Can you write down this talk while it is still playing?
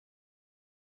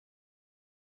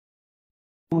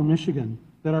in Michigan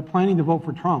that are planning to vote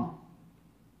for Trump.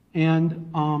 And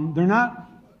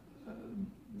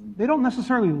they don't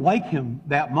necessarily like him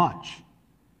that much.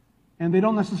 And they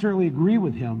don't necessarily agree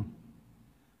with him.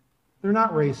 They're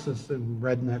not racist and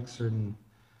rednecks,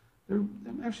 they're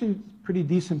actually pretty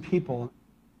decent people.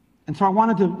 And so I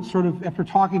wanted to sort of, after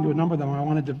talking to a number of them, I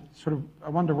wanted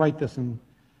to write this. And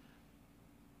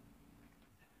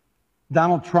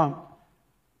Donald Trump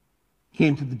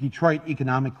came to the Detroit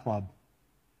Economic Club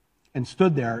and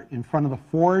stood there in front of the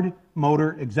Ford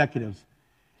Motor executives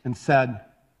and said,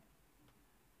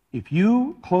 if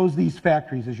you close these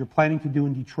factories as you're planning to do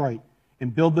in Detroit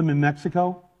and build them in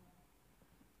Mexico,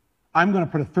 I'm going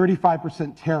to put a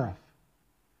 35% tariff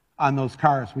on those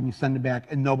cars when you send them back,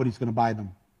 and nobody's going to buy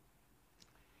them.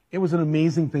 It was an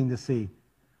amazing thing to see.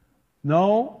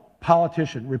 No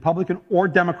politician, Republican or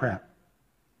Democrat,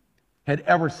 had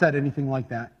ever said anything like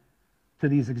that to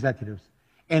these executives.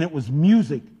 And it was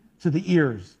music to the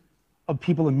ears of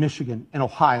people in Michigan and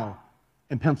Ohio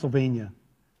and Pennsylvania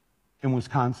and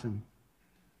Wisconsin,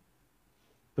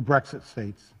 the Brexit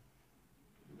states.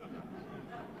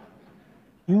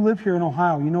 You live here in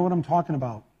Ohio, you know what I'm talking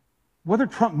about. Whether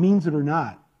Trump means it or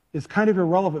not is kind of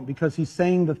irrelevant because he's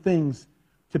saying the things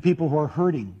to people who are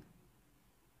hurting.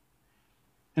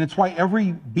 And it's why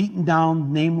every beaten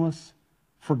down, nameless,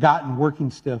 forgotten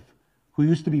working stiff who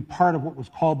used to be part of what was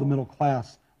called the middle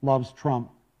class loves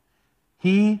Trump.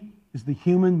 He is the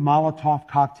human Molotov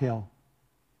cocktail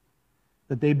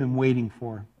that they've been waiting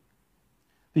for.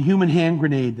 The human hand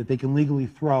grenade that they can legally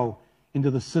throw into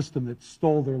the system that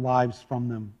stole their lives from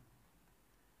them.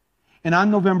 And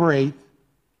on November 8th,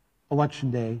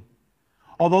 Election Day,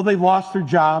 although they lost their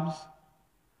jobs,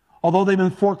 although they've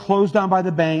been foreclosed on by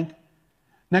the bank,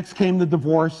 next came the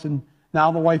divorce, and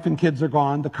now the wife and kids are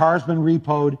gone, the car's been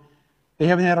repoed, they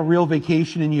haven't had a real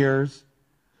vacation in years,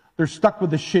 they're stuck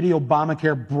with the shitty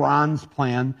Obamacare bronze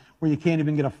plan where you can't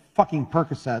even get a fucking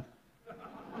Percocet.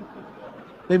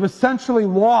 They've essentially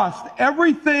lost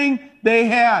everything they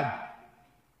had,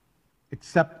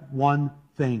 except one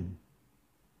thing.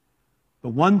 The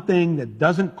one thing that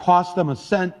doesn't cost them a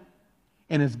cent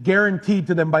and is guaranteed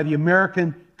to them by the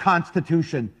American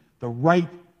Constitution, the right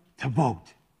to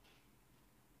vote.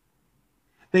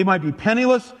 They might be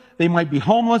penniless, they might be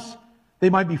homeless, they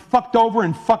might be fucked over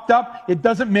and fucked up. It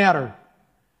doesn't matter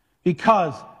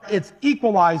because it's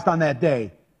equalized on that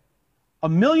day. A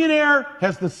millionaire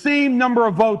has the same number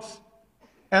of votes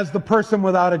as the person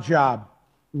without a job.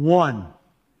 One.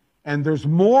 And there's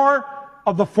more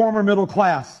of the former middle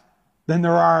class than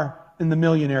there are in the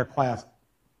millionaire class.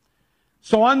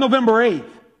 So on November 8th,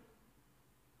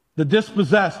 the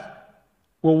dispossessed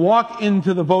will walk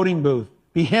into the voting booth,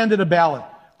 be handed a ballot,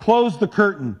 close the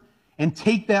curtain, and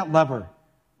take that lever,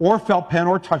 or felt pen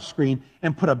or touchscreen,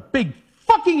 and put a big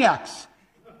fucking X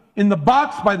in the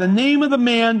box by the name of the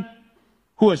man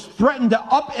who has threatened to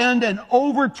upend and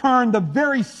overturn the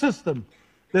very system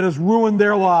that has ruined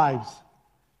their lives.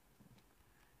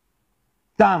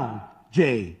 Donald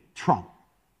J. Trump.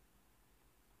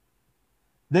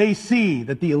 They see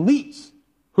that the elites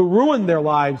who ruined their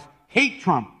lives hate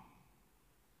Trump.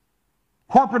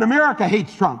 Corporate America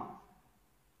hates Trump.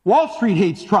 Wall Street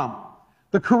hates Trump.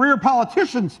 The career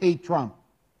politicians hate Trump.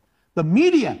 The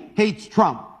media hates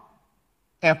Trump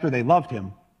after they loved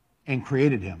him and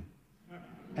created him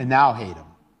and now hate him.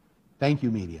 Thank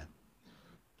you, media.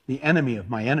 The enemy of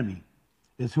my enemy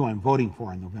is who I'm voting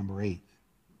for on November 8th.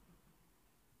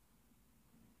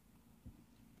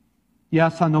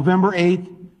 Yes, on November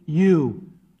 8th, you,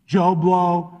 Joe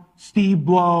Blow, Steve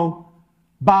Blow,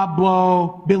 Bob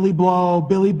Blow, Billy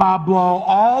Bob Blow,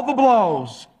 all the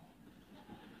blows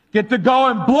get to go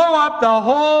and blow up the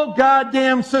whole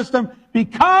goddamn system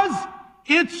because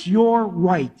it's your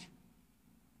right.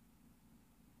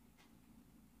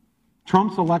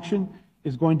 Trump's election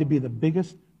is going to be the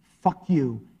biggest fuck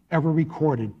you ever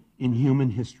recorded in human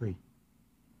history.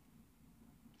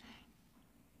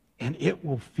 And it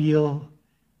will feel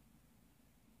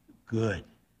good.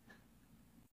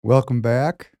 Welcome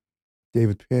back.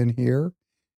 David Penn here.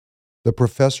 The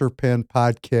Professor Penn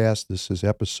Podcast. This is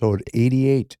episode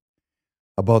 88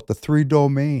 about the 3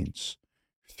 domains,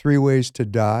 3 ways to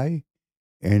die,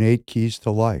 and 8 keys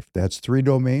to life. That's 3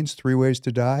 domains, 3 ways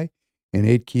to die, and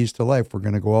 8 keys to life. We're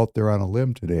going to go out there on a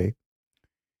limb today.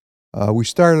 We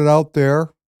started out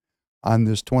there on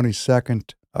this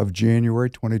 22nd of January,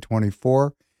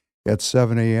 2024 at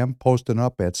 7 a.m., posting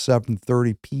up at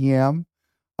 7:30 p.m.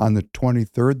 on the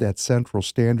 23rd, that's Central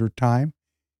Standard Time,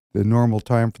 the normal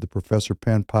time for the Professor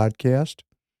Penn Podcast.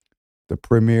 The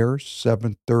premieres,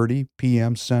 7:30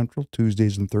 p.m. Central,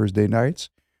 Tuesdays and Thursday nights.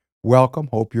 welcome.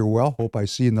 Hope you're well. Hope I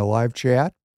see you in the live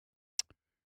chat.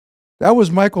 That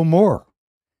was Michael Moore.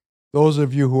 Those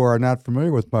of you who are not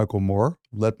familiar with Michael Moore,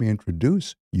 let me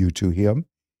introduce you to him.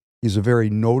 He's a very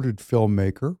noted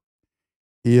filmmaker.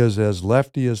 He is as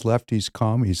lefties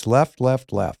come. He's left.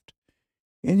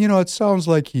 And, it sounds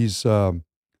like he's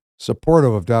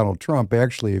supportive of Donald Trump.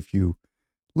 Actually, if you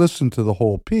listen to the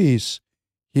whole piece,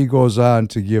 he goes on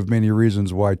to give many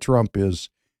reasons why Trump is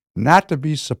not to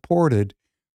be supported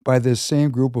by this same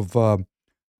group of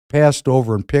passed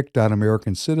over and picked on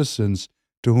American citizens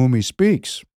to whom he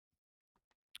speaks.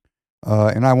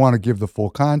 And I want to give the full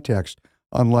context,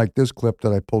 unlike this clip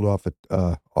that I pulled off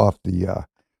the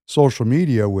social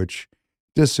media, which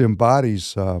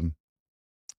disembodies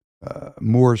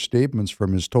Moore's statements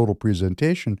from his total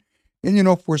presentation. And,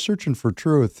 if we're searching for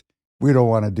truth, we don't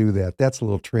want to do that. That's a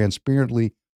little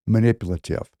transparently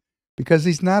manipulative because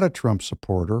he's not a Trump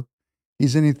supporter.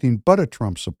 He's anything but a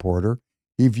Trump supporter.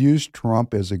 He views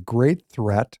Trump as a great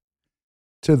threat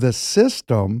to the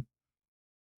system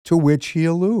to which he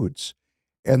alludes.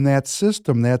 And that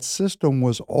system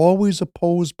was always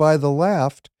opposed by the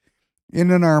left.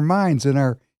 And in our minds, in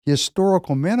our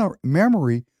historical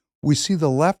memory, we see the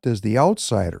left as the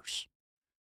outsiders.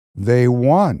 They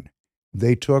won.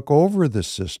 They took over the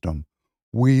system.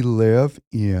 We live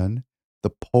in the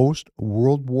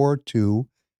post-World War II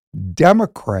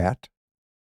Democrat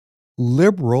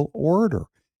liberal order.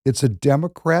 It's a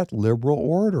Democrat liberal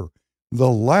order. The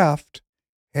left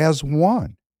has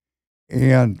won.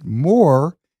 And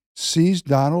Moore sees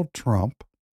Donald Trump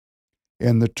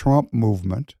and the Trump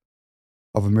movement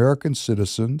of American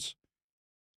citizens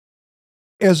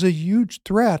as a huge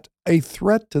threat, a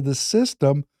threat to the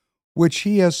system which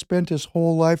he has spent his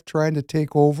whole life trying to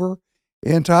take over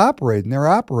and to operate, and they're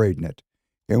operating it.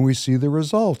 And we see the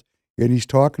result. And he's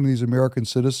talking to these American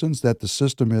citizens that the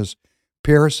system is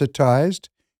parasitized.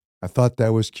 I thought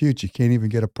that was cute. You can't even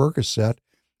get a Percocet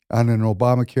on an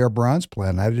Obamacare bronze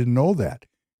plan. I didn't know that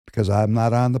because I'm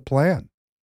not on the plan.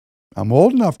 I'm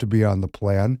old enough to be on the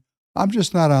plan. I'm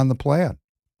just not on the plan.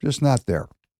 Just not there.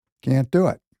 Can't do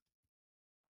it.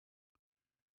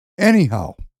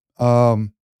 Anyhow,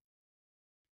 the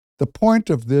point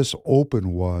of this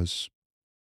open was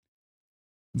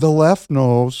the left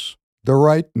knows, the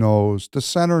right knows, the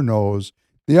center knows,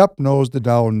 the up knows, the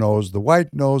down knows, the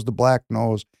white knows, the black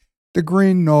knows, the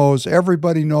green knows,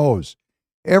 everybody knows.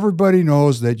 Everybody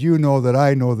knows that you know, that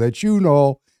I know, that you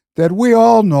know, that we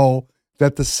all know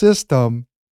that the system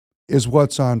is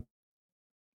what's on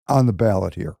the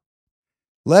ballot here.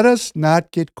 Let us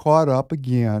not get caught up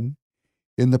again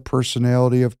in the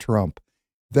personality of Trump.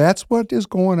 That's what is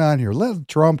going on here. Let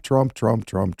Trump.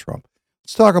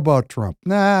 Let's talk about Trump.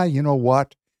 Nah, you know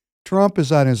what? Trump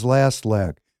is on his last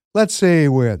leg. Let's say he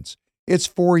wins. It's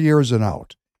 4 years and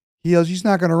out. He's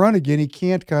not going to run again. He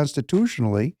can't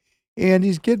constitutionally, and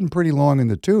he's getting pretty long in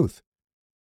the tooth.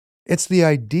 It's the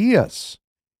ideas.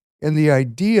 And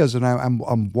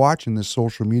I'm watching this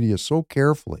social media so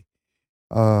carefully.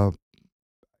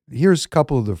 Here's a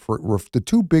couple of the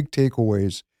two big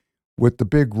takeaways with the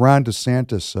big Ron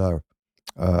DeSantis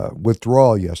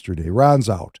withdrawal yesterday. Ron's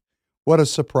out. What a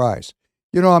surprise.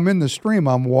 I'm in the stream.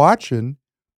 I'm watching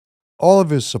all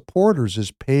of his supporters,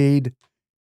 his paid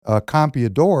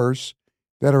compradors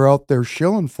that are out there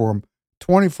shilling for him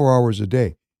 24 hours a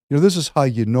day. This is how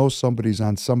you know somebody's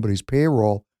on somebody's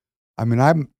payroll. I mean,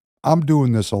 I'm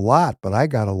doing this a lot, but I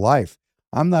got a life.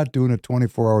 I'm not doing it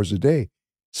 24 hours a day.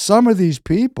 Some of these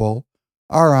people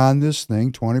are on this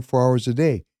thing 24 hours a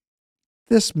day.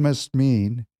 This must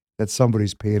mean that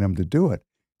somebody's paying them to do it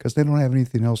because they don't have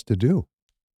anything else to do.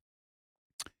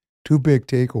 Two big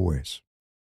takeaways.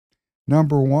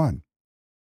 Number one,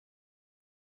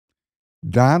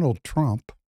 Donald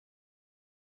Trump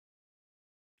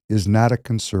is not a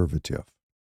conservative.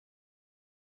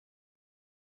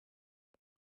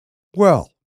 Well,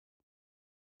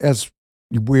 as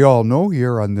we all know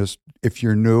here on this, if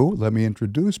you're new, let me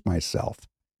introduce myself.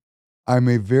 I'm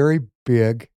a very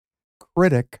big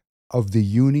critic of the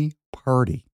uni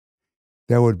party.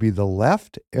 That would be the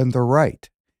left and the right.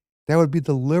 That would be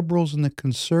the liberals and the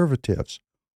conservatives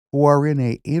who are in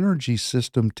an energy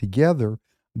system together,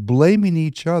 blaming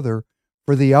each other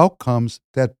for the outcomes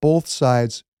that both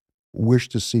sides wish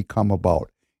to see come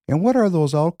about. And what are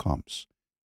those outcomes?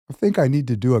 I think I need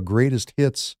to do a greatest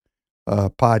hits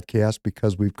podcast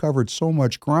because we've covered so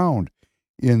much ground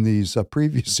in these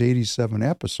previous 87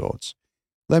 episodes.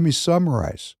 Let me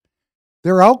summarize.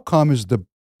 Their outcome is the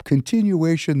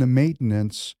continuation, the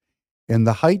maintenance, and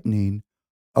the heightening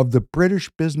of the British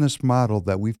business model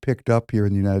that we've picked up here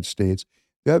in the United States.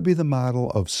 That would be the model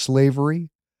of slavery,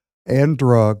 and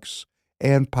drugs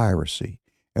and piracy.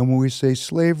 And when we say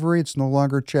slavery, it's no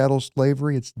longer chattel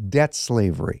slavery, it's debt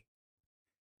slavery.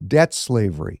 Debt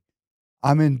slavery.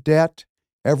 I'm in debt.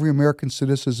 Every American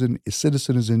citizen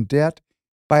is in debt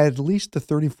by at least the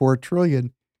 34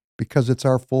 trillion because it's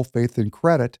our full faith and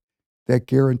credit that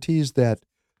guarantees that,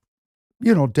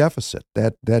 deficit,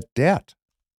 that debt.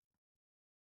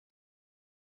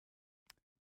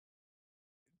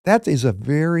 That is a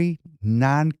very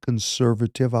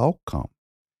non-conservative outcome.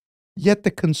 Yet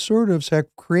the conservatives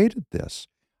have created this.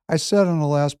 I said on the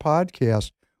last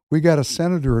podcast, we got a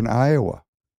senator in Iowa,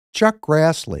 Chuck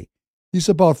Grassley. He's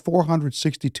about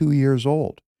 462 years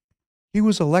old. He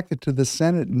was elected to the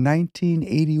Senate in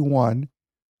 1981,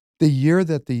 the year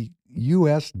that the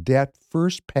U.S. debt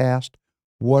first passed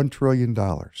 $1 trillion.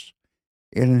 And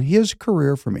in his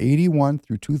career from 81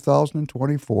 through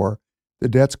 2024, the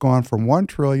debt's gone from 1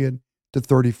 trillion to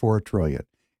 34 trillion.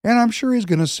 And I'm sure he's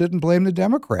going to sit and blame the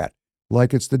Democrat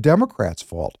like it's the Democrats'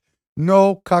 fault.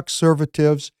 No,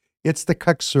 conservatives, it's the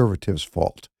conservatives'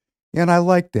 fault. And I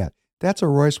like that. That's a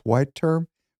Royce White term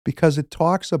because it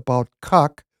talks about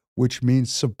cuck, which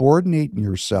means subordinating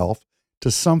yourself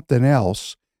to something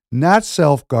else, not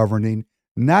self-governing,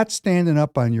 not standing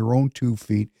up on your own 2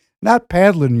 feet, not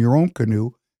paddling your own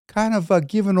canoe, kind of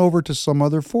given over to some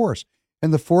other force.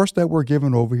 And the force that we're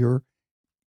given over here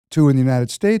to in the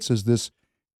United States is this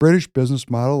British business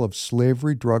model of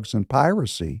slavery, drugs, and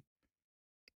piracy.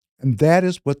 And that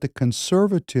is what the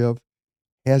conservative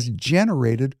has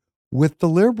generated with the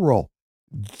liberal.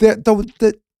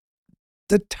 The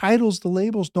titles, the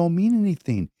labels don't mean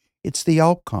anything. It's the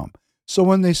outcome. So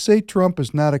when they say Trump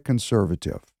is not a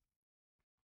conservative,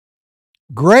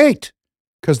 great,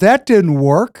 because that didn't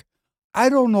work. I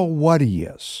don't know what he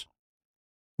is.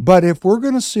 But if we're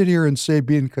going to sit here and say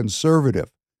being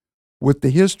conservative with the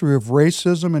history of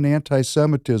racism and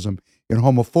anti-Semitism and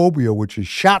homophobia, which is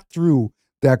shot through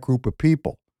that group of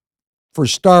people, for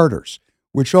starters,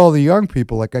 which all the young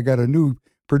people, like I got a new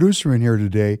producer in here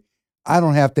today, I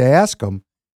don't have to ask him.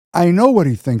 I know what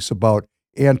he thinks about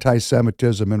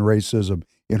anti-Semitism and racism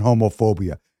and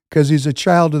homophobia because he's a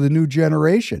child of the new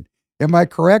generation. Am I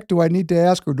correct? Do I need to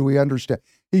ask or do we understand?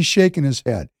 He's shaking his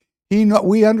head.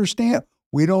 We understand.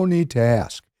 We don't need to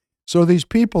ask. So these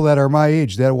people that are my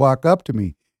age that walk up to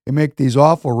me and make these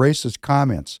awful racist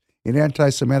comments and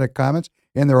anti-Semitic comments,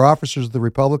 and they're officers of the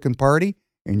Republican Party,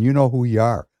 and you know who you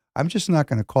are. I'm just not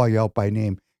going to call you out by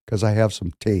name because I have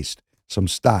some taste, some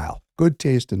style, good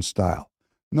taste and style.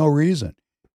 No reason.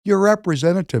 You're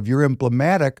representative. You're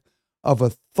emblematic of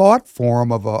a thought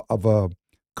form, of a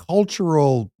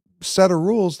cultural set of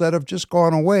rules that have just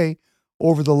gone away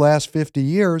over the last 50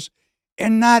 years.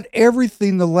 And not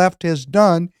everything the left has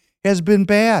done has been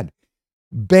bad.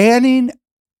 Banning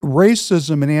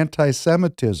racism and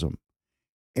anti-Semitism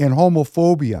and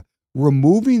homophobia,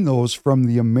 removing those from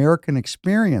the American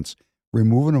experience,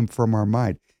 removing them from our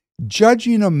mind.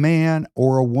 Judging a man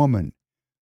or a woman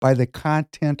by the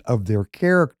content of their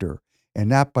character and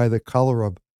not by the color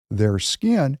of their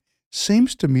skin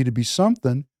seems to me to be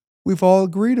something we've all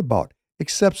agreed about,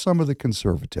 except some of the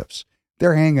conservatives.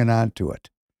 They're hanging on to it.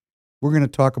 We're going to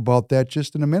talk about that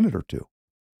just in a minute or two.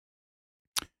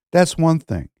 That's one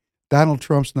thing. Donald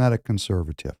Trump's not a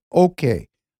conservative. Okay,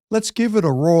 let's give it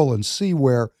a roll and see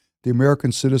where the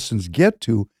American citizens get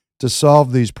to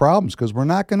solve these problems, because we're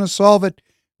not going to solve it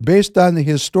based on the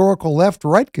historical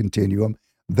left-right continuum.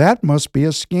 That must be a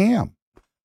scam.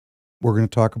 We're going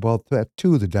to talk about that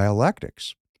too, the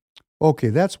dialectics. Okay,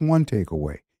 that's one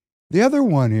takeaway. The other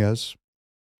one is,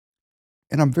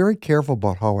 and I'm very careful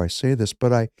about how I say this,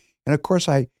 but I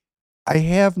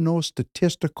have no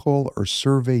statistical or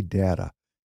survey data.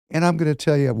 And I'm going to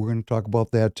tell you, we're going to talk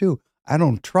about that too. I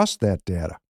don't trust that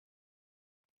data.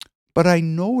 But I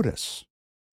notice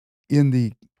in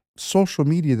the social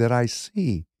media that I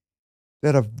see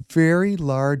that a very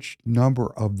large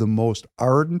number of the most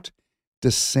ardent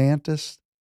DeSantis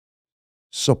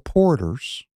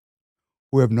supporters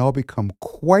who have now become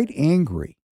quite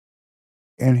angry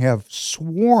and have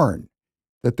sworn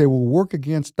that they will work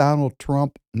against Donald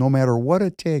Trump no matter what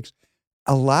it takes.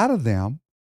 A lot of them,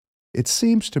 it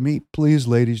seems to me, please,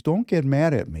 ladies, don't get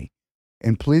mad at me,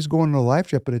 and please go into the live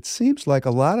chat, but it seems like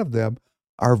a lot of them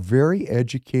are very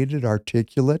educated,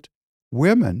 articulate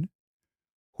women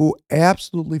who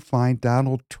absolutely find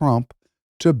Donald Trump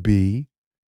to be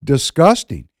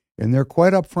disgusting, and they're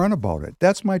quite upfront about it.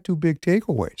 That's my two big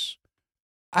takeaways.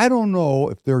 I don't know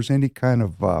if there's any kind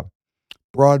of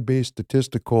broad-based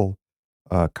statistical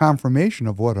confirmation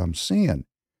of what I'm seeing,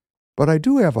 but I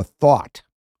do have a thought,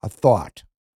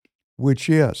 which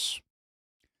is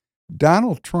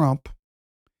Donald Trump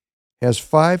has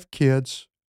 5 kids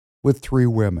with 3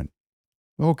 women.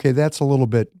 Okay, that's a little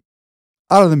bit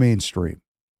out of the mainstream.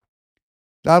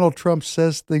 Donald Trump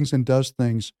says things and does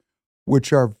things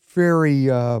which are very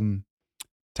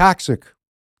toxic.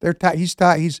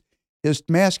 His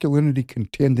masculinity can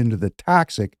tend into the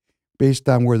toxic based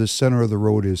on where the center of the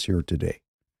road is here today.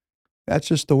 That's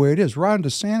just the way it is. Ron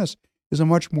DeSantis is a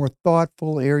much more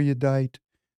thoughtful, erudite.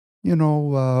 He's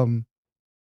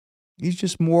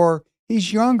just more.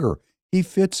 He's younger. He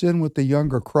fits in with the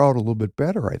younger crowd a little bit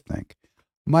better, I think.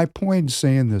 My point in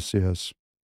saying this is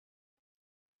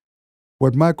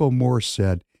what Michael Moore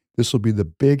said. This will be the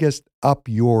biggest up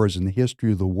yours in the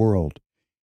history of the world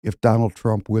if Donald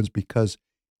Trump wins, because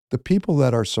the people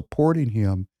that are supporting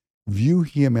him view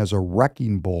him as a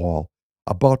wrecking ball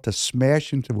about to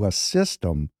smash into a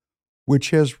system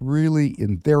which has really,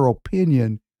 in their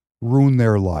opinion, ruined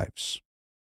their lives.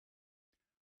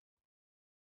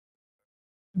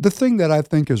 The thing that I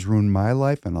think has ruined my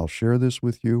life, and I'll share this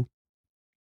with you,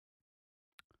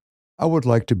 I would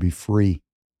like to be free.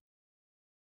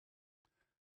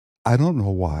 I don't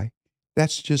know why.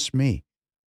 That's just me.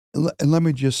 And let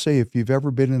me just say, if you've ever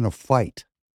been in a fight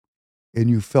and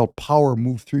you felt power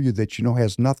move through you that you know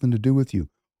has nothing to do with you,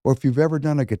 or if you've ever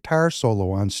done a guitar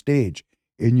solo on stage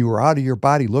and you were out of your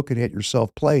body looking at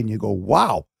yourself play and you go,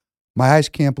 wow, my eyes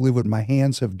can't believe what my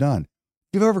hands have done.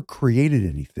 If you've ever created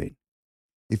anything,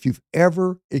 if you've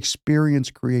ever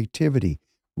experienced creativity,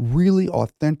 really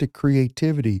authentic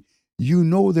creativity, you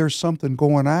know there's something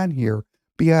going on here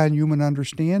beyond human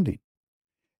understanding.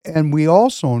 And we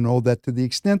also know that to the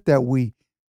extent that we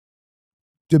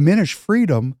diminish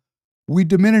freedom, we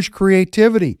diminish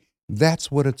creativity. That's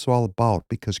what it's all about,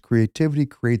 because creativity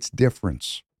creates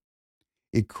difference.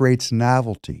 It creates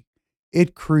novelty.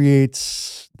 It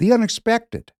creates the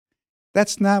unexpected.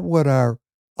 That's not what our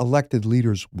elected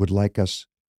leaders would like us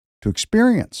to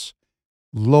experience.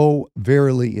 Lo,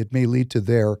 verily, it may lead to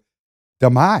their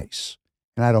demise.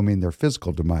 And I don't mean their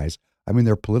physical demise. I mean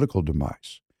their political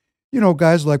demise.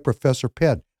 Guys like Professor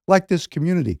Penn, like this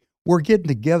community, we're getting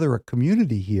together a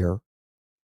community here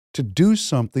to do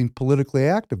something politically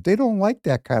active. They don't like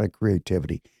that kind of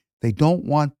creativity. They don't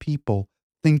want people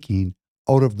thinking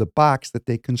out of the box that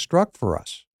they construct for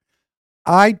us.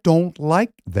 I don't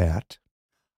like that.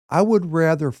 I would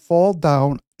rather fall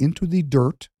down into the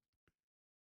dirt,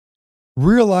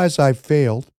 realize I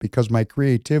failed because my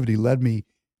creativity led me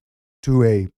to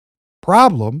a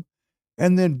problem,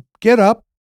 and then get up,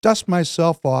 dust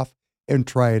myself off, and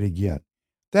try it again.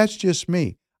 That's just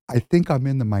me. I think I'm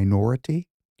in the minority,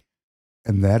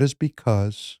 and that is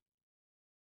because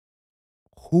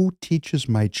who teaches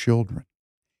my children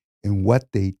and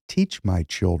what they teach my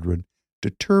children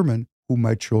determine who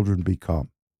my children become.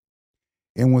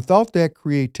 And without that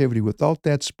creativity, without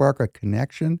that spark of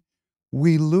connection,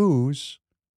 we lose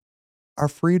our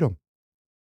freedom.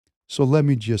 So let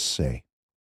me just say,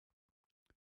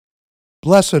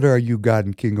 blessed are you, God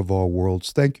and King of all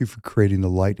worlds. Thank you for creating the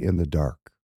light and the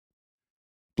dark.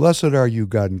 Blessed are you,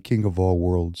 God and King of all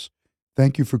worlds.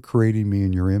 Thank you for creating me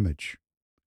in your image.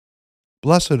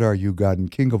 Blessed are you, God and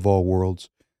King of all worlds.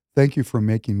 Thank you for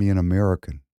making me an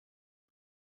American.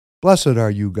 Blessed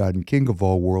are you, God and King of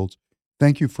all worlds.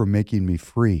 Thank you for making me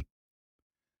free.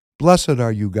 Blessed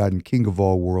are you, God and King of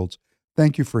all worlds.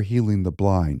 Thank you for healing the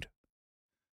blind.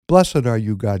 Blessed are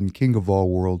you, God and King of all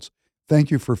worlds.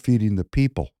 Thank you for feeding the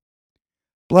people.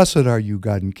 Blessed are you,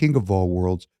 God and King of all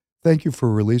worlds. Thank you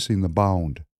for releasing the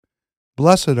bound.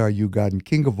 Blessed are you, God and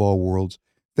King of all worlds.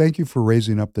 Thank you for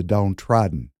raising up the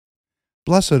downtrodden.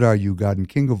 Blessed are you, God and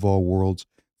King of all worlds.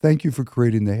 Thank you for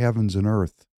creating the heavens and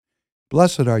earth.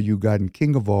 Blessed are you, God and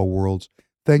King of all worlds.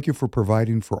 Thank you for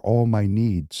providing for all my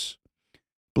needs.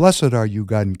 Blessed are you,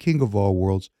 God and King of all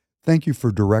worlds. Thank you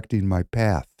for directing my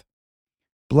path.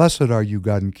 Blessed are you,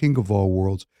 God and King of all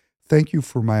worlds. Thank you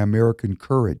for my American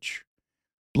courage.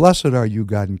 Blessed are you,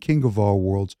 God and King of all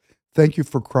worlds. Thank you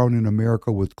for crowning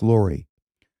America with glory.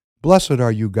 Blessed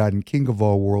are you, God and King of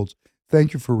all worlds.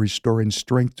 Thank you for restoring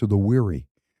strength to the weary.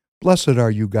 Blessed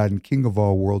are you, God and King of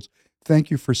all worlds.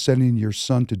 Thank you for sending your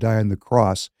Son to die on the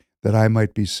cross that I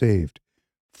might be saved.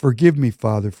 Forgive me,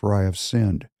 Father, for I have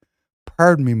sinned.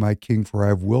 Pardon me, my King, for I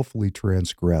have willfully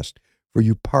transgressed. For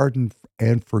you pardon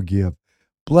and forgive.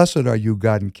 Blessed are you,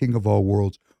 God and King of all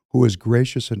worlds, who is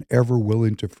gracious and ever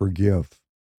willing to forgive.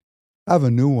 I have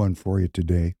a new one for you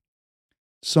today,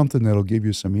 something that'll give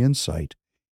you some insight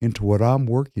into what I'm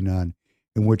working on,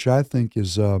 and which I think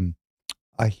is a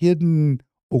hidden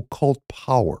occult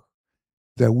power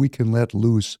that we can let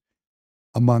loose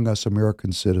among us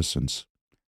American citizens.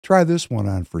 Try this one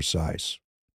on for size.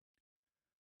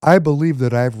 I believe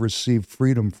that I've received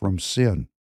freedom from sin.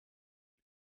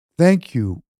 Thank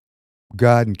you,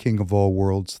 God and King of all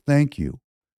worlds. Thank you.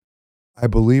 I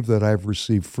believe that I've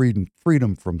received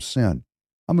freedom from sin.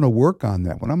 I'm going to work on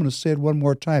that one. I'm going to say it one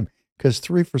more time because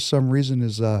 3 for some reason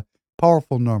is a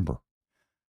powerful number.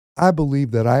 I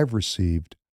believe that I've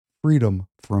received freedom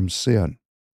from sin.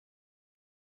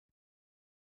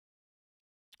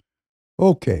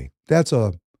 Okay, that's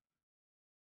a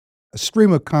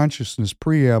stream of consciousness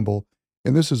preamble,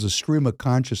 and this is a stream of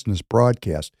consciousness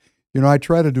broadcast. You know, I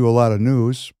try to do a lot of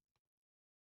news,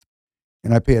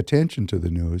 and I pay attention to the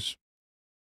news.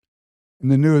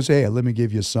 And the news, hey, let me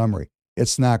give you a summary.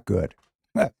 It's not good.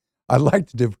 I'd like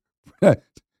to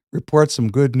report some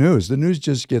good news. The news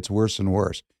just gets worse and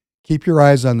worse. Keep your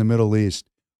eyes on the Middle East.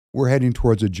 We're heading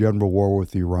towards a general war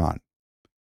with Iran.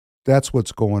 That's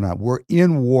what's going on. We're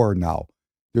in war now.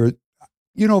 There,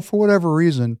 for whatever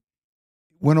reason,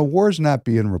 when a war's not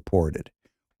being reported,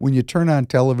 when you turn on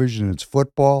television and it's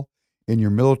football and your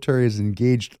military is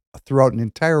engaged throughout an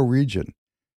entire region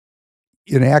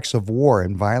in acts of war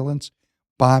and violence,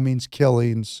 bombings,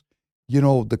 killings,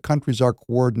 the countries are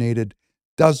coordinated,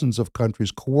 dozens of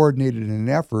countries coordinated in an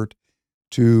effort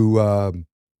to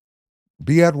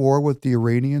be at war with the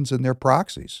Iranians and their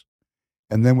proxies,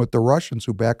 and then with the Russians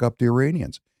who back up the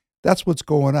Iranians. That's what's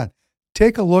going on.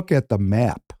 Take a look at the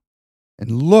map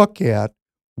and look at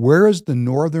where is the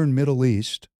northern Middle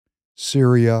East,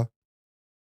 Syria,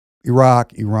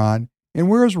 Iraq, Iran, and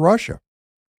where is Russia?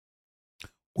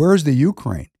 Where is the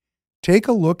Ukraine? Take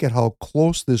a look at how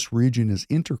close this region is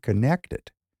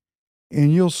interconnected,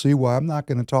 and you'll see why I'm not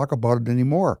going to talk about it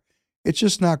anymore. It's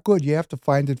just not good. You have to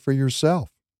find it for yourself.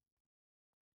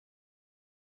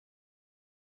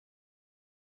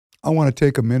 I want to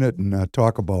take a minute and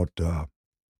talk about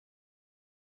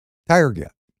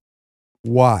Tireget.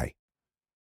 Why?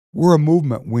 We're a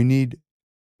movement. We need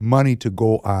money to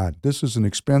go on. This is an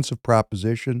expensive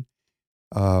proposition.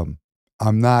 I'm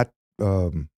not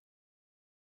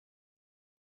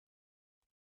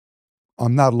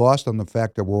lost on the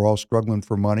fact that we're all struggling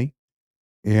for money.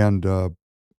 And,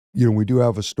 we do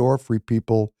have a store,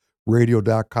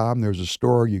 freepeopleradio.com. There's a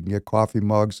store. You can get coffee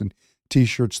mugs and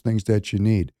T-shirts, things that you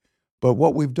need. But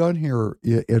what we've done here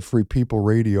at Free People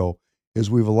Radio is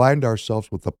we've aligned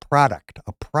ourselves with a product,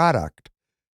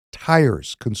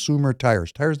 tires, consumer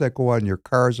tires that go on your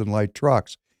cars and light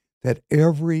trucks, that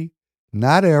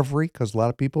not every, because a lot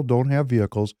of people don't have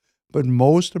vehicles, but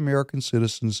most American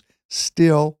citizens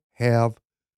still have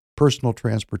personal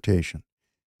transportation.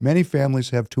 Many families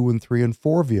have 2 and 3 and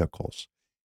 4 vehicles.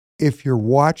 If you're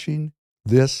watching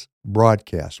this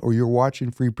broadcast or you're watching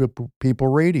Free People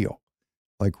Radio,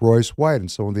 like Royce White and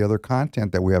some of the other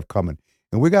content that we have coming,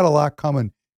 and we got a lot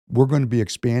coming, we're going to be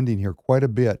expanding here quite a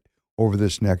bit over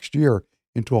this next year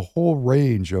into a whole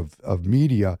range of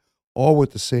media, all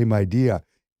with the same idea,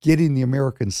 getting the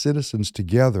American citizens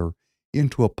together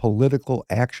into a political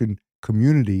action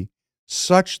community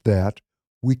such that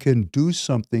we can do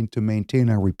something to maintain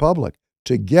our republic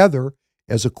together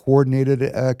as a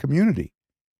coordinated community.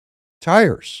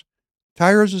 Tires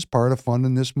is part of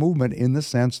funding this movement in the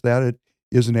sense that it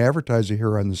is an advertiser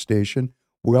here on the station.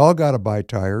 We all got to buy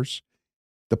tires.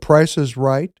 The price is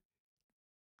right.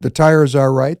 The tires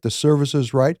are right. The service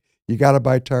is right. You got to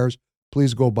buy tires.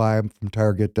 Please go buy them from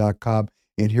tireget.com.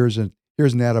 And here's an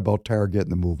ad about Tireget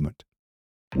and the movement.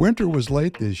 Winter was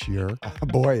late this year.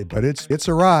 Boy, but it's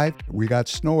arrived. We got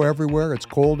snow everywhere. It's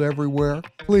cold everywhere.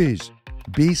 Please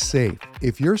be safe.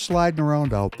 If you're sliding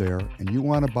around out there and you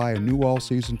want to buy a new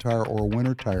all-season tire or a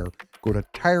winter tire, go to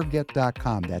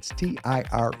tireget.com. That's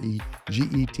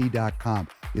TIREGET.com.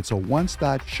 It's a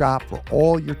one-stop shop for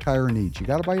all your tire needs. You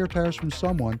got to buy your tires from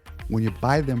someone. When you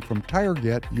buy them from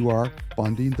Tireget, you are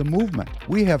funding the movement.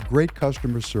 We have great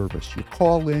customer service. You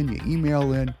call in, you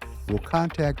email in, we'll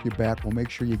contact you back. We'll make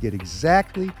sure you get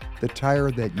exactly the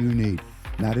tire that you need.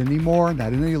 Not any more,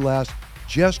 not any less,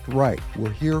 just right.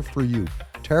 We're here for you.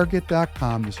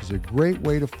 Tireget.com. This is a great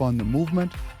way to fund the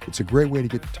movement. It's a great way to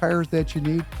get the tires that you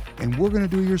need, and we're going to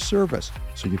do your service.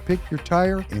 So you pick your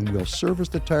tire, and we'll service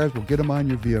the tires. We'll get them on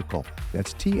your vehicle.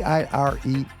 That's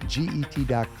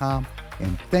TIREGET.com,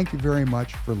 and thank you very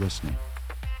much for listening.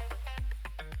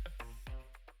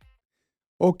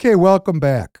 Okay, welcome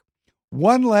back.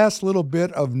 One last little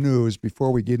bit of news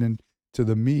before we get into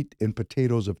the meat and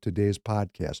potatoes of tonight's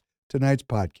podcast.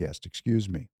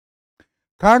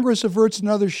 Congress averts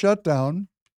another shutdown.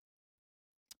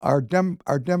 Our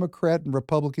Democrat and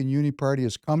Republican Uni Party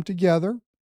has come together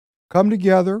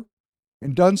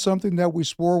and done something that we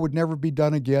swore would never be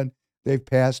done again. They've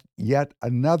passed yet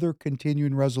another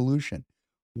continuing resolution.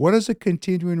 What is a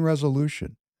continuing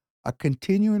resolution? A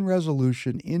continuing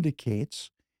resolution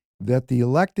indicates that the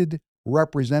elected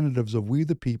representatives of we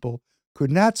the people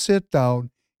could not sit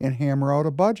down and hammer out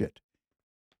a budget,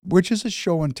 which is a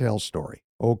show and tell story,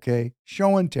 okay?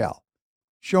 Show and tell.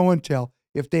 Show and tell.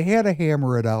 If they had to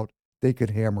hammer it out, they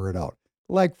could hammer it out.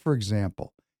 Like, for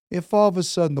example, if all of a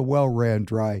sudden the well ran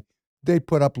dry, they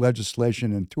put up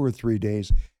legislation in 2 or 3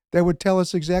 days that would tell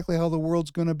us exactly how the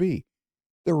world's going to be.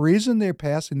 The reason they're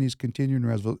passing these continuing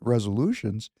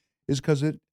resolutions is because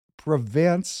it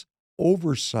prevents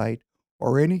oversight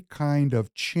or any kind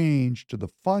of change to the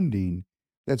funding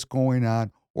that's going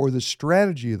on or the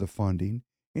strategy of the funding.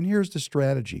 And here's the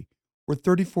strategy. We're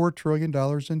 $34 trillion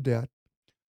in debt.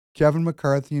 Kevin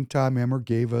McCarthy and Tom Emmer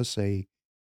gave us a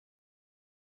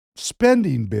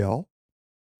spending bill,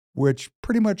 which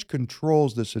pretty much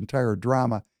controls this entire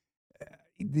drama.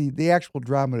 The actual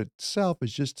drama itself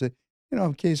is just to,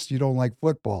 in case you don't like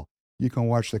football, you can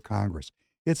watch the Congress.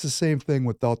 It's the same thing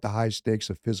without the high stakes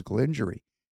of physical injury.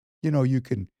 You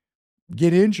can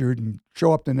get injured and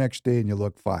show up the next day and you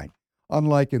look fine.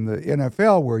 Unlike in the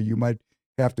NFL where you might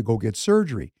have to go get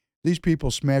surgery. These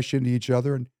people smash into each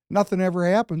other and nothing ever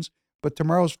happens but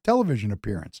tomorrow's television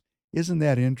appearance. Isn't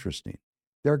that interesting?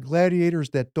 They're gladiators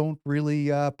that don't really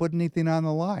put anything on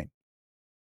the line.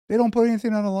 They don't put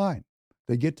anything on the line.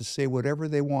 They get to say whatever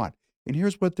they want. And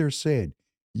here's what they're saying.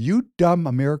 You dumb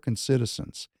American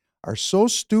citizens are so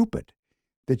stupid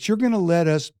that you're going to let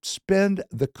us spend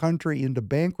the country into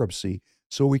bankruptcy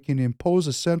so we can impose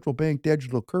a central bank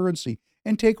digital currency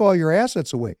and take all your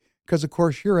assets away. Because, of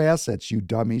course, your assets, you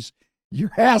dummies,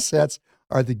 your assets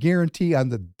are the guarantee on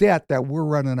the debt that we're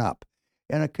running up.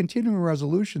 And a continuing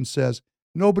resolution says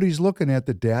nobody's looking at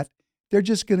the debt. They're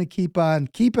just going to keep on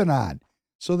keeping on.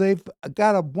 So they've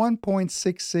got a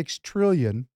 $1.66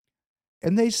 trillion,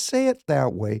 and they say it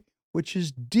that way, which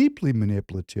is deeply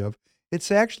manipulative.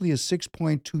 It's actually a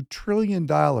 $6.2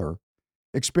 trillion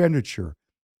expenditure,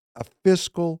 a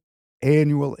fiscal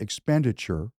annual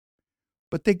expenditure,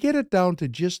 but they get it down to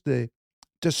just the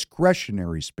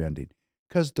discretionary spending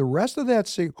because the rest of that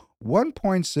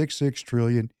 $1.66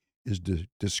 trillion is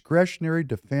discretionary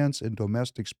defense and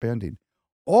domestic spending.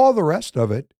 All the rest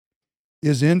of it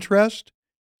is interest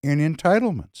and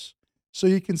entitlements. So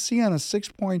you can see on a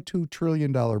 $6.2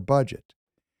 trillion budget,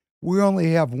 we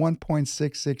only have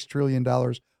 $1.66 trillion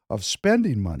of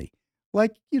spending money.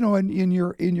 Like, in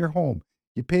your home,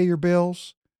 you pay your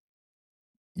bills,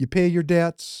 you pay your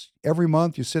debts every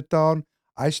month, you sit down.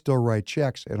 I still write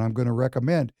checks, and I'm going to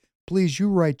recommend, please, you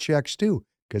write checks too,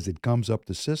 because it comes up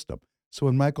the system. So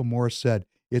when Michael Moore said,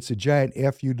 it's a giant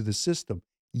FU to the system,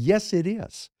 yes, it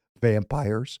is,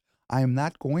 vampires. I am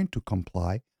not going to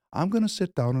comply. I'm going to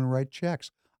sit down and write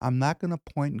checks. I'm not going to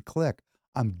point and click.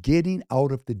 I'm getting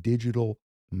out of the digital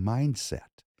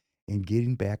mindset and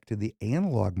getting back to the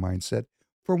analog mindset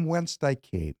from whence I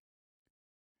came.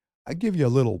 I give you a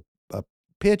little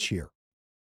pitch here.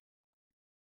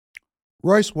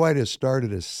 Royce White has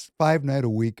started a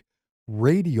 5-night-a-week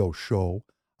radio show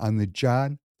on the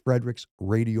John Fredericks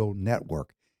Radio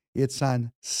Network. It's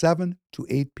on 7 to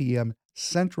 8 p.m.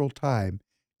 Central Time.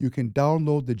 You can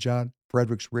download the John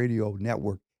Fredericks Radio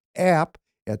Network app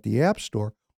at the App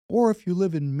Store, or if you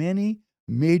live in many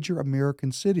major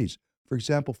American cities, for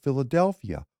example,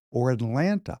 Philadelphia or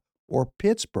Atlanta or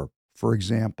Pittsburgh, for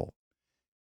example.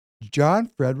 John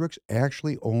Fredericks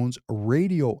actually owns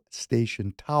radio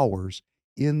station towers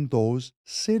in those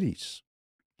cities.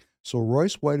 So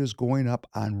Royce White is going up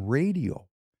on radio.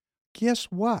 Guess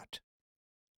what?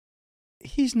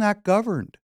 He's not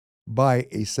governed by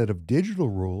a set of digital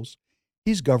rules.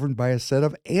 He's governed by a set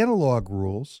of analog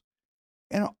rules.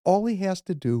 And all he has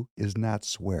to do is not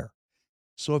swear.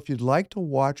 So if you'd like to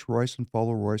watch Royce and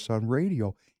follow Royce on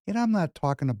radio, and I'm not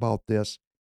talking about this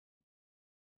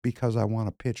because I want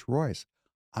to pitch Royce.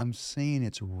 I'm saying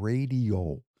it's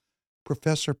radio.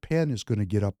 Professor Penn is going to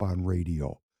get up on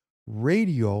radio.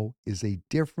 Radio is a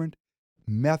different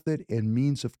method and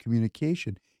means of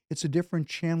communication. It's a different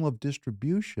channel of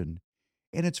distribution.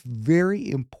 And it's very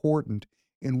important.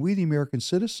 And we, the American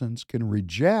citizens, can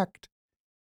reject,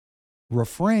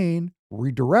 refrain,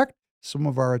 redirect some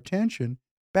of our attention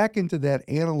back into that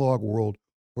analog world,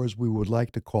 or as we would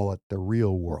like to call it, the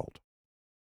real world.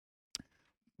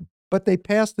 But they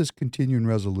passed this continuing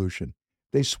resolution.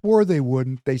 They swore they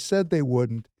wouldn't. They said they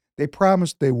wouldn't. They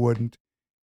promised they wouldn't.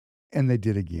 And they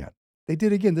did again. They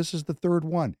did again. This is the third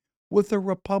one with a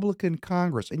Republican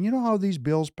Congress. And you know how these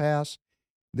bills pass?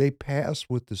 They pass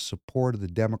with the support of the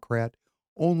Democrat.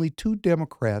 Only 2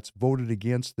 Democrats voted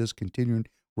against this continuing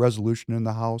resolution in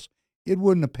the House. It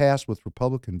wouldn't have passed with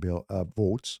Republican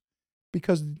votes.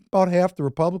 because about half the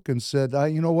Republicans said,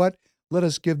 you know what? Let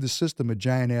us give the system a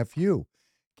giant FU.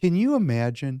 Can you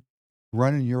imagine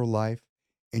running your life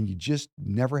and you just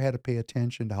never had to pay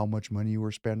attention to how much money you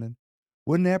were spending?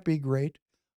 Wouldn't that be great?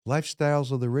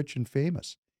 Lifestyles of the rich and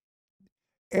famous.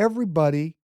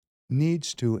 Everybody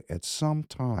needs to, at some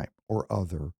time or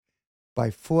other, by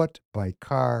foot, by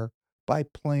car, by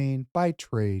plane, by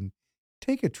train,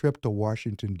 take a trip to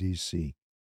Washington, D.C.,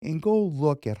 and go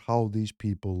look at how these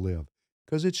people live,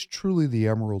 because it's truly the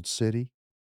Emerald City.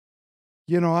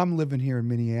 I'm living here in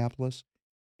Minneapolis.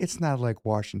 It's not like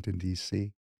Washington,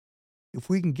 D.C. If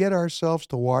we can get ourselves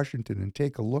to Washington and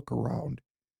take a look around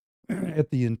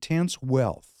at the intense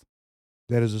wealth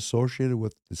that is associated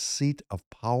with the seat of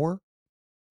power,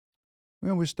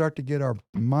 we start to get our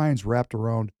minds wrapped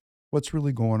around what's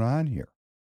really going on here.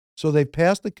 So they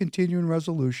passed the continuing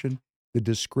resolution, the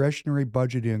discretionary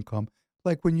budget income.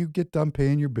 Like when you get done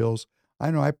paying your bills,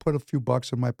 I know I put a few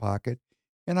bucks in my pocket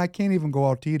and I can't even go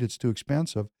out to eat. It's too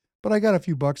expensive, but I got a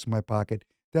few bucks in my pocket.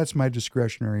 That's my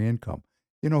discretionary income.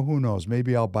 Who knows?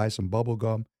 Maybe I'll buy some bubble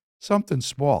gum, something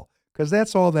small, because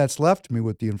that's all that's left to me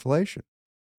with the inflation.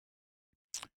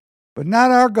 But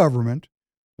not our government.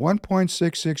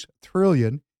 1.66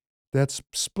 trillion. That's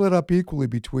split up equally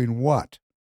between what?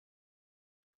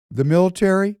 The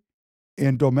military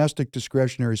and domestic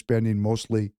discretionary spending,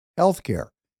 mostly healthcare.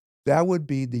 That would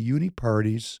be the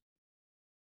uniparties,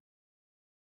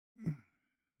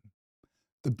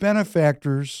 the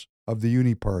benefactors of the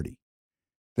uniparty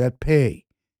that pay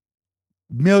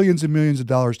millions and millions of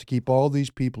dollars to keep all these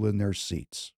people in their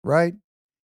seats, right?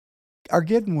 Are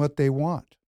getting what they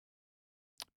want.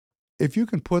 If you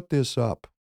can put this up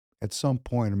at some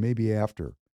point or maybe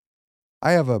after,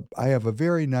 I have a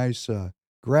very nice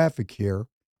graphic here.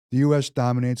 The U.S.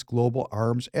 dominates global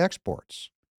arms exports.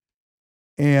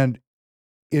 And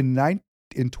in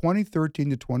 2013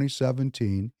 to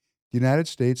 2017, the United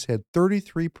States had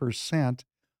 33%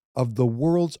 of the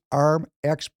world's arm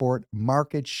export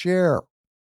market share.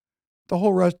 The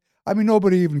whole rest,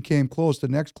 nobody even came close. The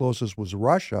next closest was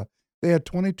Russia. They had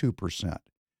 22%.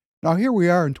 Now, here we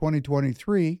are in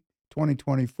 2023,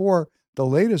 2024, the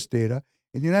latest data,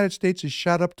 and the United States has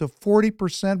shot up to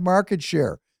 40% market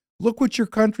share. Look what your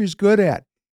country's good at,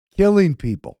 killing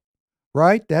people,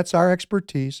 right? That's our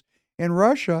expertise. And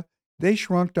Russia, they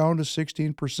shrunk down to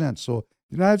 16%. So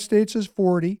the United States is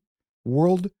 40,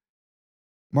 world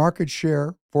market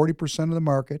share, 40% of the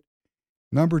market.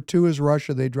 Number 2 is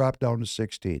Russia. They dropped down to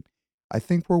 16. I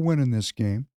think we're winning this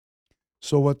game.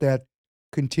 So what that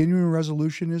continuing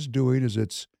resolution is doing is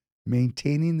it's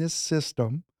maintaining this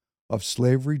system of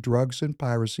slavery, drugs, and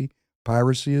piracy.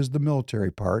 Piracy is the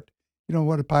military part. You know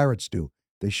what do pirates do?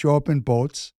 They show up in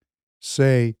boats,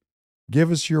 say, give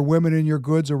us your women and your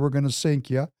goods or we're going to sink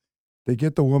you. They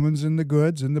get the women's and the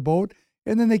goods in the boat,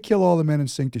 and then they kill all the men and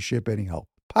sink the ship anyhow.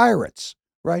 Pirates,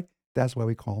 right? That's why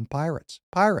we call them pirates.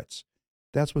 Pirates.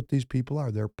 That's what these people are.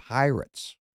 They're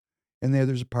pirates. And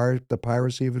there's the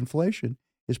piracy of inflation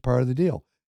is part of the deal,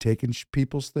 taking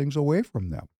people's things away from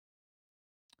them.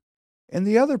 And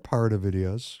the other part of it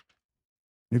is,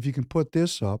 if you can put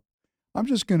this up, I'm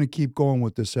just going to keep going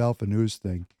with this Alpha News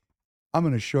thing. I'm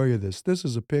going to show you this. This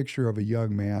is a picture of a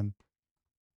young man.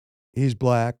 He's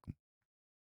black.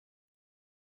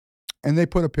 And they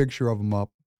put a picture of him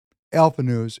up. Alpha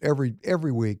News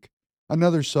every week.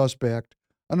 Another suspect,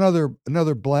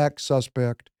 another black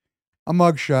suspect, a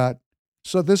mugshot.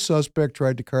 So this suspect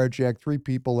tried to carjack 3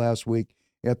 people last week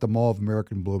at the Mall of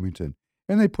America in Bloomington.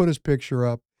 And they put his picture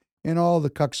up, and all the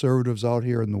conservatives out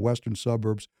here in the western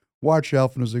suburbs watch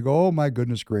Alpha News. They go, oh my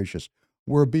goodness gracious.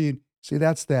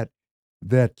 That's that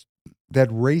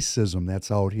racism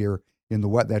that's out here in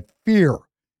the that fear,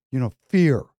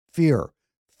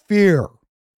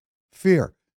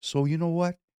 fear. So you know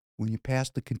what? When you pass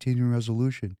the continuing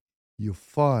resolution, you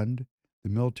fund the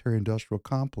military-industrial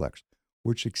complex,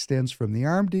 which extends from the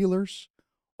arm dealers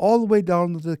all the way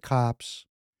down to the cops.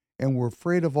 And we're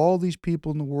afraid of all these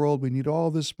people in the world. We need all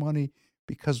this money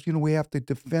because, we have to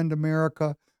defend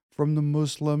America from the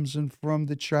Muslims and from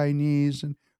the Chinese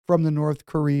and from the North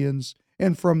Koreans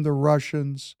and from the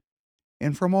Russians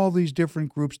and from all these different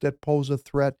groups that pose a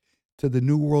threat to the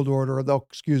New World Order,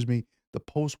 the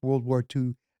post-World War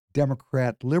II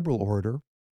Democrat liberal order.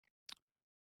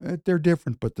 They're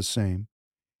different but the same.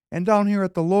 And down here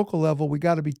at the local level, we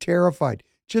got to be terrified,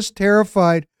 just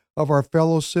terrified of our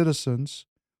fellow citizens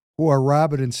who are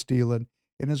robbing and stealing.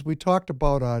 And as we talked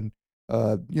about on,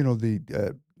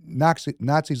 the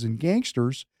Nazis and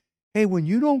gangsters, hey, when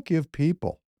you don't give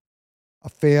people a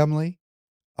family,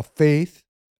 a faith,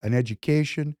 an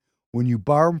education, when you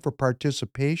bar them for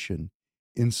participation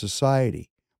in society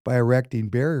by erecting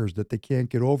barriers that they can't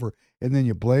get over, and then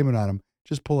you blame it on them.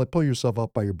 Just pull yourself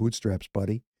up by your bootstraps,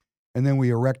 buddy. And then we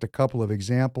erect a couple of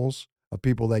examples of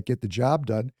people that get the job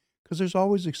done, because there's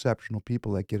always exceptional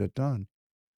people that get it done.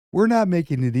 We're not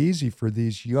making it easy for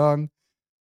these young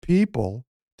people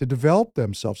to develop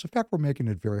themselves. In fact, we're making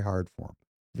it very hard for them.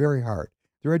 Very hard.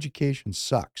 Their education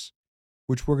sucks,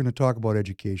 which we're going to talk about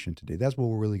education today. That's what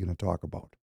we're really going to talk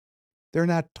about. They're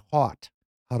not taught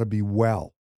how to be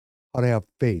well, how to have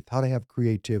faith, how to have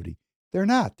creativity. They're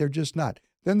not. They're just not.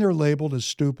 Then they're labeled as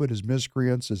stupid, as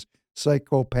miscreants, as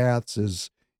psychopaths, as,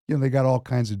 they got all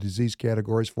kinds of disease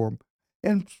categories for them.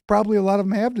 And probably a lot of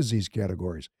them have disease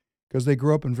categories because they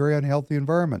grew up in very unhealthy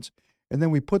environments. And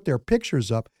then we put their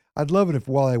pictures up. I'd love it if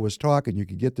while I was talking, you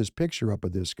could get this picture up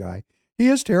of this guy. He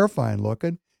is terrifying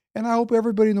looking. And I hope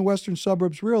everybody in the western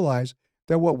suburbs realize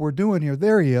that what we're doing here,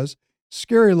 there he is,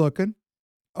 scary looking.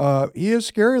 He is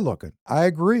scary looking. I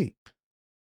agree.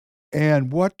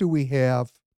 And what do we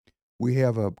have? We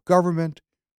have a government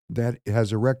that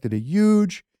has erected a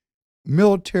huge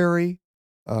military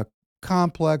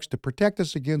complex to protect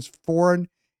us against foreign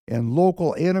and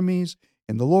local enemies.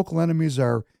 And the local enemies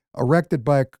are erected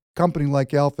by a company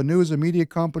like Alpha News, a media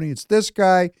company. It's this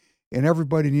guy, and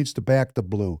everybody needs to back the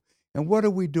blue. And what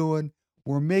are we doing?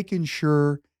 We're making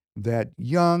sure that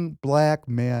young black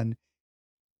men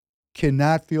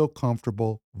cannot feel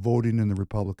comfortable voting in the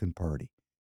Republican Party.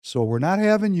 So we're not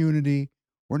having unity.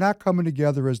 We're not coming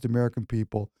together as the American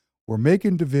people. We're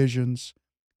making divisions.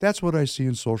 That's what I see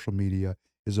in social media,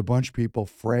 is a bunch of people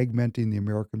fragmenting the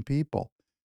American people.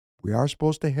 We are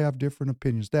supposed to have different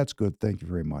opinions. That's good. Thank you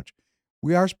very much.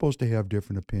 We are supposed to have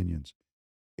different opinions.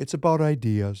 It's about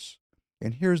ideas.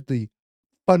 And here's the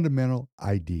fundamental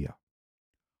idea.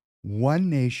 One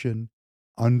nation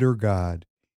under God,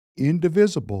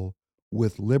 indivisible,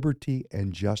 with liberty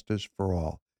and justice for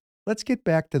all. Let's get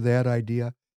back to that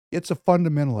idea. It's a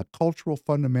fundamental, a cultural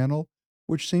fundamental,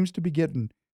 which seems to be getting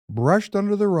brushed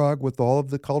under the rug with all of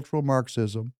the cultural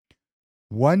Marxism.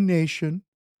 One nation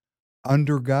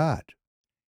under God,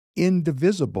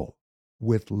 indivisible,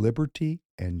 with liberty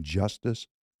and justice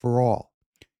for all.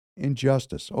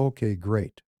 Injustice, okay,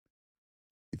 great.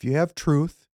 If you have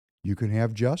truth, you can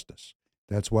have justice.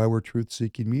 That's why we're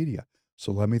truth-seeking media.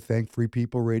 So let me thank Free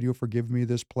People Radio for giving me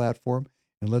this platform.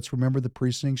 And let's remember the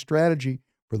precinct strategy.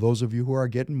 For those of you who are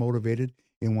getting motivated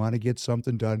and want to get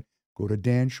something done, go to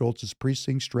Dan Schultz's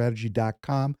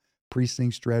precinctstrategy.com,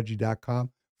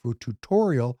 precinctstrategy.com, for a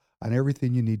tutorial on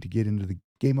everything you need to get into the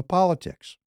game of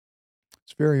politics.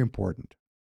 It's very important.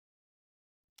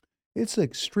 It's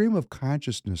a stream of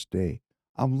consciousness day.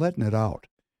 I'm letting it out.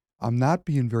 I'm not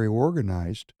being very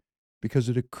organized because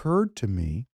it occurred to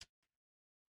me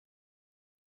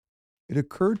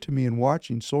in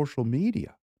watching social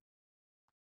media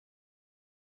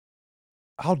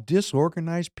how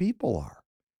disorganized people are.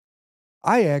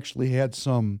 I actually had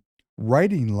some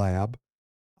writing lab.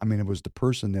 I mean, it was the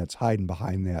person that's hiding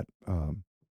behind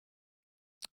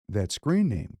that screen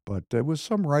name, but it was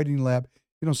some writing lab.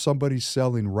 Somebody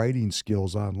selling writing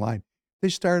skills online. They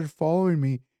started following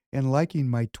me and liking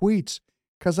my tweets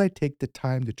because I take the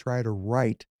time to try to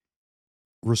write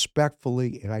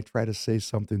respectfully, and I try to say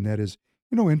something that is,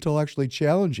 intellectually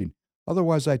challenging.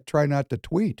 Otherwise, I try not to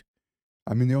tweet.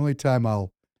 I mean, the only time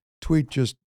I'll tweet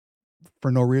just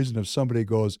for no reason, if somebody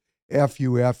goes, F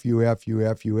you, F you, F you,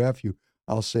 F you, F you,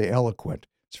 I'll say eloquent.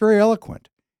 It's very eloquent.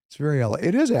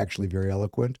 It is actually very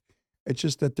eloquent. It's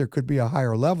just that there could be a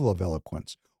higher level of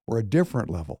eloquence or a different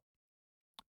level.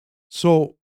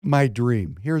 So my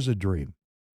dream, here's a dream.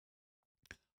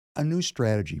 A new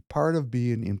strategy. Part of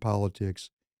being in politics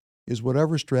is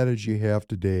whatever strategy you have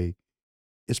today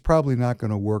is probably not going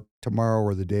to work tomorrow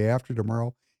or the day after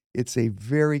tomorrow. It's a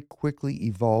very quickly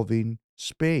evolving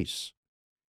space.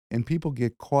 And people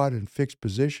get caught in fixed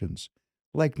positions,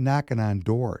 like knocking on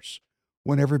doors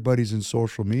when everybody's in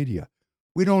social media.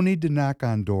 We don't need to knock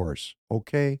on doors,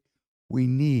 okay?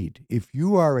 If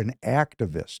you are an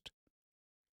activist,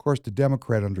 of course, the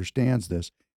Democrat understands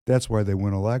this. That's why they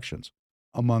win elections,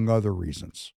 among other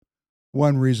reasons.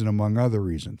 One reason, among other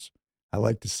reasons. I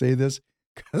like to say this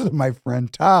because of my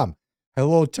friend Tom.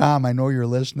 Hello, Tom. I know you're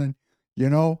listening.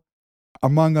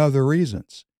 Among other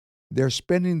reasons, they're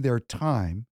spending their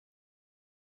time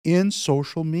in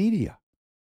social media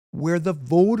where the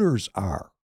voters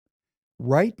are.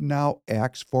 Right now,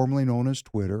 X, formerly known as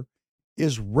Twitter,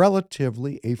 is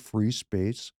relatively a free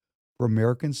space for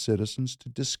American citizens to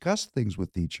discuss things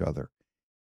with each other.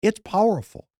 It's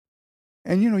powerful.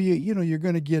 And you're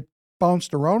going to get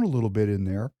bounced around a little bit in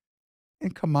there.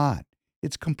 And come on,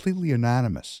 it's completely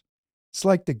anonymous. It's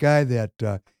like the guy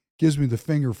that gives me the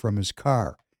finger from his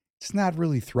car. It's not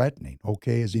really threatening,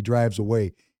 okay, as he drives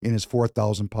away in his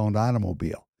 4,000-pound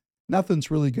automobile.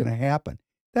 Nothing's really going to happen.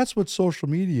 That's what social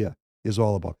media is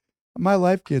all about. My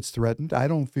life gets threatened. I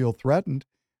don't feel threatened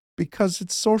because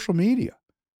it's social media.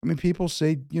 I mean, people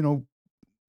say,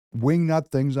 wingnut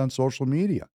things on social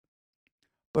media.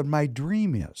 But my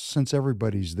dream is, since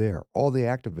everybody's there, all the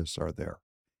activists are there,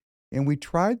 and we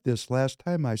tried this last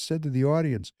time, I said to the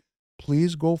audience,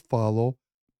 please go follow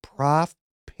Prof.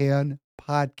 Penn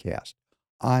Podcast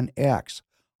on X.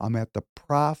 I'm at the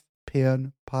Prof.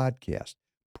 Penn Podcast.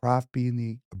 Prof being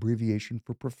the abbreviation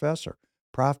for professor.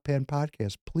 Prof. Penn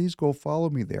Podcast. Please go follow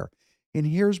me there. And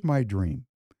here's my dream.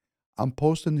 I'm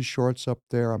posting the shorts up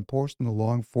there. I'm posting the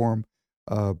long form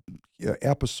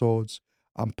episodes.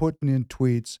 I'm putting in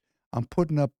tweets. I'm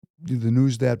putting up the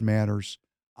news that matters.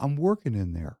 I'm working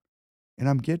in there. And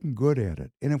I'm getting good at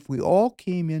it. And if we all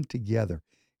came in together,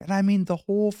 and I mean the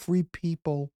whole Free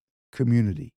People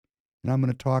community, and I'm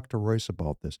going to talk to Royce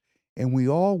about this, and we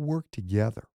all work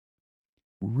together,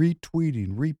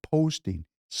 retweeting, reposting,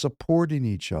 supporting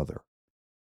each other,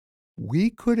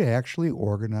 we could actually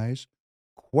organize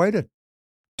quite a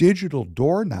digital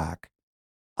door knock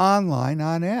online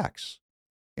on X.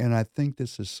 And I think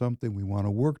this is something we want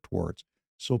to work towards.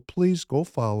 So please go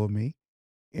follow me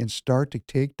and start to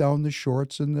take down the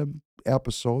shorts and the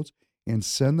episodes and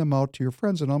send them out to your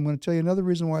friends. And I'm going to tell you another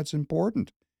reason why it's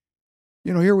important.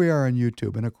 Here we are on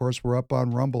YouTube, and of course, we're up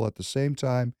on Rumble at the same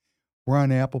time. We're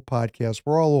on Apple Podcasts.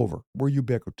 We're all over. We're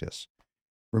ubiquitous.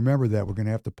 Remember that. We're going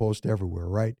to have to post everywhere,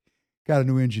 right? Got a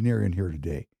new engineer in here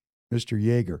today, Mr.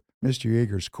 Yeager. Mr.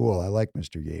 Yeager's cool. I like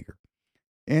Mr. Yeager.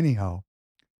 Anyhow,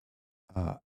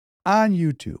 on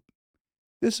YouTube,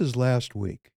 this is last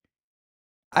week.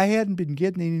 I hadn't been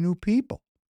getting any new people.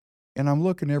 And I'm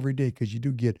looking every day because you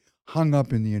do get hung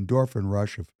up in the endorphin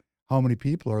rush of how many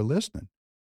people are listening.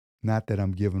 Not that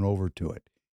I'm giving over to it.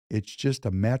 It's just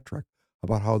a metric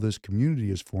about how this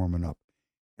community is forming up.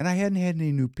 And I hadn't had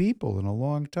any new people in a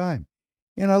long time.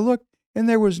 And I looked, and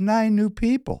there was 9 new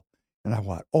people. And I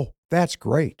thought, oh, that's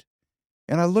great.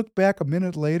 And I looked back a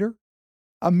minute later,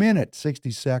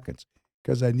 60 seconds,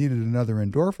 because I needed another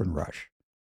endorphin rush.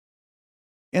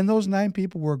 And those 9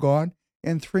 people were gone,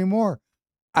 and 3 more.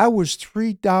 I was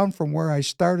 3 down from where I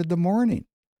started the morning.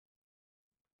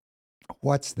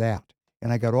 What's that?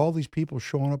 And I got all these people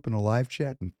showing up in a live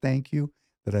chat, and thank you,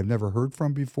 that I've never heard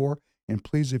from before. And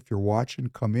please, if you're watching,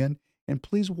 come in. And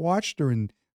please watch during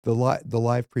the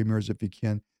live premieres if you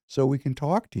can, so we can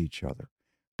talk to each other.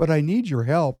 But I need your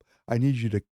help. I need you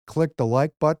to click the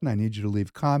like button. I need you to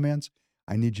leave comments.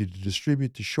 I need you to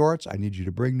distribute the shorts. I need you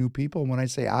to bring new people. And when I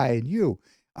say I and you,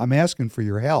 I'm asking for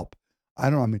your help.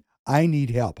 I need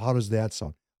help. How does that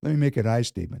sound? Let me make an I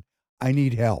statement. I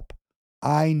need help.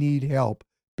 I need help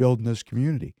building this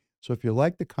community. So if you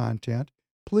like the content,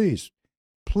 please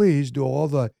do all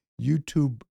the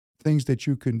YouTube things that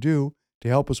you can do to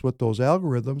help us with those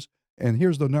algorithms. And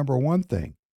here's the number one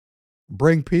thing.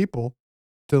 Bring people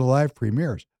to the live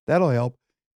premieres. That'll help.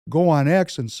 Go on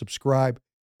X and subscribe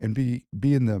and be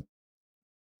in the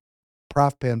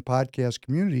Prof. Penn podcast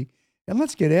community. And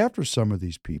let's get after some of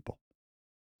these people.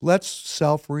 Let's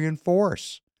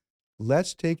self-reinforce.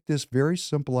 Let's take this very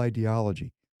simple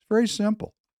ideology. It's very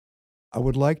simple. I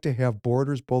would like to have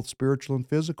borders, both spiritual and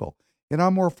physical. And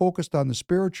I'm more focused on the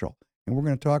spiritual. And we're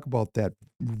going to talk about that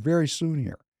very soon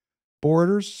here.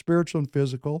 Borders, spiritual and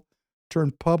physical,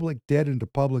 turn public debt into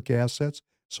public assets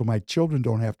so my children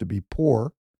don't have to be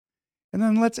poor. And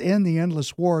then let's end the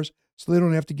endless wars so they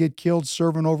don't have to get killed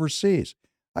serving overseas.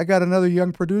 I got another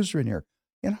young producer in here.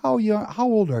 And how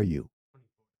old are you?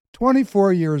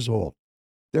 24 years old.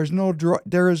 There is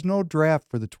no draft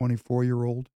for the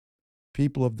 24-year-old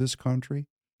people of this country.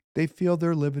 They feel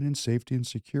they're living in safety and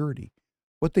security.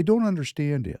 What they don't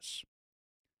understand is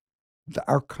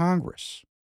our Congress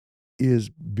is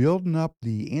building up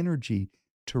the energy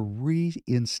to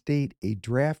reinstate a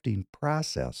drafting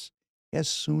process as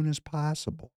soon as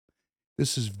possible.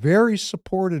 This is very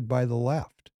supported by the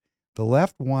left. The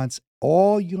left wants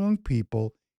all young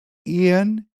people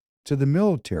in to the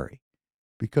military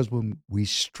because when we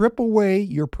strip away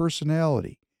your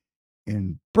personality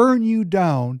and burn you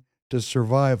down to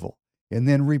survival and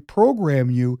then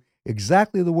reprogram you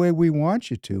exactly the way we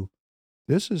want you to,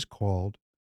 this is called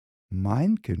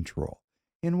mind control.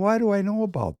 And why do I know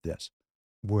about this?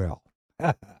 Well,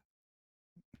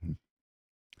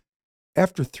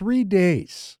 after 3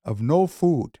 days of no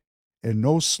food and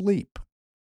no sleep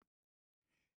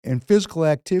and physical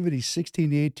activity 16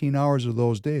 to 18 hours of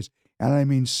those days, and I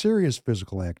mean serious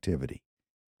physical activity,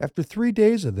 after 3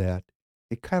 days of that,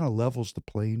 it kind of levels the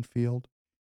playing field.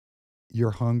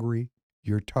 you're hungry,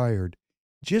 you're tired.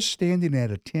 Just standing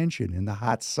at attention in the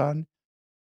hot sun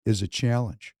is a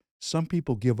challenge. Some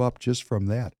people give up just from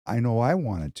that. I know I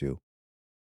wanted to.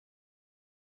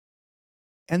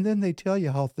 And then they tell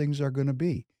you how things are going to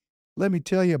be. Let me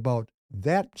tell you about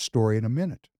that story in a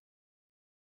minute.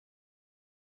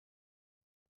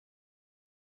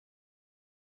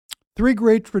 Three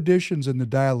great traditions in the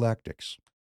dialectics.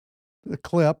 The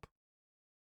clip,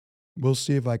 we'll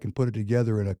see if I can put it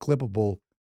together in a clippable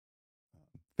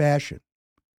fashion.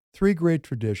 Three great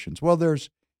traditions. Well, there's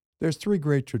three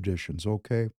great traditions,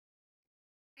 okay?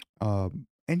 And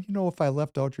if I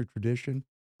left out your tradition,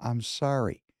 I'm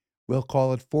sorry. We'll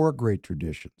call it four great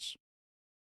traditions.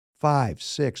 5,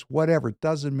 6, whatever, it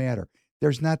doesn't matter.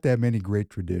 There's not that many great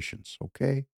traditions,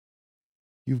 okay?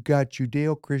 You've got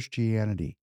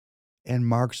Judeo-Christianity and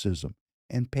Marxism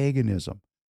and paganism,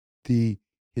 the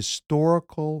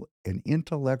historical and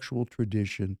intellectual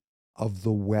tradition of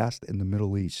the West and the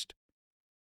Middle East.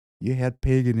 You had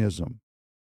paganism,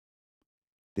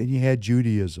 then you had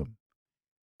Judaism,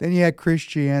 then you had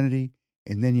Christianity,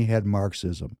 and then you had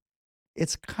Marxism.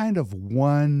 It's kind of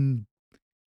one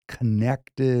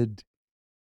connected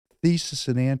thesis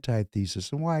and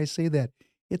antithesis. And why I say that,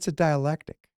 it's a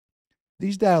dialectic.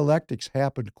 These dialectics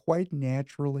happened quite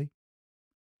naturally.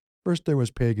 First, there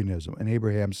was paganism, and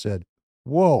Abraham said,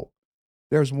 whoa,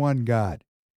 there's one God.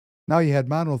 Now you had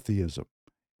monotheism.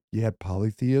 You had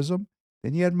polytheism,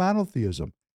 then you had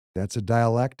monotheism. That's a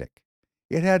dialectic.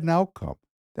 It had an outcome.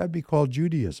 That'd be called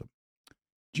Judaism.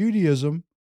 Judaism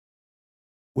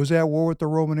was at war with the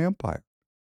Roman Empire.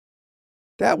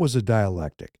 That was a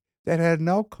dialectic. That had an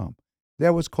outcome.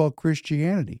 That was called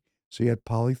Christianity. So you had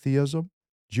polytheism,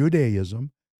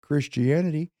 Judaism,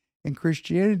 Christianity, and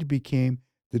Christianity became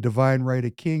the divine right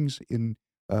of kings in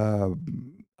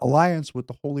alliance with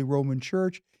the Holy Roman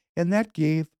Church, and that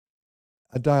gave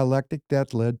a dialectic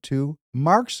that led to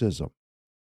Marxism.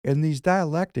 And these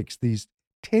dialectics, these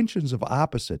tensions of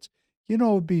opposites, it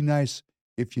would be nice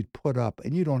if you'd put up,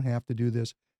 and you don't have to do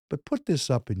this, but put this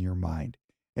up in your mind.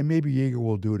 And maybe Yeager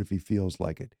will do it if he feels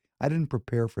like it. I didn't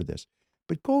prepare for this.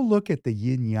 But go look at the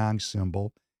yin-yang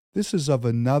symbol. This is of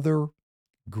another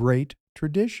great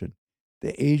tradition,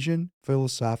 the Asian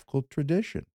philosophical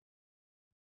tradition.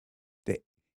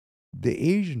 The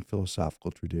Asian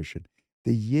philosophical tradition,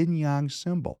 the yin-yang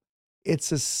symbol.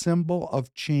 It's a symbol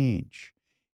of change.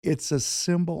 It's a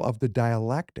symbol of the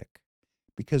dialectic,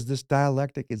 because this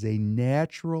dialectic is a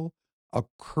natural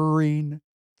occurring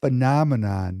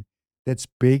phenomenon that's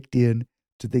baked in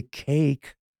to the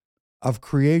cake of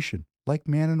creation, like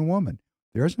man and woman.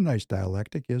 There's a nice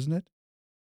dialectic, isn't it?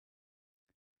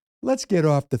 Let's get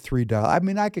off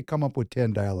the I could come up with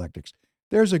 10 dialectics.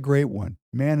 There's a great one,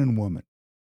 man and woman.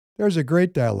 There's a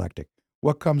great dialectic.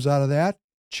 What comes out of that?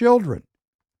 Children.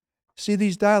 See,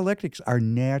 these dialectics are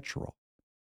natural,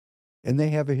 and they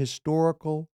have a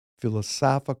historical,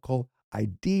 philosophical,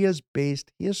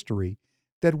 ideas-based history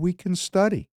that we can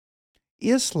study.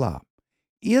 Islam.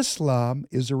 Islam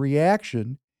is a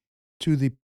reaction to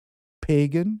the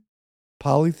pagan,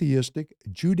 polytheistic,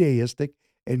 Judaistic,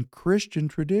 and Christian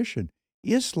tradition.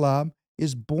 Islam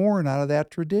is born out of that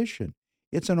tradition.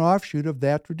 It's an offshoot of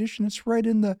that tradition. It's right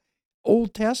in the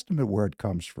Old Testament where it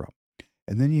comes from.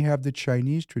 And then you have the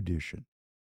Chinese tradition.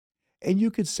 And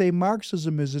you could say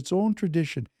Marxism is its own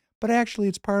tradition, but actually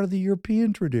it's part of the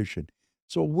European tradition.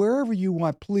 So wherever you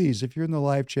want, please, if you're in the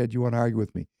live chat, you want to argue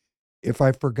with me. If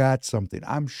I forgot something,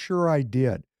 I'm sure I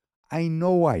did. I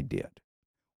know I did.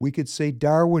 We could say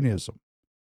Darwinism.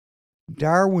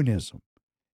 Darwinism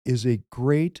is a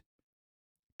great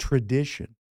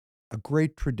tradition, a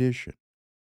great tradition.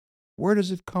 Where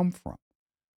does it come from?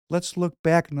 Let's look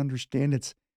back and understand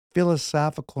its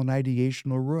philosophical and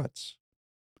ideational roots.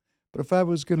 But if I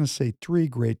was going to say three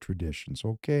great traditions,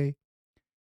 okay,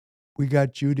 we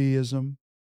got Judaism,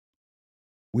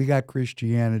 we got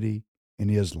Christianity,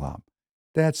 and Islam.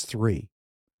 That's three.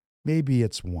 Maybe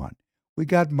it's one. We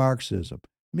got Marxism.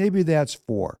 Maybe that's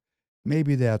four.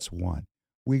 Maybe that's one.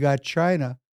 We got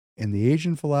China and the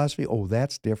Asian philosophy. Oh,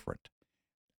 that's different.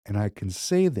 And I can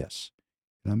say this,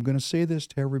 and I'm going to say this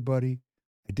to everybody.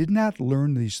 I did not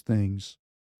learn these things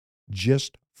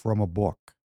just from a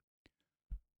book.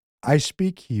 I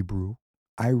speak Hebrew.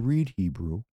 I read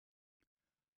Hebrew.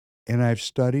 And I've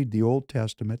studied the Old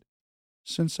Testament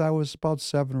since I was about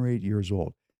 7 or 8 years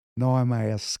old. Now, am I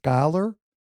a scholar?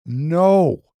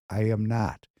 No, I am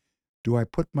not. Do I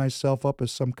put myself up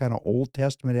as some kind of Old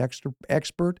Testament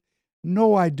expert?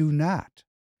 No, I do not.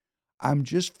 I'm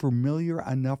just familiar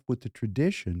enough with the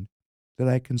tradition that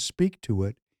I can speak to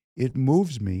it. It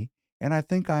moves me, And I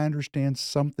think I understand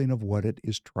something of what it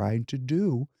is trying to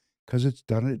do because it's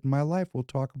done it in my life. We'll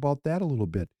talk about that a little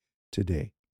bit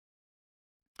today.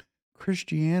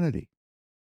 Christianity.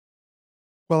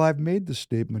 Well, I've made the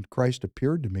statement, Christ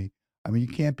appeared to me. I mean, you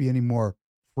can't be any more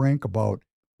frank about,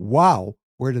 wow,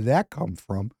 where did that come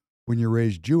from when you're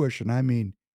raised Jewish? And I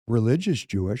mean religious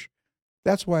Jewish.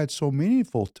 That's why it's so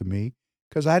meaningful to me,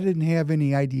 because I didn't have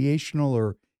any ideational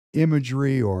or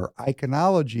imagery or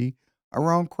iconology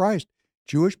around Christ.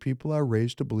 Jewish people are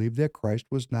raised to believe that Christ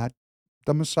was not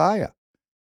the Messiah.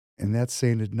 And that's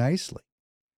saying it nicely.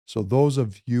 So those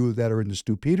of you that are in the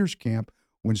Stu Peters camp,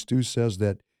 when Stu says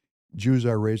that Jews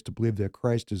are raised to believe that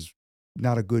Christ is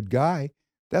not a good guy,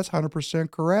 that's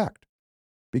 100% correct,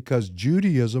 because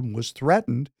Judaism was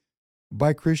threatened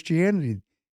by Christianity,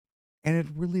 and it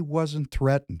really wasn't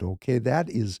threatened, okay? That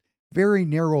is very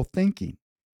narrow thinking,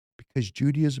 because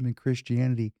Judaism and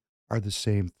Christianity are the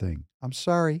same thing. I'm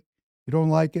sorry. You don't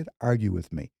like it? Argue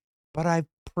with me. But I've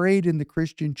prayed in the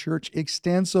Christian church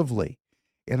extensively,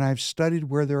 and I've studied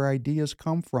where their ideas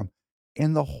come from.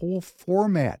 And the whole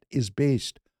format is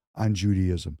based on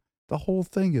Judaism. The whole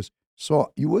thing is.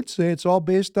 So you would say it's all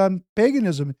based on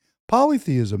paganism,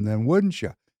 polytheism, then, wouldn't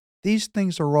you? These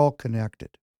things are all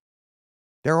connected.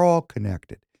 They're all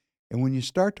connected. And when you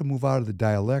start to move out of the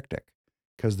dialectic,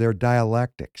 because they're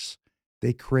dialectics,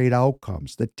 they create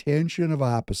outcomes. The tension of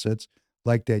opposites,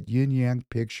 like that yin yang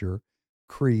picture,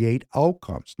 create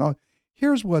outcomes. Now,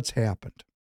 here's what's happened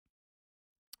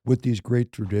with these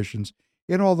great traditions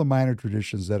and all the minor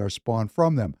traditions that are spawned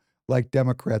from them, like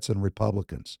Democrats and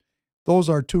Republicans. Those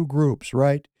are two groups,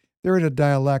 right? They're in a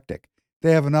dialectic.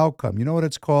 They have an outcome. You know what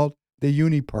it's called? The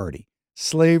uni party.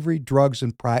 Slavery, drugs,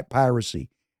 and piracy.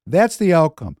 That's the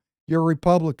outcome. You're a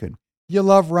Republican. You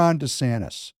love Ron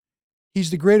DeSantis. He's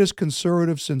the greatest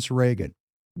conservative since Reagan.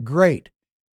 Great.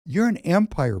 You're an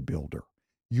empire builder.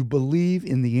 You believe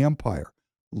in the empire.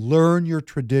 Learn your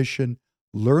tradition,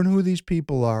 learn who these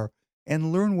people are,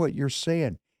 and learn what you're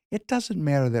saying. It doesn't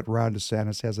matter that Ron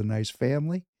DeSantis has a nice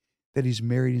family, that he's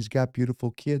married, he's got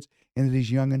beautiful kids, and that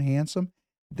he's young and handsome.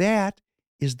 That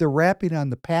is the wrapping on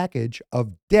the package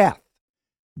of death.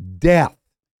 Death.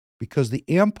 Because the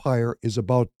empire is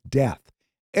about death.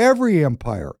 Every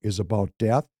empire is about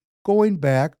death, going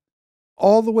back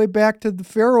all the way back to the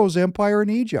Pharaoh's empire in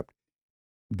Egypt.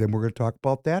 Then we're going to talk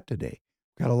about that today.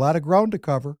 Got a lot of ground to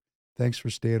cover. Thanks for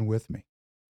staying with me.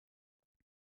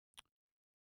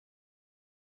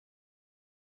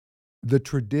 The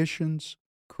traditions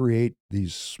create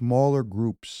these smaller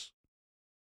groups.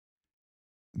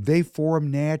 They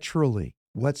form naturally.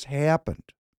 What's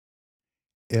happened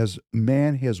as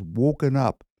man has woken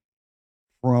up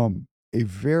from a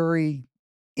very,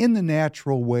 in the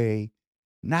natural way,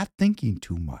 not thinking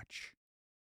too much.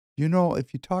 You know,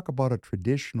 if you talk about a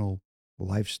traditional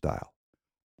lifestyle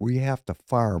where you have to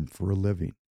farm for a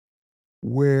living,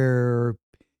 where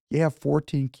you have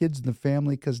 14 kids in the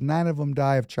family because 9 of them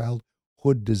die of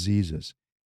childhood diseases.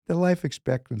 The life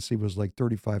expectancy was like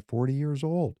 35, 40 years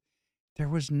old. There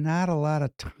was not a lot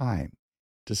of time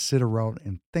to sit around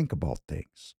and think about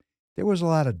things. There was a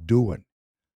lot of doing,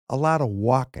 a lot of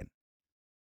walking,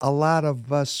 a lot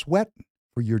of sweating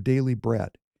for your daily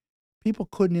bread. People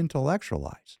couldn't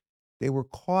intellectualize. They were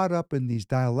caught up in these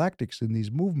dialectics, in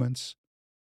these movements,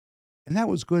 and that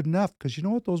was good enough, because you know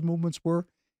what those movements were?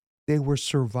 They were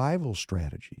survival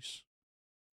strategies.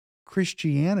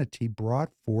 Christianity brought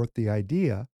forth the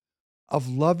idea of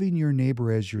loving your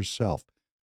neighbor as yourself,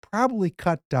 probably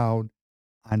cut down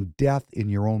on death in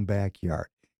your own backyard.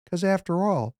 Because after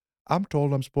all, I'm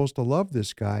told I'm supposed to love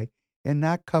this guy and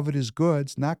not covet his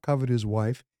goods, not covet his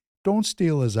wife, don't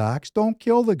steal his ox, don't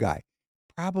kill the guy.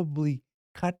 Probably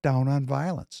cut down on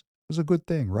violence. It was a good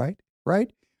thing, right?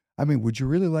 Right? I mean, would you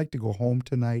really like to go home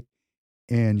tonight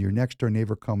and your next door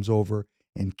neighbor comes over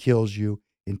and kills you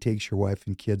and takes your wife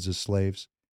and kids as slaves?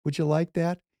 Would you like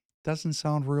that? Doesn't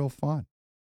sound real fun.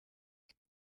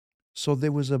 So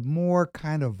there was a more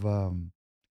kind of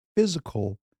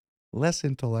physical, less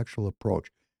intellectual approach.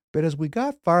 But as we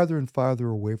got farther and farther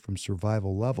away from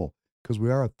survival level, because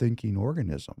we are a thinking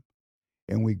organism,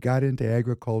 and we got into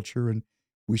agriculture and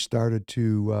we started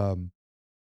to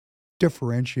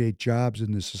differentiate jobs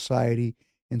in the society,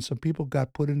 and some people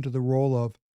got put into the role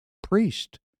of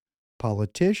priest,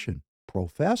 politician,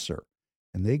 professor,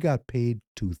 and they got paid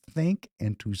to think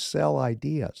and to sell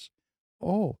ideas.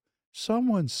 Oh,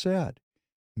 someone said,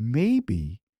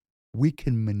 maybe we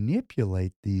can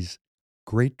manipulate these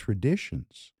great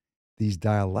traditions, these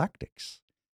dialectics,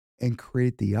 and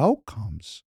create the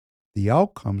outcomes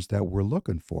that we're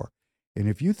looking for. And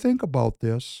if you think about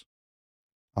this,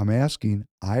 I'm asking,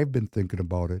 I've been thinking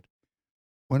about it.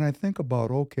 when I think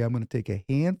about, okay, I'm going to take a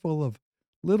handful of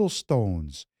little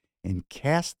stones and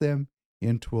cast them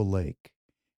into a lake,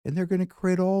 and they're going to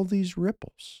create all these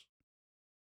ripples.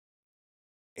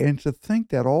 And to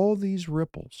think that all these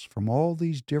ripples from all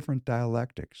these different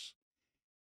dialectics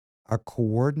are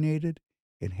coordinated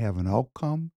and have an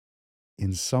outcome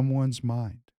in someone's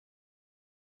mind,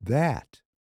 that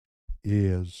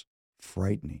is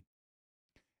frightening.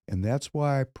 And that's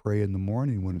why I pray in the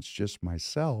morning when it's just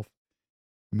myself.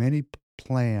 Many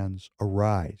plans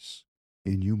arise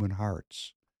in human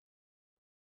hearts,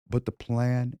 but the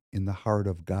plan in the heart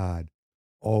of God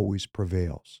always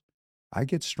prevails. I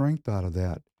get strength out of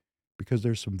that because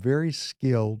there's some very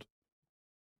skilled,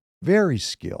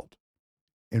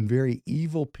 and very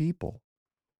evil people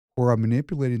who are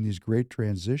manipulating these great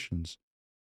transitions,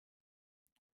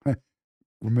 we're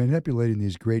manipulating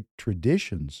these great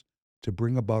traditions to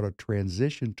bring about a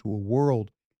transition to a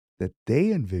world that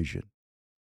they envision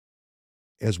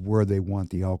as where they want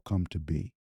the outcome to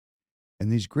be.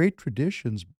 And these great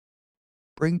traditions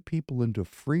bring people into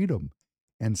freedom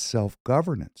and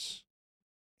self-governance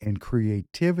and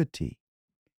creativity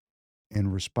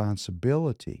and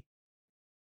responsibility.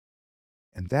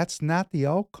 And that's not the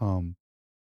outcome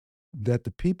that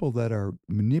the people that are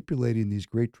manipulating these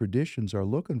great traditions are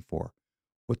looking for.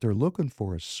 What they're looking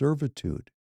for is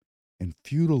servitude and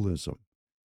feudalism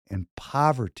and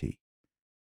poverty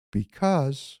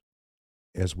because,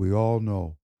 as we all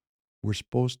know, we're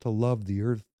supposed to love the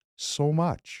earth so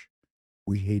much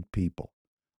we hate people.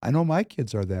 I know my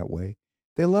kids are that way.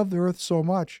 They love the earth so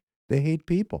much they hate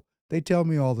people. They tell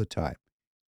me all the time,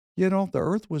 the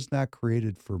earth was not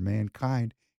created for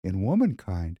mankind and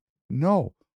womankind.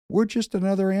 No, we're just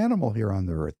another animal here on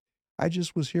the earth. I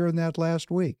just was hearing that last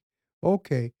week.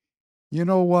 Okay, you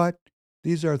know what?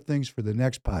 These are things for the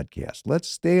next podcast. Let's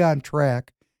stay on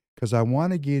track because I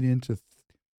want to get into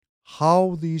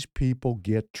how these people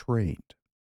get trained.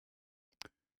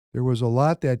 There was a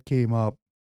lot that came up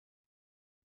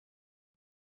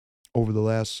over the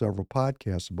last several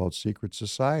podcasts about secret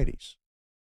societies.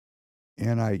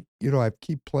 And I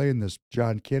keep playing this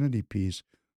John Kennedy piece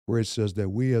where it says that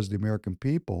we as the American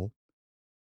people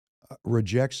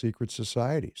reject secret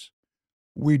societies.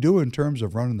 We do in terms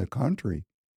of running the country.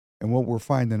 And what we're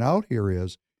finding out here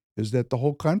is that the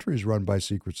whole country is run by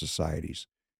secret societies.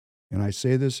 And I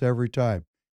say this every time.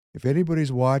 If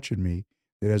anybody's watching me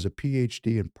that has a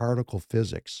PhD in particle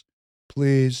physics,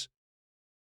 please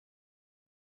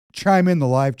chime in the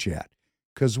live chat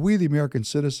because we, the American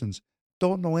citizens,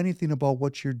 don't know anything about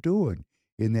what you're doing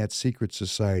in that secret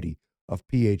society of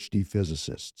PhD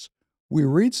physicists. We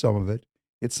read some of it.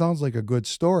 It sounds like a good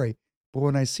story. But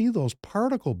when I see those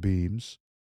particle beams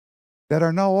that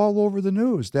are now all over the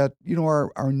news, that,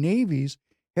 our navies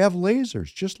have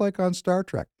lasers, just like on Star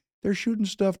Trek. They're shooting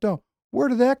stuff down. Where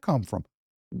did that come from?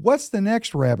 What's the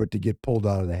next rabbit to get pulled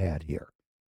out of the hat here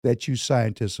that you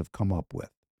scientists have come up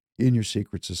with in your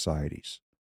secret societies?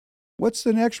 What's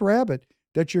the next rabbit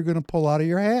that you're going to pull out of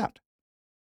your hat?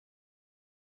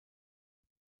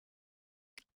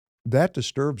 That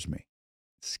disturbs me,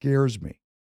 scares me,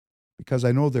 because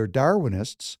I know they're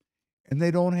Darwinists and they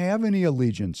don't have any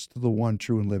allegiance to the one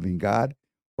true and living God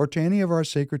or to any of our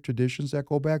sacred traditions that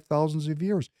go back thousands of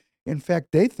years. In fact,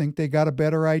 they think they got a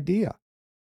better idea.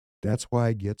 That's why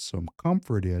I get some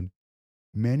comfort in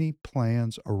many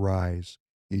plans arise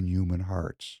in human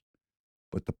hearts.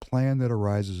 But the plan that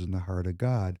arises in the heart of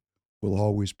God will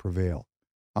always prevail.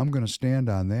 I'm going to stand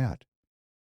on that.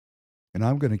 And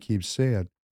I'm going to keep saying,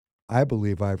 I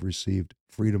believe I've received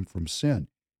freedom from sin.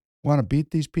 Want to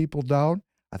beat these people down?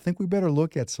 I think we better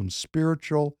look at some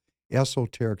spiritual,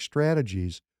 esoteric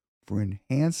strategies for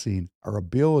enhancing our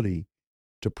ability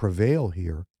to prevail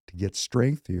here, to get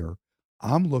strength here.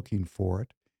 I'm looking for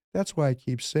it. That's why I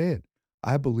keep saying,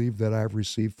 I believe that I've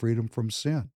received freedom from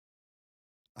sin.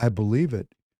 I believe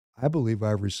it. I believe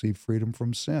I've received freedom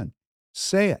from sin.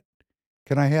 Say it.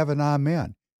 Can I have an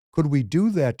amen? Could we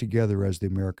do that together as the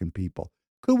American people?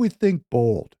 Could we think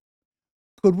bold?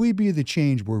 Could we be the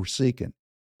change we're seeking?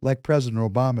 Like President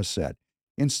Obama said,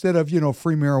 instead of,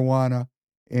 free marijuana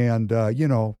and,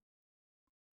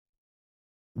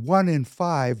 1 in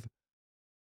 5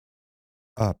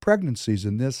 pregnancies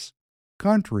in this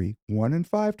country, 1 in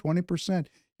 5, 20%.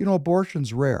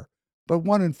 Abortion's rare, but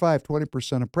 1 in 5,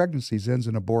 20% of pregnancies ends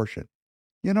in abortion.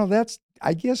 That's,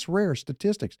 I guess, rare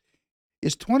statistics.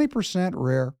 Is 20%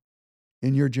 rare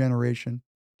in your generation?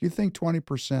 Do you think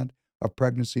 20% of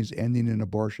pregnancies ending in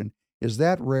abortion, is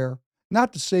that rare?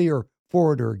 Not to say you're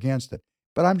for it or against it,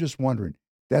 but I'm just wondering,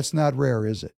 that's not rare,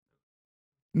 is it?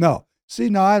 No. See,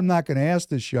 now I'm not going to ask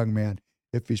this young man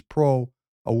if he's pro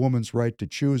a woman's right to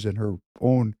choose in her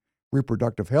own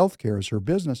reproductive health care is her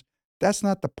business. That's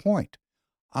not the point.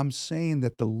 I'm saying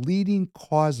that the leading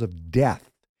cause of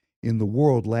death in the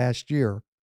world last year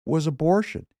was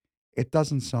abortion. It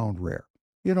doesn't sound rare.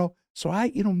 So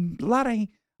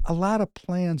a lot of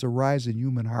plans arise in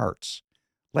human hearts.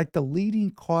 Like the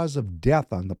leading cause of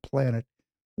death on the planet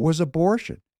was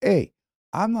abortion. Hey,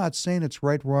 I'm not saying it's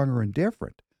right, wrong, or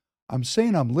indifferent. I'm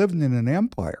saying I'm living in an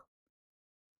empire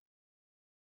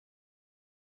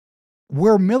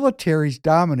where militaries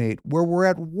dominate, where we're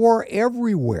at war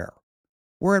everywhere.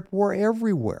 We're at war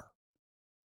everywhere.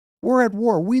 We're at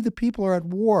war. We, the people, are at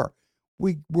war.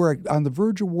 We're on the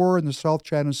verge of war in the South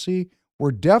China Sea.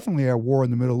 We're definitely at war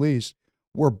in the Middle East.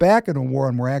 We're back in a war,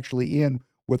 and we're actually in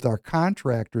with our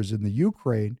contractors in the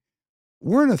Ukraine.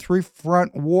 We're in a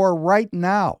three-front war right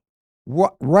now.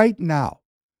 Right now.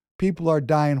 People are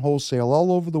dying wholesale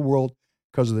all over the world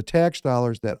because of the tax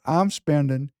dollars that I'm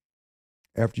spending.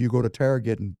 After you go to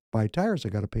Target and buy tires, I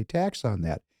got to pay tax on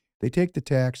that. They take the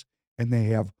tax and they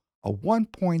have a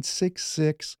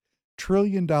 $1.66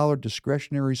 trillion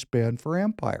discretionary spend for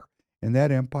empire. And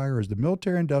that empire is the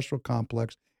military industrial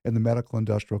complex and the medical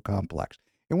industrial complex.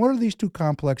 And what do these two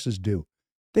complexes do?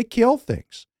 They kill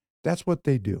things. That's what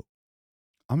they do.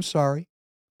 I'm sorry.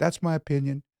 That's my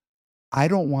opinion. I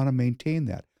don't want to maintain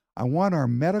that. I want our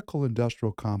medical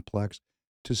industrial complex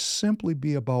to simply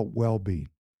be about well-being.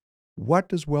 What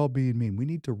does well-being mean? We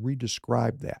need to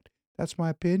redescribe that. That's my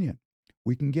opinion.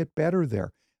 We can get better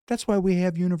there. That's why we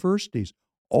have universities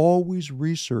always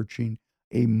researching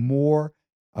a more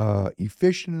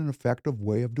efficient and effective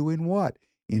way of doing what?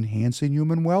 Enhancing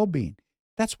human well-being.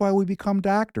 That's why we become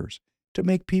doctors, to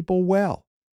make people well.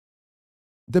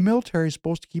 The military is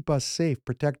supposed to keep us safe,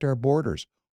 protect our borders.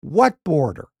 What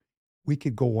border? We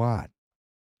could go on.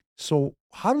 So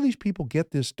how do these people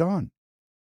get this done?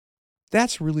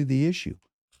 That's really the issue.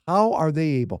 How are they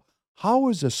able? How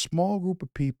is a small group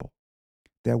of people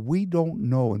that we don't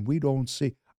know and we don't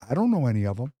see, I don't know any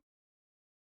of them,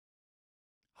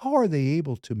 how are they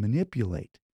able to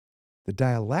manipulate the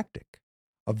dialectic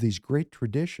of these great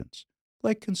traditions,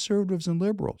 like conservatives and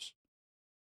liberals,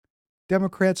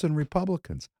 Democrats and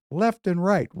Republicans, left and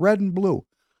right, red and blue?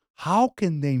 How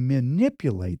can they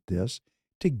manipulate this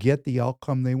to get the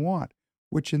outcome they want,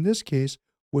 which in this case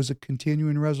was a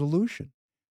continuing resolution?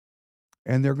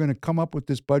 And they're going to come up with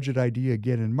this budget idea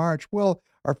again in March. Well,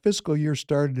 our fiscal year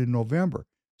started in November.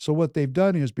 So what they've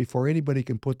done is, before anybody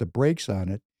can put the brakes on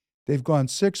it, they've gone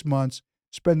 6 months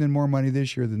spending more money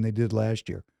this year than they did last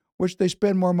year, which they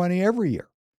spend more money every year.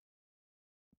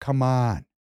 Come on.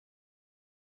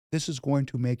 This is going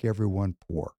to make everyone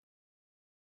poor.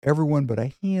 Everyone but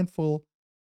a handful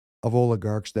of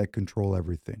oligarchs that control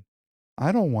everything.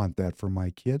 I don't want that for my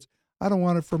kids. I don't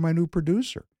want it for my new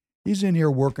producer. He's in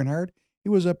here working hard. He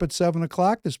was up at 7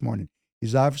 o'clock this morning.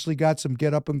 He's obviously got some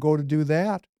get up and go to do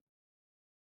that.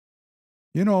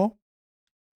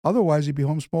 Otherwise he'd be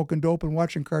home smoking dope and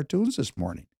watching cartoons this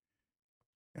morning.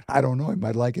 I don't know. He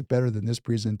might like it better than this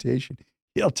presentation.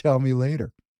 He'll tell me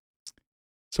later.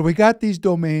 So we got these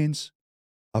domains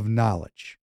of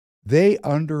knowledge. They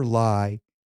underlie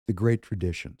the great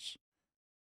traditions.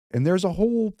 And there's a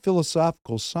whole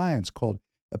philosophical science called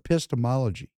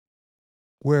epistemology,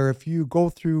 where if you go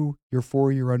through your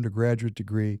 4-year undergraduate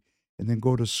degree and then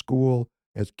go to school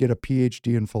and get a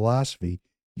PhD in philosophy,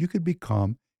 you could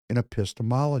become an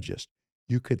epistemologist.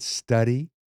 You could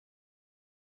study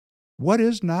what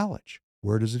is knowledge?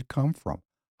 Where does it come from?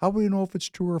 How do we know if it's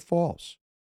true or false?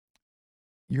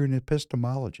 You're an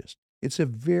epistemologist. It's a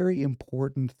very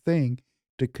important thing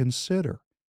to consider.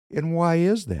 And why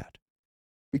is that?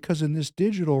 Because in this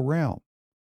digital realm,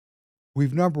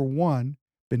 we've, number one,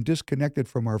 been disconnected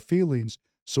from our feelings,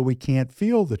 so we can't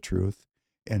feel the truth.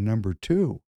 And number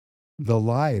two, the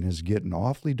lying is getting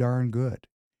awfully darn good.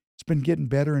 It's been getting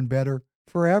better and better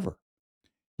forever.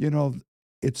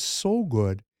 It's so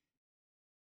good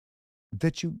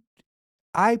that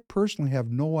I personally have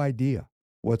no idea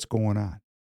what's going on.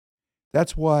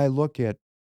 That's why I look at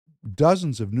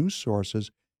dozens of news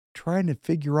sources trying to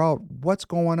figure out what's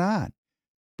going on,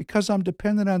 because I'm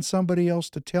dependent on somebody else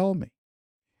to tell me.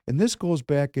 And this goes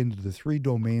back into the three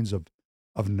domains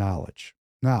of knowledge.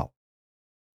 Now,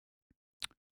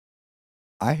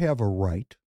 I have a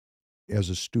right as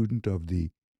a student of the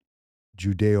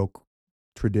Judeo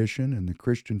tradition and the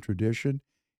Christian tradition,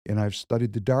 and I've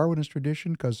studied the Darwinist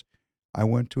tradition because I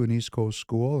went to an East Coast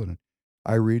school and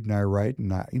I read and I write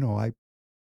and I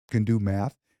can do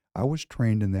math. I was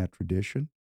trained in that tradition.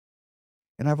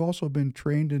 And I've also been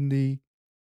trained in the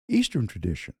Eastern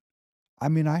tradition. I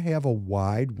mean, I have a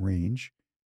wide range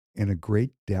and a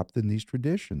great depth in these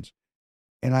traditions.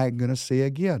 And I'm going to say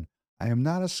again, I am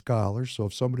not a scholar, so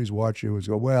if somebody's watching and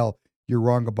go, well, you're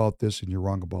wrong about this and you're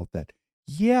wrong about that.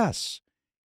 Yes,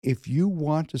 if you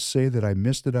want to say that I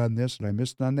missed it on this and I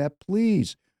missed it on that,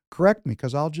 please correct me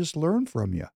because I'll just learn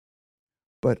from you.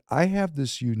 But I have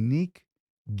this unique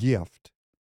gift,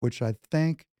 which I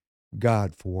thank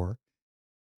God for,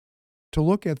 to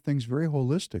look at things very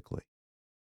holistically.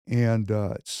 And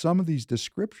some of these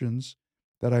descriptions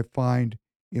that I find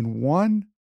in one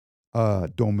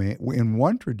domain, in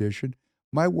one tradition,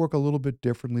 might work a little bit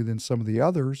differently than some of the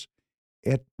others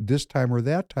at this time or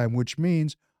that time, which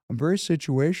means I'm very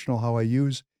situational how I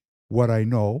use what I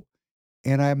know,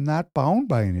 and I'm not bound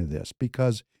by any of this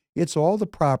because it's all the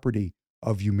property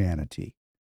of humanity.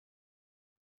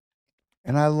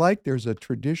 And I like there's a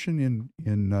tradition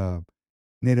in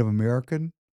Native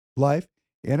American life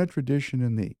and a tradition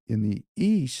in the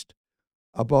East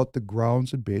about the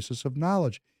grounds and basis of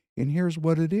knowledge. And here's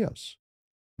what it is.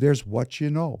 There's what you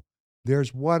know.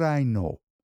 There's what I know.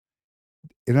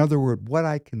 In other words, what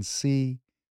I can see,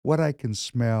 what I can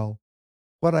smell,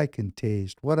 what I can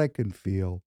taste, what I can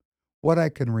feel, what I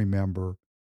can remember,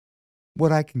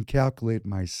 what I can calculate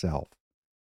myself,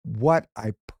 what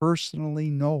I personally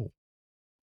know.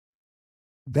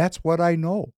 That's what I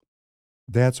know.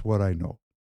 That's what I know.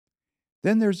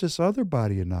 Then there's this other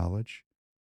body of knowledge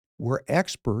where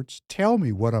experts tell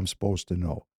me what I'm supposed to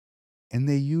know. And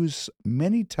they use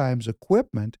many times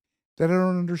equipment that I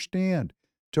don't understand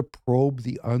to probe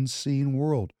the unseen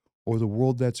world or the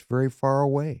world that's very far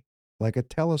away, like a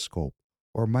telescope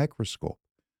or microscope.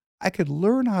 I could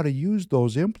learn how to use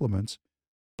those implements,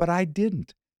 but I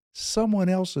didn't. Someone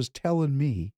else is telling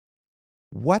me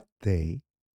what they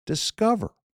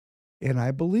discover, and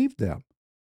I believe them,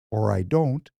 or I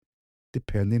don't,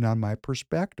 depending on my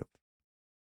perspective.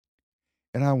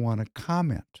 And I want to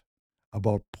comment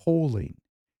about polling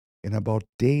and about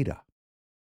data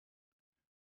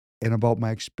and about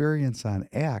my experience on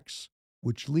X,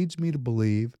 which leads me to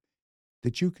believe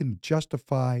that you can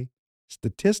justify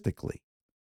statistically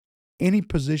any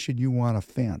position you want to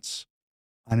fence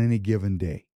on any given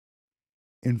day.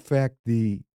 In fact,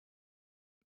 the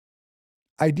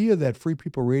idea that Free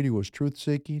People Radio is truth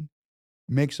seeking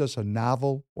makes us a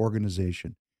novel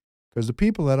organization because the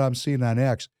people that I'm seeing on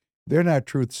X, they're not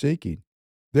truth seeking.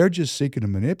 They're just seeking to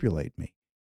manipulate me,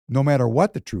 no matter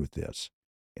what the truth is.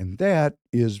 And that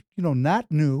is, not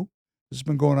new. This has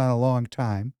been going on a long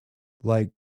time, like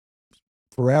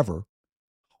forever.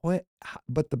 But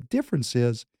the difference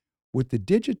is with the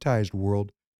digitized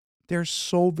world, they're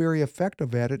so very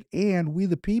effective at it. And we,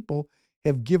 the people,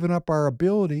 have given up our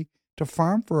ability to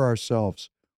farm for ourselves.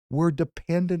 We're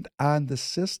dependent on the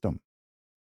system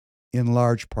in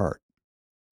large part.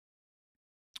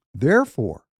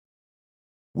 Therefore,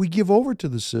 we give over to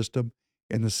the system,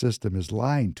 and the system is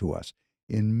lying to us.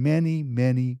 And many,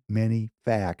 many, many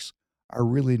facts are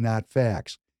really not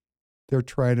facts. They're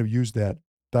trying to use that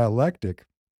dialectic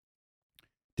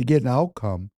to get an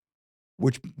outcome,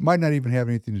 which might not even have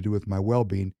anything to do with my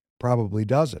well-being, probably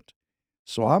doesn't.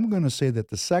 So I'm going to say that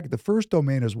the first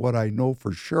domain is what I know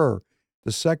for sure.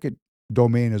 The second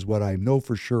domain is what I know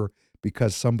for sure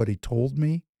because somebody told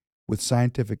me with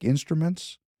scientific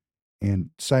instruments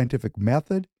and scientific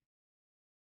method.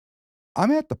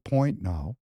 I'm at the point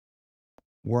now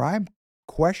where I'm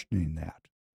questioning that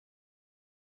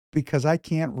because I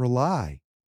can't rely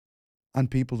on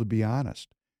people to be honest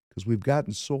because we've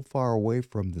gotten so far away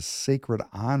from the sacred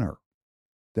honor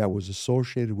that was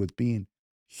associated with being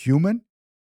human.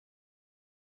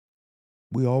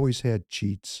 We always had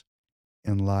cheats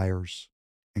and liars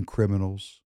and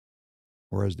criminals,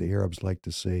 or as the Arabs like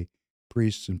to say,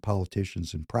 priests and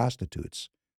politicians and prostitutes.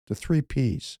 The three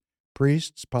P's: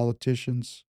 priests,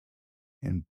 politicians,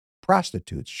 and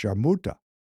prostitutes, sharmuta.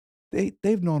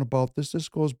 They've known about this. This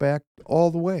goes back all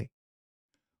the way.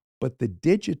 But the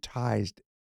digitized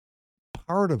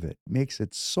part of it makes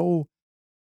it so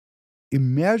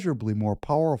immeasurably more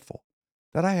powerful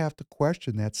that I have to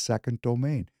question that second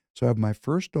domain. So I have my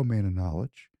first domain of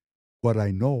knowledge, what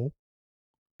I know,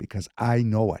 because I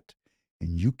know it.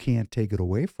 And you can't take it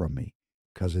away from me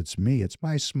because it's me. It's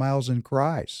my smiles and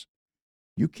cries.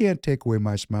 You can't take away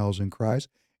my smiles and cries,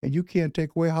 and you can't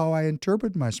take away how I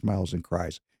interpret my smiles and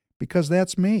cries because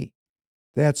that's me.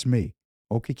 That's me.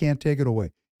 Okay, can't take it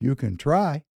away. You can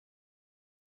try.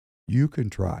 You can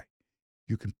try.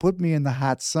 You can put me in the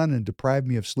hot sun and deprive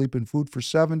me of sleep and food for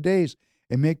 7 days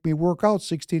and make me work out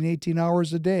 16, 18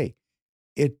 hours a day.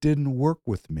 It didn't work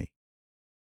with me.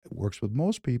 It works with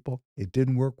most people. It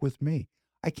didn't work with me.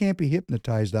 I can't be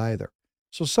hypnotized either.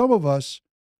 So some of us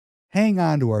hang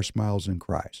on to our smiles and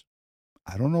cries.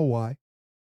 I don't know why.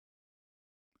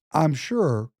 I am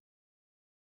sure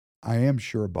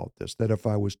about this, that if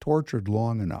I was tortured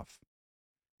long enough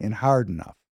and hard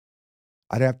enough,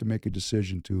 I'd have to make a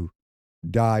decision to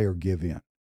die or give in.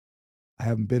 I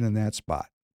haven't been in that spot.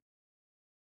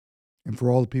 And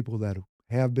for all the people that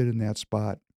have been in that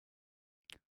spot,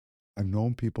 I've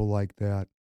known people like that.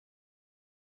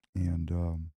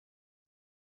 And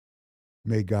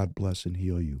may God bless and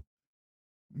heal you.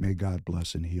 May God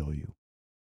bless and heal you.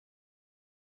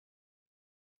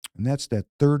 And that's that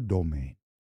third domain.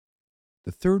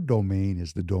 The third domain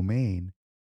is the domain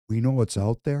we know it's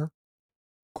out there.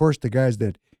 Of course, the guys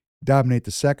that dominate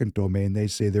the second domain, they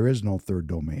say there is no third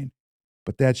domain.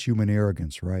 But that's human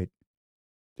arrogance, right?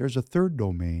 There's a third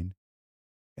domain,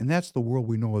 and that's the world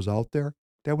we know is out there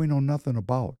that we know nothing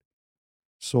about.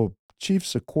 So Chief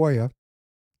Sequoia,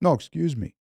 no, excuse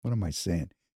me. What am I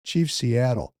saying? Chief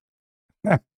Seattle.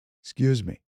 Excuse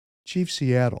me. Chief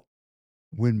Seattle,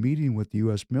 when meeting with the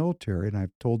U.S. military, and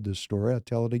I've told this story, I'll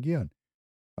tell it again.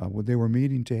 When they were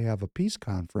meeting to have a peace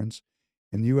conference,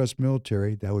 and the U.S.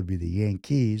 military, that would be the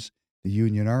Yankees, the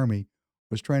Union Army,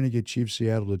 was trying to get Chief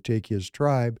Seattle to take his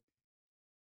tribe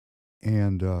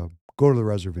and go to the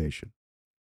reservation.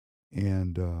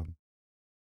 And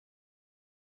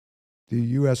the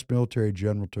U.S. military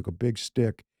general took a big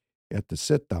stick at the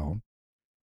sit-down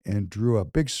and drew a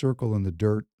big circle in the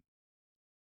dirt,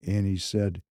 and he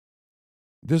said,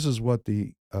 this is what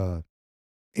the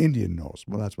Indian knows.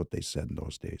 Well, that's what they said in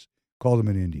those days. Called him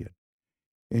an Indian.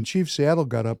 And Chief Seattle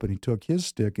got up and he took his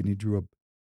stick and he drew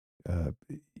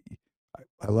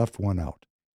I left one out.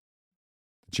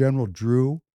 The general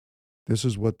drew, this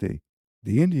is what the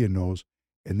Indian knows,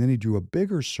 and then he drew a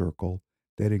bigger circle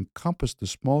that encompassed the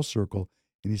small circle,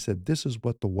 and he said, this is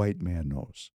what the white man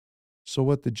knows. So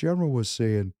what the general was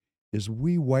saying is,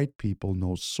 we white people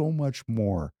know so much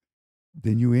more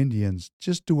than you Indians.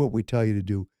 Just do what we tell you to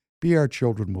do. Be our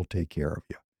children, we'll take care of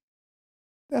you.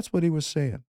 That's what he was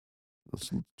saying.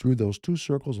 Drew those two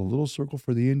circles, a little circle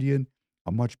for the Indian,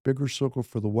 a much bigger circle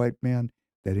for the white man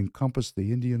that encompassed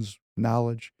the Indian's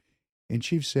knowledge. And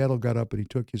Chief Saddle got up and he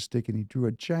took his stick and he drew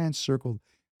a giant circle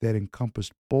that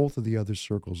encompassed both of the other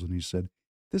circles. And he said,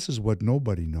 this is what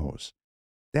nobody knows.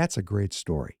 That's a great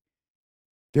story.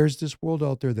 There's this world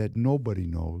out there that nobody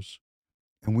knows,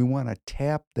 and we want to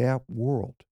tap that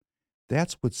world.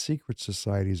 That's what secret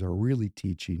societies are really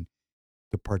teaching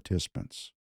the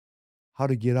participants. How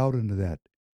to get out into that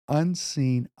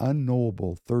unseen,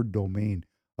 unknowable third domain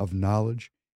of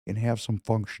knowledge and have some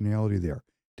functionality there.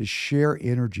 To share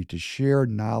energy, to share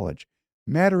knowledge.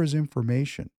 Matter is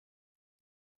information.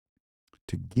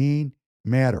 To gain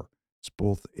matter. It's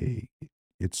both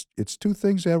it's two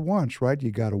things at once, right?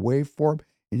 You got a waveform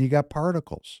and you got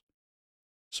particles.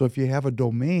 So if you have a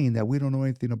domain that we don't know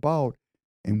anything about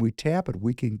and we tap it,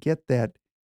 we can get that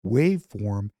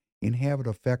waveform and have it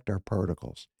affect our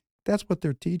particles. That's what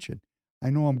they're teaching.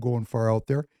 I know I'm going far out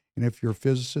there, and if you're a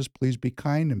physicist, please be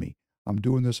kind to me. I'm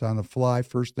doing this on the fly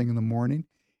first thing in the morning.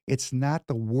 It's not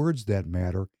the words that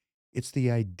matter. It's the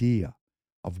idea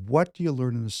of what do you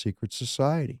learn in the secret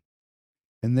society.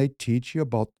 And they teach you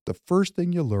about the first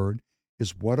thing you learn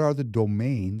is what are the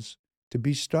domains to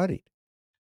be studied.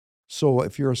 So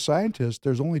if you're a scientist,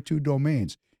 there's only two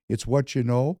domains. It's what you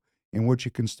know and what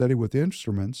you can study with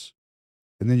instruments.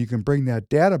 And then you can bring that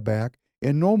data back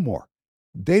and know more.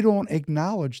 They don't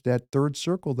acknowledge that third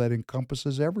circle that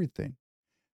encompasses everything.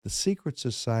 The secret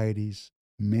societies,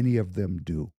 many of them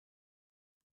do.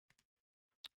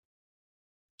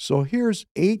 So here's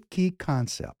 8 key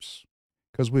concepts,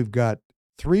 because we've got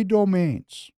 3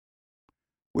 domains.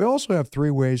 We also have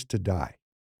 3 ways to die.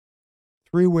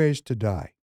 3 ways to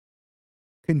die.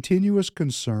 Continuous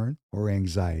concern or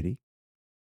anxiety,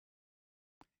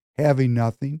 having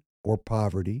nothing or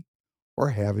poverty, or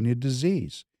having a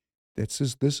disease.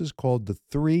 This is called the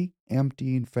 3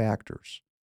 emptying factors.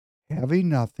 Having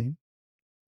nothing,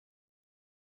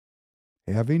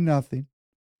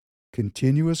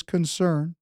 continuous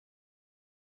concern,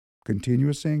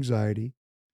 continuous anxiety,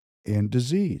 and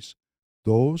disease.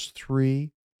 Those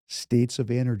 3 states of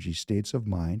energy, states of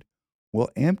mind, will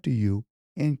empty you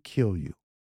and kill you.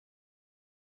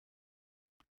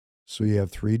 So you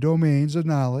have 3 domains of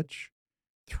knowledge,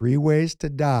 3 ways to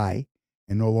die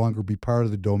and no longer be part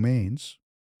of the domains.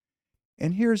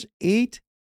 And here's 8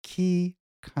 key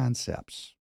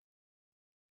concepts.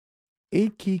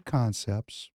 8 key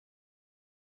concepts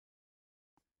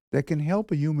that can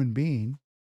help a human being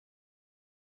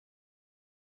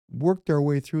work their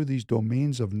way through these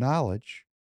domains of knowledge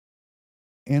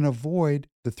and avoid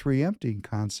the 3 emptying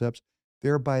concepts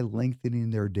thereby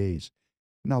lengthening their days.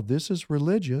 Now, this is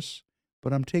religious,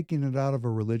 but I'm taking it out of a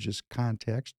religious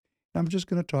context. I'm just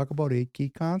going to talk about 8 key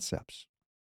concepts.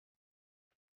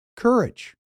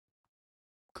 Courage.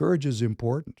 Courage is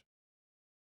important.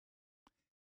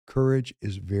 Courage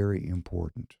is very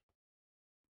important.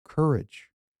 Courage.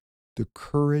 The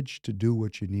courage to do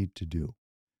what you need to do.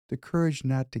 The courage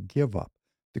not to give up.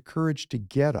 The courage to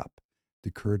get up.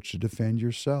 The courage to defend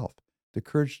yourself. The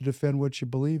courage to defend what you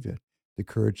believe in. The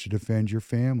courage to defend your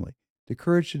family. The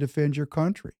courage to defend your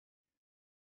country.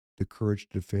 The courage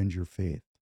to defend your faith.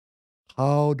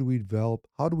 How do we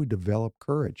develop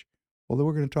courage? Well, then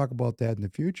we're going to talk about that in the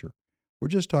future. We're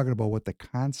just talking about what the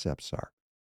concepts are.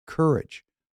 Courage.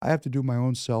 I have to do my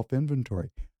own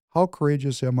self-inventory. How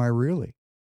courageous am I really?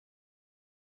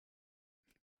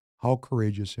 How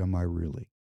courageous am I really?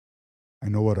 I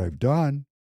know what I've done,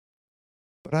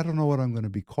 but I don't know what I'm going to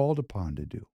be called upon to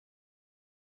do.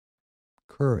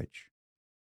 Courage.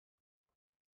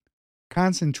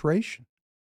 Concentration.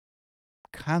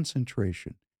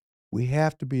 Concentration. We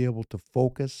have to be able to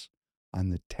focus on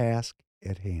the task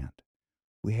at hand.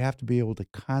 We have to be able to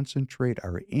concentrate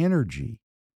our energy,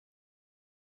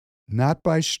 not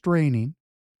by straining.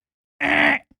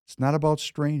 It's not about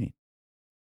straining.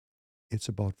 It's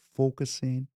about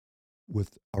focusing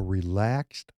with a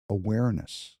relaxed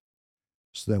awareness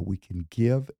so that we can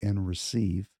give and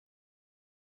receive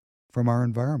from our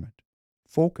environment.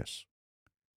 Focus.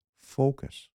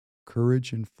 Focus.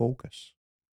 Courage and focus.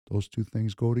 Those two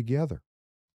things go together.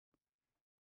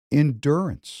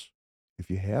 Endurance. If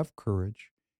you have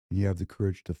courage and you have the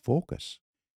courage to focus,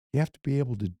 you have to be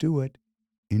able to do it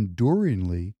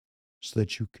enduringly so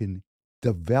that you can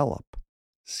develop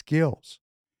skills.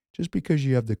 Just because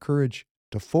you have the courage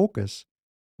to focus,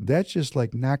 that's just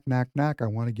like knock, knock, knock. I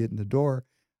want to get in the door.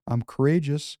 I'm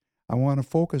courageous. I want to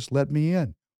focus. Let me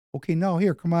in. Okay, now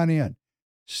here, come on in.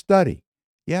 Study.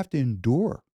 You have to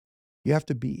endure. You have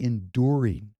to be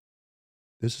enduring.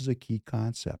 This is a key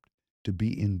concept, to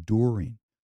be enduring.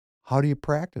 How do you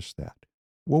practice that?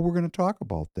 Well, we're going to talk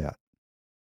about that,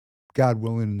 God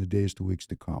willing, in the days to weeks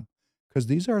to come. Because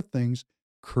these are things,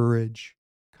 courage,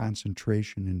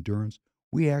 concentration, endurance,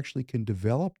 we actually can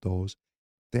develop those.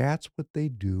 That's what they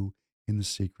do in the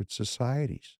secret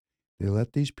societies. They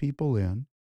let these people in.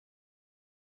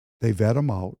 They vet them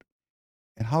out.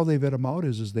 And how they vet them out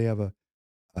is they have a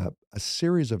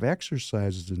series of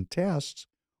exercises and tests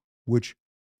which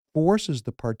forces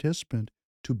the participant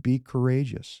to be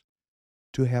courageous,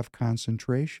 to have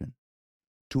concentration,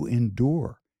 to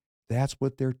endure. That's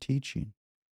what they're teaching.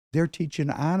 They're teaching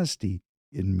honesty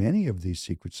in many of these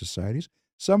secret societies.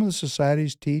 Some of the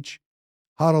societies teach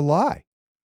how to lie,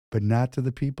 but not to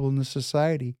the people in the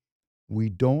society. We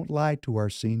don't lie to our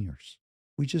seniors.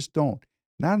 We just don't.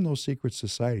 Not in those secret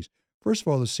societies. First of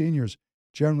all, the seniors,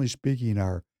 generally speaking,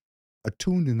 are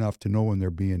attuned enough to know when they're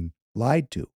being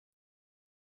lied to,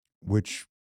 which,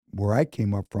 where I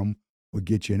came up from, would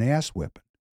get you an ass whipping.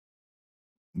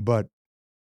 But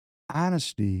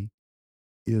honesty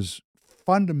is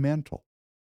fundamental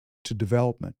to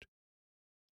development,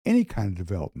 any kind of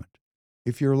development.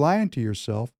 If you're lying to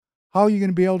yourself, how are you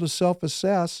going to be able to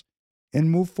self-assess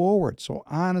and move forward? So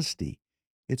honesty,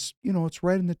 it's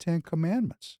right in the 10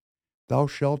 Commandments. Thou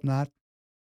shalt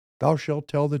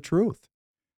tell the truth,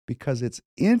 because it's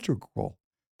integral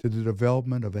to the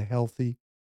development of a healthy,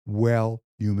 well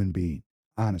human being.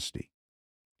 Honesty.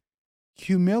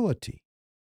 Humility.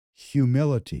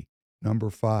 Humility, number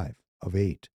 5 of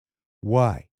 8.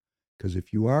 Why? Because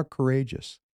if you are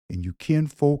courageous and you can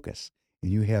focus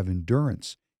and you have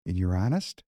endurance and you're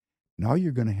honest, now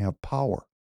you're going to have power.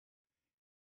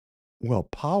 Well,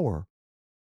 power,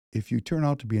 if you turn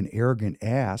out to be an arrogant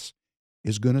ass,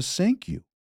 is going to sink you.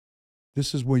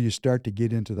 This is where you start to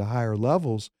get into the higher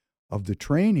levels of the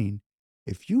training.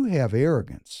 If you have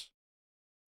arrogance,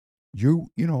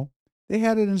 they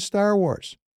had it in Star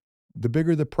Wars. The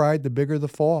bigger the pride, the bigger the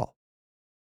fall.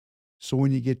 So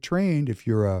when you get trained, if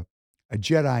you're a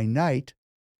Jedi Knight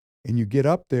and you get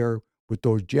up there with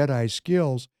those Jedi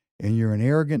skills and you're an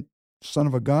arrogant son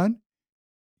of a gun,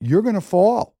 you're going to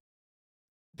fall.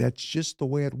 That's just the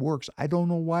way it works. I don't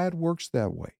know why it works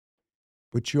that way,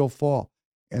 but you'll fall.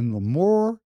 And the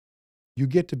more you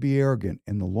get to be arrogant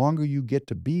and the longer you get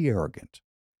to be arrogant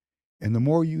and the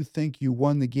more you think you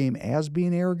won the game as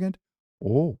being arrogant,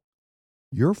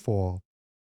 your fall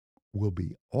will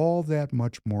be all that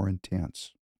much more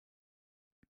intense.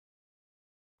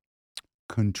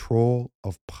 Control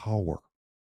of power.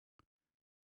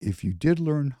 If you did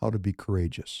learn how to be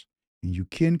courageous and you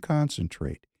can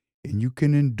concentrate and you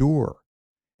can endure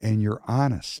and you're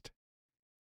honest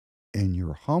and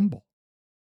you're humble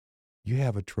You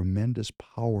have a tremendous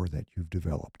power that you've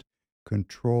developed.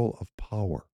 Control of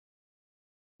power.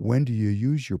 When do you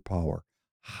use your power?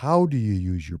 How do you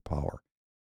use your power?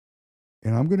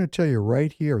 And I'm going to tell you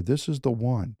right here, this is the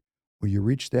one where you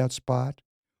reach that spot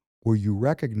where you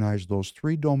recognize those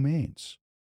three domains.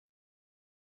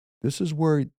 This is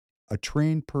where a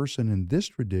trained person in this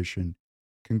tradition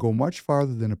can go much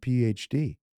farther than a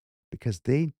PhD because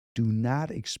they do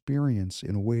not experience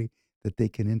in a way that they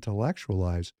can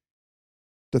intellectualize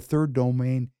the third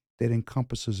domain that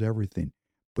encompasses everything.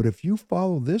 But if you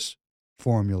follow this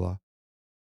formula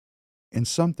and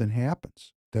something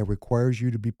happens that requires you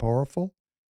to be powerful,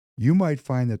 you might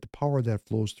find that the power that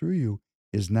flows through you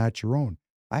is not your own.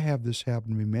 I have this happen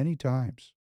to me many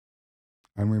times.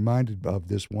 I'm reminded of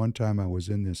this one time I was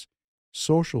in this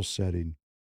social setting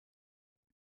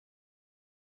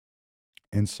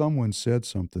and someone said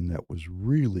something that was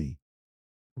really,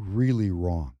 really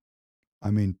wrong.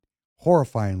 I mean,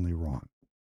 horrifyingly wrong.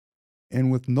 And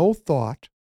with no thought,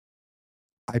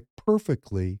 I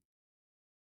perfectly,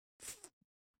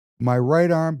 my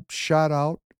right arm shot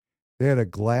out. They had a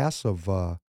glass of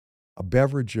a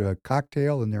beverage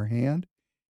cocktail in their hand,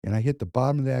 and I hit the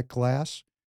bottom of that glass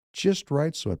just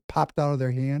right so it popped out of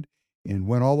their hand and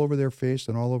went all over their face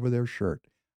and all over their shirt.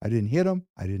 I didn't hit them.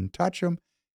 I didn't touch them.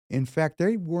 In fact,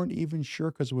 they weren't even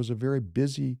sure because it was a very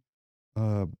busy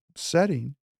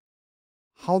setting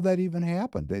how that even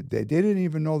happened. They didn't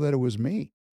even know that it was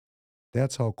me.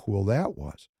 That's how cool that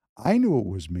was. I knew it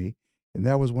was me, and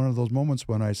that was one of those moments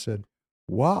when I said,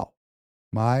 wow,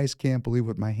 my eyes can't believe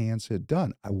what my hands had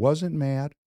done. I wasn't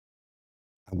mad.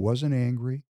 I wasn't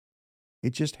angry.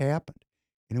 It just happened.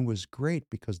 And it was great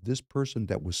because this person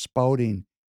that was spouting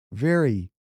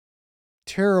very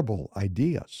terrible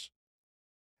ideas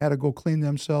had to go clean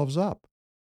themselves up.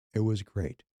 It was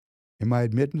great. Am I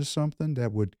admitting to something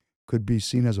that could be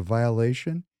seen as a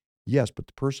violation? Yes, but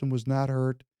the person was not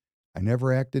hurt. I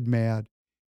never acted mad.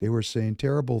 They were saying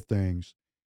terrible things,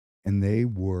 and they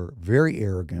were very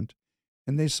arrogant,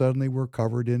 and they suddenly were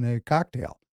covered in a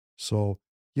cocktail. So,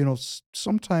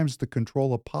 sometimes the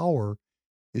control of power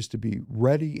is to be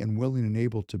ready and willing and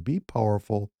able to be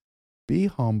powerful, be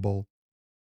humble,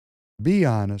 be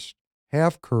honest,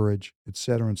 have courage,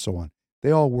 etc., and so on.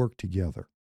 They all work together.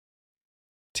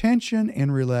 Tension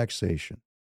and relaxation.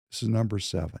 This is number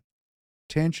 7.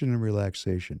 Tension and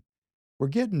relaxation. We're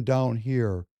getting down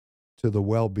here to the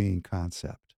well-being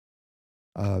concept.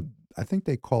 I think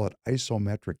they call it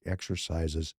isometric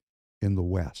exercises in the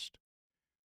West.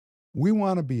 We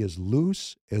want to be as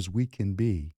loose as we can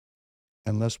be,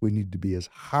 unless we need to be as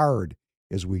hard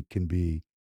as we can be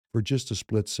for just a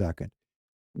split second.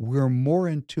 We're more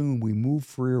in tune. We move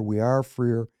freer. We are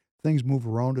freer. Things move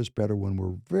around us better when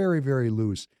we're very, very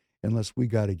loose, unless we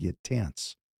got to get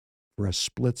tense for a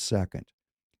split second.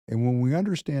 And when we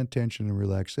understand tension and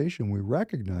relaxation, we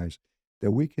recognize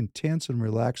that we can tense and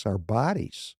relax our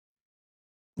bodies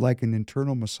like an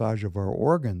internal massage of our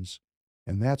organs,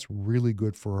 and that's really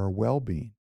good for our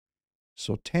well-being.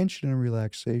 So tension and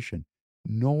relaxation,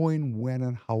 knowing when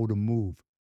and how to move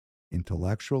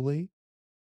intellectually,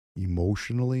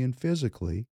 emotionally, and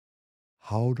physically,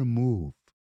 how to move.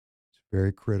 It's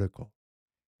very critical.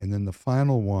 And then the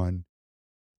final one,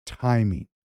 timing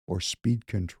or speed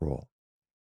control.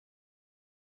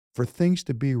 For things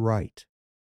to be right,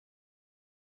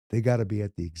 they got to be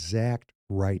at the exact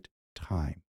right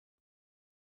time.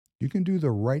 You can do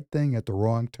the right thing at the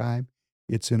wrong time,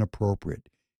 it's inappropriate.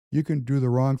 You can do the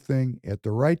wrong thing at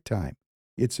the right time,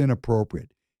 it's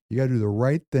inappropriate. You got to do the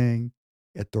right thing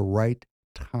at the right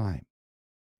time.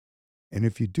 And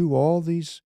if you do all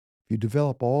these, if you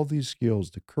develop all these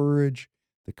skills, the courage,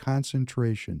 the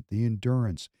concentration, the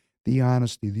endurance, the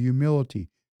honesty, the humility,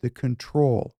 the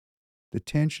control, the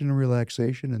tension and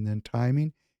relaxation, and then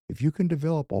timing, if you can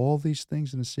develop all these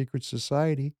things in a secret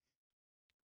society,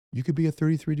 you could be a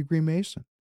 33-degree Mason,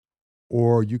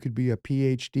 or you could be a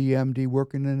PhD, MD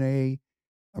working in a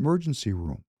emergency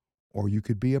room, or you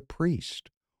could be a priest,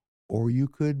 or you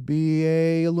could be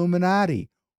a Illuminati,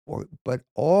 but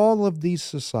all of these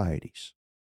societies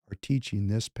are teaching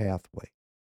this pathway.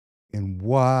 And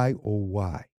why, oh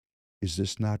why, is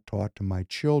this not taught to my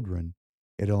children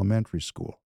at elementary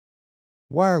school?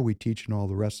 Why are we teaching all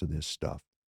the rest of this stuff?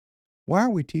 Why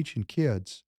aren't we teaching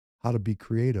kids how to be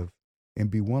creative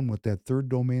and be one with that third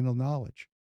domain of knowledge?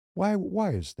 Why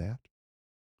is that?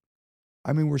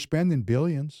 I mean, we're spending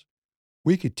billions.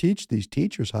 We could teach these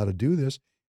teachers how to do this.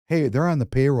 Hey, they're on the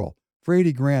payroll. For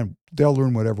 80 grand, they'll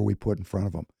learn whatever we put in front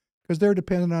of them because they're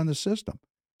dependent on the system.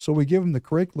 So we give them the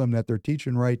curriculum that they're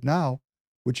teaching right now,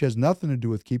 which has nothing to do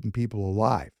with keeping people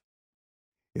alive.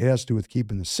 It has to do with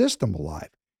keeping the system alive.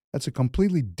 That's a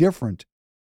completely different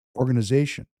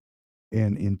organization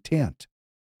and intent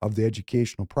of the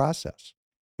educational process.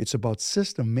 It's about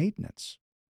system maintenance.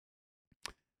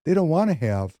 They don't want to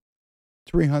have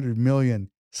 300 million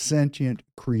sentient,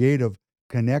 creative,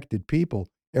 connected people,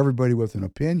 everybody with an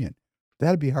opinion.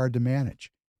 That'd be hard to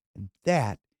manage. And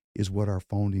that is what our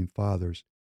founding fathers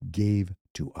gave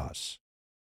to us.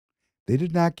 They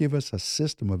did not give us a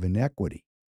system of inequity.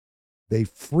 They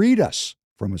freed us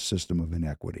from a system of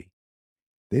inequity.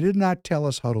 They did not tell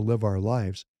us how to live our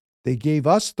lives. They gave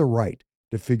us the right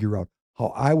to figure out how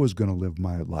I was going to live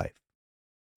my life.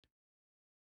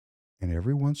 And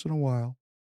every once in a while,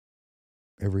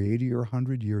 every 80 or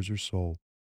 100 years or so,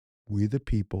 we the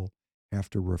people have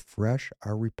to refresh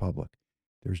our republic.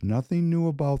 There's nothing new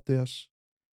about this.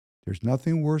 There's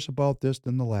nothing worse about this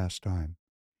than the last time.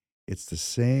 It's the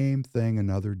same thing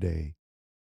another day.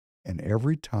 And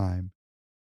every time,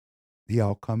 the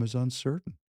outcome is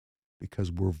uncertain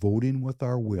because we're voting with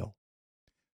our will.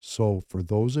 So for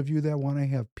those of you that want to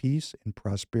have peace and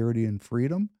prosperity and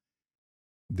freedom,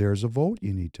 there's a vote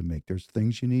you need to make. There's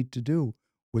things you need to do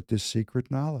with this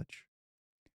secret knowledge.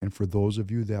 And for those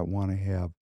of you that want to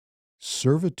have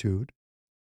servitude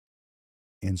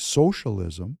and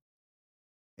socialism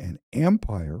and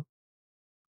empire,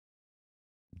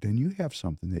 then you have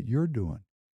something that you're doing.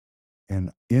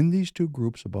 And in these two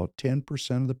groups, about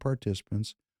 10% of the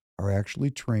participants are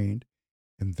actually trained,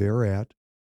 and they're at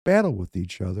battle with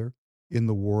each other in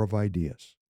the war of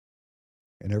ideas.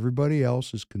 And everybody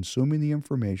else is consuming the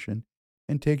information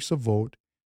and takes a vote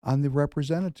on the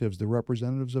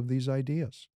representatives of these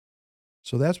ideas.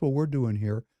 So that's what we're doing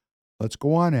here. Let's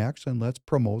go on X and let's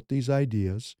promote these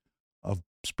ideas of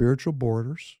spiritual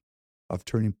borders, of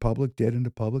turning public debt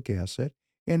into public asset,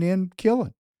 and in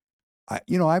killing.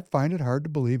 I find it hard to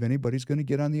believe anybody's going to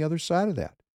get on the other side of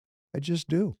that. I just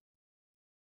do.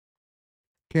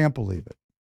 Can't believe it.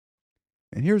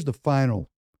 And here's the final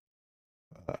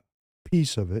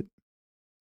piece of it.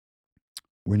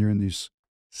 When you're in these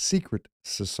secret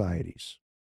societies,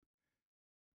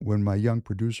 when my young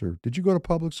producer, did you go to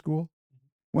public school?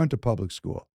 Went to public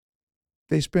school.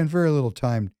 They spent very little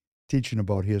time teaching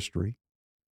about history.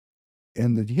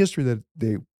 And the history that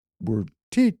they were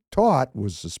taught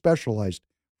was a specialized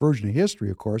version of history,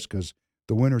 of course, because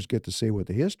the winners get to say what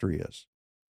the history is.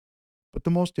 But the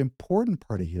most important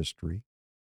part of history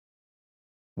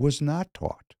was not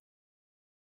taught.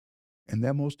 And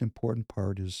that most important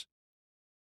part is,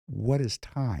 what is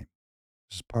time?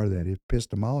 This is part of that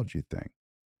epistemology thing.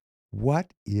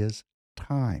 What is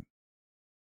time?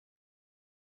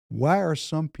 Why are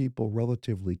some people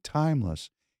relatively timeless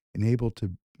and able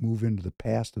to move into the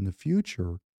past and the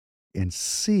future and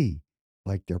see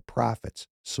like they're prophets,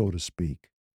 so to speak?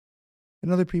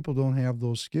 And other people don't have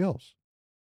those skills.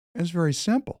 And it's very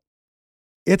simple.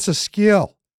 It's a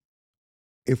skill.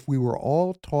 If we were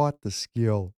all taught the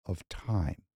skill of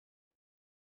time,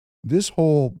 this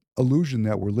whole illusion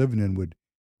that we're living in would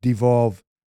devolve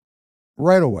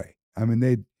right away. I mean,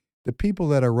 the people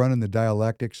that are running the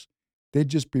dialectics, they'd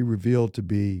just be revealed to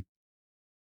be,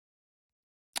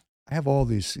 I have all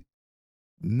these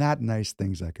not nice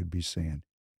things I could be saying.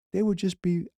 They would just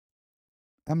be,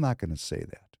 I'm not going to say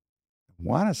that. I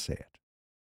want to say it.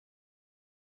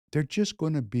 They're just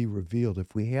going to be revealed.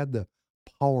 If we had the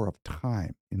power of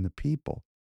time in the people,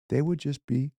 they would just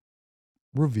be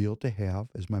revealed to have,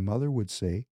 as my mother would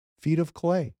say, feet of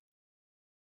clay.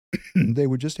 They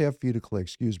would just have feet of clay,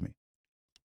 excuse me.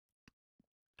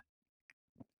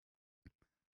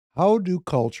 How do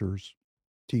cultures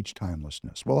teach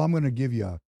timelessness? Well, I'm going to give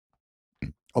you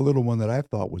a little one that I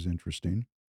thought was interesting.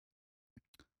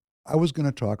 I was going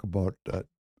to talk about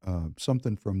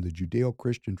something from the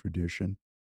Judeo-Christian tradition,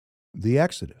 the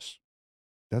Exodus.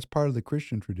 That's part of the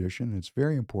Christian tradition, and it's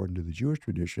very important to the Jewish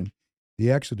tradition, the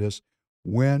Exodus,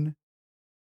 when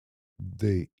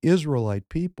the Israelite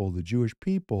people, the Jewish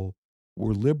people,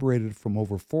 were liberated from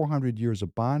over 400 years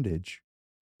of bondage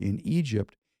in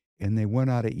Egypt, and they went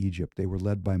out of Egypt. They were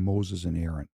led by Moses and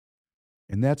Aaron.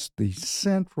 And that's the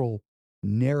central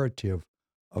narrative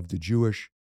of the Jewish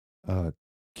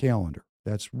calendar.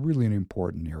 That's really an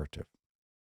important narrative.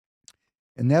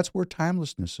 And that's where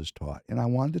timelessness is taught. And I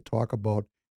wanted to talk about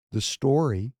the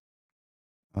story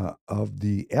of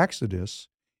the Exodus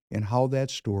and how that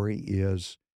story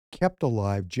is kept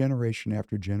alive generation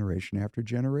after generation after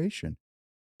generation.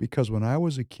 Because when I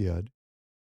was a kid,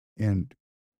 and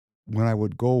when I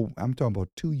would go, I'm talking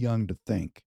about too young to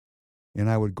think, and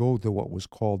I would go to what was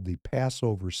called the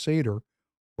Passover Seder,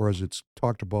 or as it's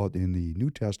talked about in the New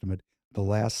Testament, the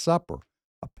Last Supper,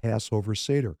 a Passover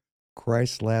Seder.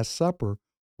 Christ's Last Supper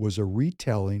was a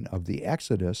retelling of the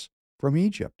Exodus from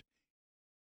Egypt.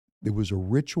 It was a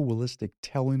ritualistic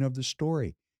telling of the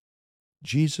story.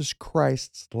 Jesus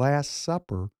Christ's Last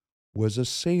Supper was a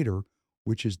Seder,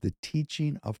 which is the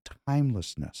teaching of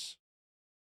timelessness.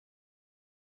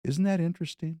 Isn't that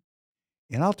interesting?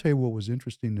 And I'll tell you what was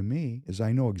interesting to me is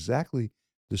I know exactly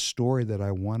the story that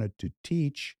I wanted to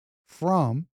teach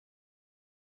from.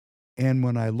 And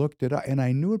when I looked it up, and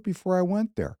I knew it before I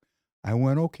went there, I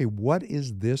went, okay, what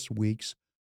is this week's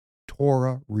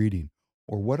Torah reading?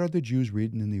 Or what are the Jews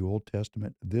reading in the Old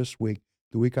Testament this week,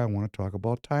 the week I want to talk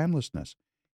about timelessness?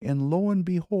 And lo and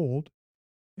behold,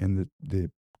 and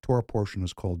the Torah portion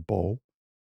is called Bo,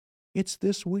 it's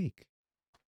this week.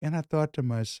 And I thought to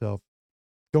myself,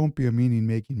 don't be a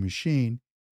meaning-making machine.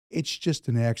 It's just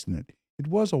an accident. It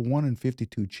was a 1 in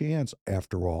 52 chance,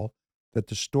 after all, that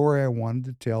the story I wanted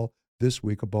to tell this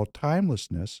week about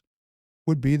timelessness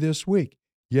would be this week.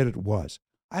 Yet it was.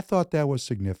 I thought that was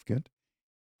significant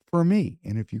for me.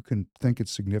 And if you can think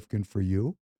it's significant for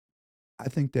you, I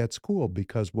think that's cool,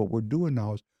 because what we're doing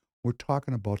now is we're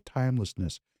talking about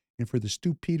timelessness. And for the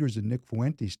Stu Peters and Nick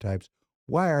Fuentes types,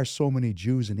 why are so many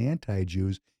Jews and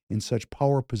anti-Jews in such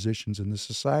power positions in the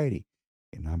society?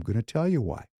 And I'm going to tell you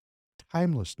why.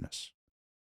 Timelessness.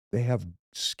 They have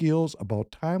skills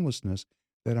about timelessness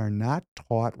that are not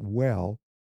taught well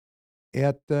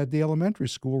at the elementary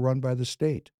school run by the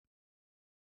state.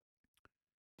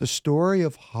 The story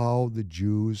of how the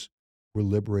Jews were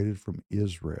liberated from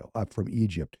from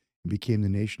Egypt, and became the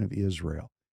nation of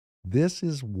Israel. This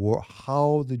is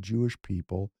how the Jewish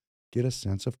people get a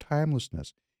sense of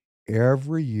timelessness.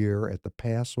 Every year at the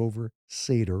Passover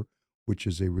Seder, which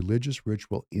is a religious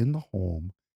ritual in the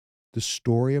home, the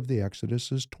story of the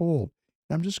Exodus is told.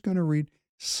 And I'm just going to read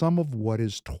some of what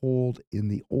is told in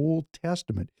the Old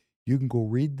Testament. You can go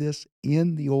read this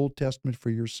in the Old Testament for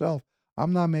yourself.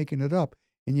 I'm not making it up,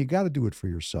 and you got to do it for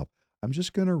yourself. I'm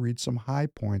just going to read some high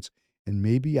points, and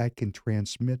maybe I can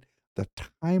transmit the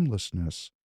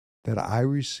timelessness that I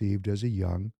received as a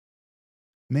young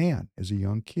man, as a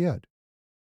young kid.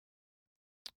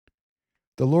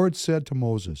 The Lord said to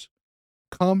Moses,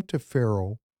 "Come to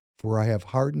Pharaoh, for I have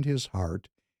hardened his heart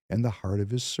and the heart of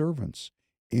his servants,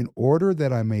 in order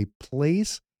that I may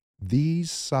place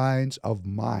these signs of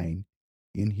mine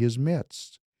in his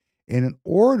midst. And in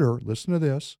order, listen to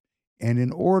this, and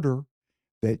in order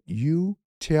that you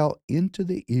tell into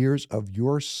the ears of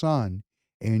your son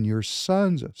and your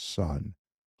son's son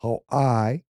how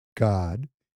I, God,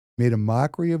 made a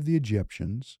mockery of the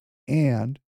Egyptians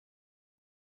and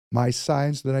my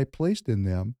signs that I placed in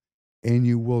them, and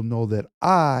you will know that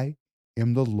I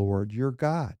am the Lord your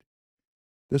God."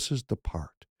 This is the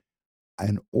part.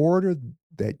 In order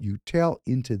that you tell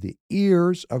into the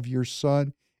ears of your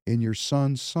son and your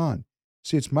son's son.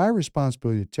 See, it's my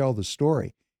responsibility to tell the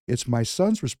story. It's my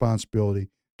son's responsibility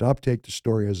to uptake the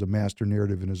story as a master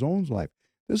narrative in his own life.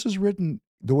 This is written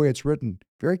the way it's written,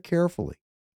 very carefully.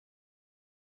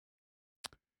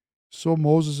 So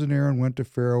Moses and Aaron went to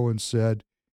Pharaoh and said,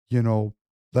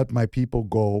 let my people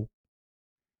go.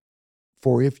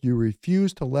 For if you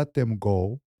refuse to let them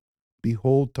go,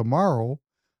 behold, tomorrow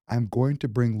I'm going to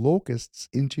bring locusts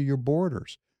into your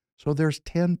borders. So there's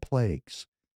 10 plagues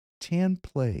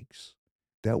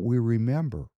that we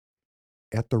remember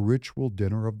at the ritual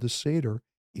dinner of the Seder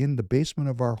in the basement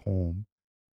of our home.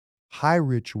 High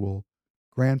ritual,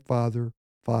 grandfather,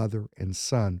 father, and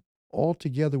son, all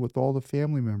together with all the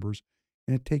family members.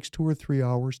 And it takes 2 or 3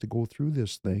 hours to go through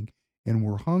this thing. And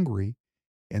we're hungry,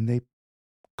 and they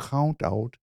count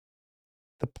out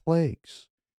the plagues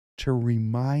to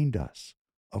remind us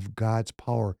of God's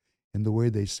power. And the way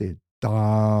they say it,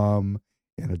 dam,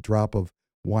 and a drop of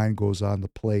wine goes on the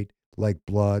plate like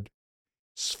blood.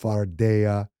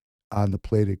 Sfardea, on the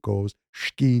plate it goes.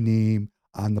 Shkinim,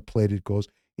 on the plate it goes.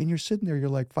 And you're sitting there, you're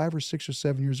like 5 or 6 or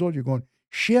 7 years old. You're going,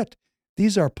 shit,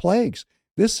 these are plagues.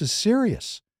 This is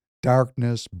serious.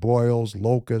 Darkness, boils,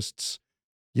 locusts,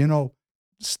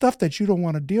 stuff that you don't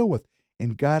want to deal with.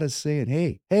 And God is saying,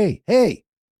 hey,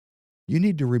 you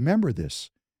need to remember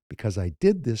this, because I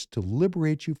did this to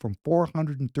liberate you from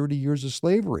 430 years of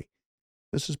slavery.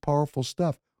 This is powerful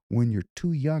stuff. When you're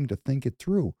too young to think it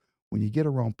through, when you get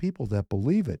around people that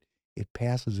believe it, it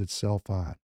passes itself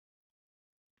on.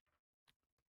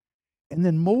 And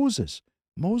then Moses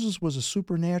was a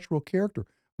supernatural character.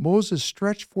 Moses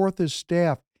stretched forth his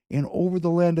staff and over the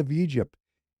land of Egypt,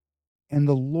 and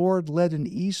the Lord led an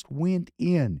east wind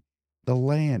in the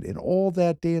land, and all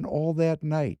that day and all that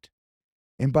night.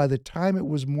 And by the time it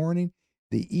was morning,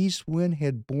 the east wind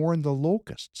had borne the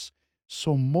locusts.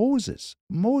 So Moses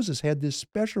had this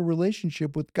special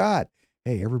relationship with God.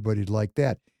 Hey, everybody'd like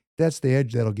that. That's the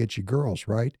edge that'll get you girls,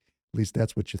 right? At least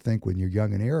that's what you think when you're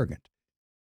young and arrogant.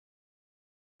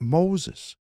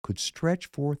 Moses could stretch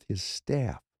forth his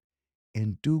staff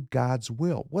and do God's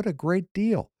will. What a great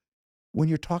deal when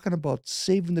you're talking about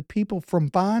saving the people from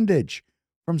bondage,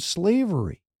 from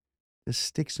slavery. This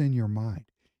sticks in your mind.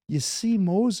 You see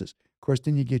Moses. Of course,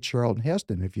 then you get Charlton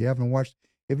Heston. If you haven't watched,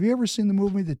 have you ever seen the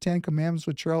movie The Ten Commandments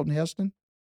with Charlton Heston?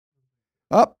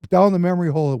 Up, down the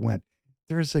memory hole it went.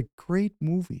 There's a great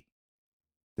movie,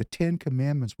 The Ten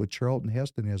Commandments with Charlton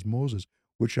Heston as Moses,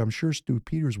 which I'm sure Stu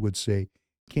Peters would say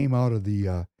came out of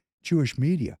the Jewish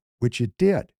media, which it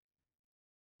did.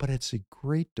 But it's a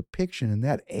great depiction, and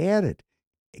that added,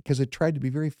 because it tried to be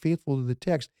very faithful to the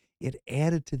text, it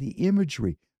added to the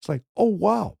imagery. It's like, oh,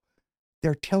 wow,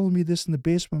 they're telling me this in the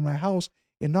basement of my house,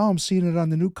 and now I'm seeing it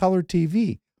on the new color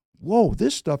TV. Whoa,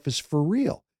 this stuff is for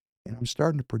real. And I'm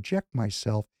starting to project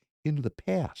myself into the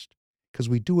past, because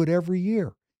we do it every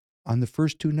year. On the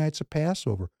first 2 nights of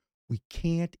Passover, we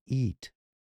can't eat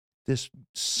this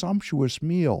sumptuous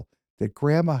meal that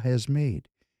Grandma has made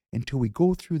until we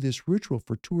go through this ritual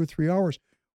for 2 or 3 hours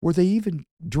where they even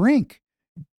drink,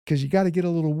 because you got to get a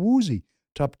little woozy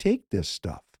to uptake this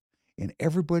stuff. And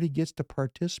everybody gets to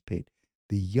participate.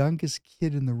 The youngest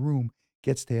kid in the room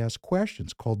gets to ask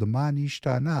questions called the Ma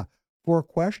Nishtana, 4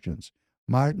 questions.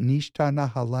 Ma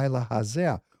Nishtana halayla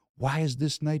hazeh. Why is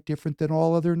this night different than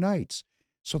all other nights?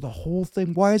 So the whole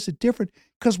thing, why is it different?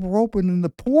 Because we're opening the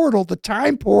portal, the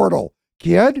time portal,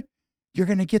 kid. You're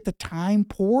going to get the time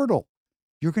portal.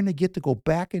 You're going to get to go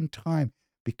back in time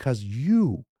because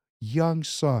you, young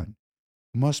son,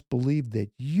 must believe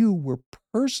that you were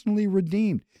personally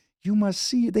redeemed. You must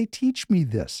see, they teach me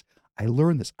this. I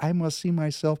learned this. I must see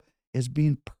myself as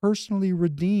being personally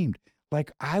redeemed,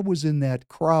 like I was in that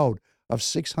crowd of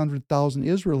 600,000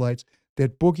 Israelites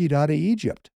that boogied out of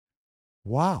Egypt.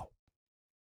 Wow.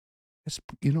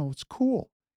 It's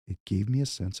cool. It gave me a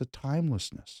sense of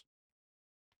timelessness.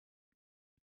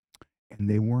 And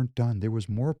they weren't done. There was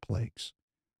more plagues.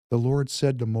 The Lord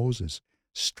said to Moses,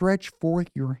 stretch forth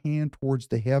your hand towards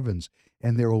the heavens,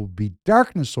 and there will be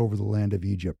darkness over the land of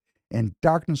Egypt, and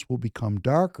darkness will become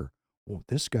darker. Well,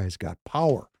 this guy's got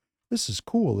power. This is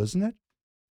cool, isn't it?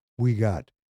 We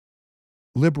got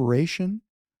liberation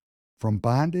from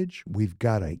bondage. We've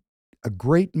got a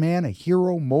great man, a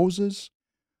hero, Moses.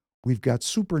 We've got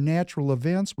supernatural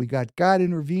events. We got God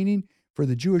intervening for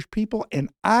the Jewish people, and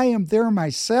I am there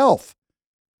myself,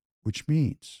 which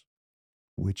means,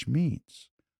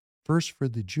 first for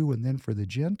the Jew and then for the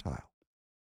Gentile,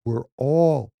 we're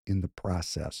all in the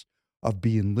process of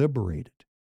being liberated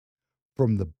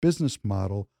from the business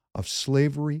model of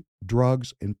slavery,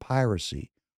 drugs, and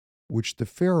piracy, which the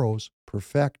pharaohs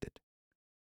perfected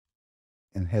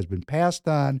and has been passed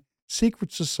on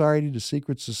secret society to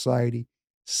secret society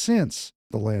since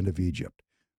the land of Egypt.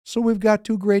 So we've got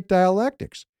 2 great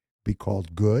dialectics, be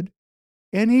called good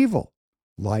and evil,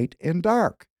 light and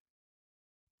dark.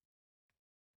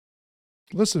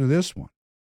 Listen to this one.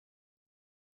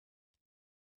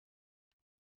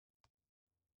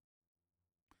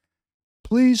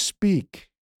 Please speak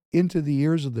into the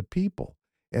ears of the people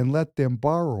and let them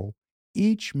borrow,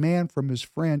 each man from his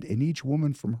friend and each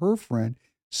woman from her friend,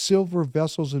 silver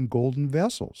vessels and golden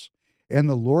vessels. And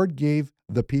the Lord gave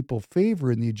the people favor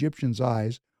in the Egyptians'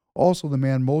 eyes. Also, the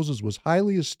man Moses was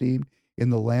highly esteemed in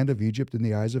the land of Egypt in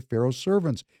the eyes of Pharaoh's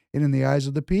servants and in the eyes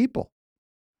of the people.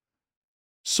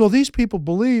 So these people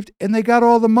believed, and they got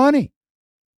all the money.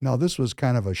 Now, this was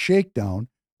kind of a shakedown.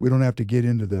 We don't have to get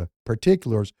into the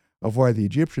particulars of why the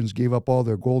Egyptians gave up all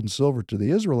their gold and silver to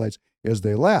the Israelites as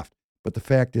they left. But the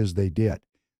fact is they did.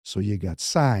 So you got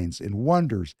signs and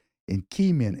wonders and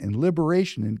keymen and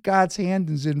liberation, and God's hand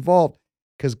is involved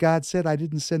because God said, I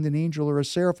didn't send an angel or a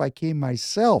seraph, I came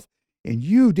myself. And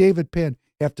you, David Penn,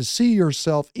 have to see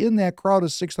yourself in that crowd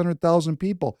of 600,000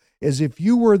 people as if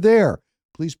you were there.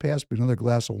 Please pass me another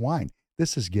glass of wine.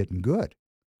 This is getting good.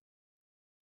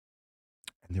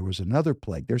 And there was another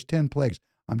plague. There's 10 plagues.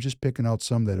 I'm just picking out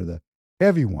some that are the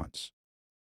heavy ones.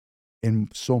 And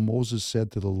so Moses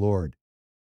said to the Lord,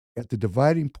 at the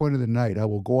dividing point of the night, I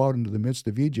will go out into the midst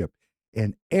of Egypt,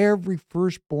 and every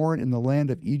firstborn in the land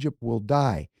of Egypt will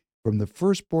die, from the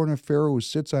firstborn of Pharaoh who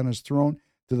sits on his throne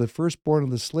to the firstborn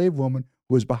of the slave woman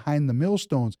who is behind the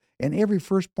millstones, and every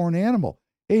firstborn animal.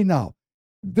 Hey, now,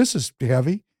 this is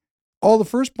heavy. All the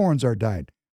firstborns are dying.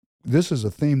 This is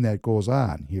a theme that goes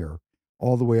on here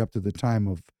all the way up to the time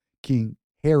of King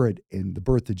Herod and the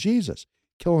birth of Jesus,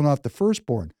 killing off the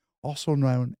firstborn, also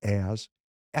known as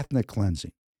ethnic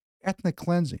cleansing. Ethnic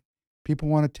cleansing. People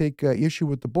want to take issue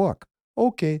with the book.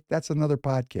 Okay, that's another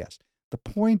podcast. The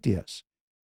point is,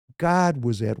 God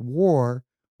was at war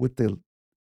with the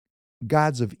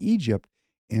gods of Egypt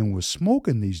and was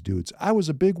smoking these dudes. I was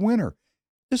a big winner.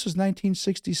 This was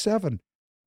 1967.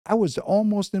 I was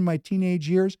almost in my teenage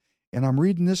years, and I'm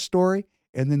reading this story,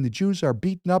 and then the Jews are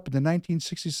beaten up in the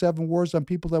 1967 wars on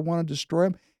people that want to destroy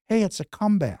them. Hey, it's a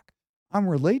comeback. I'm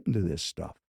relating to this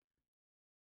stuff.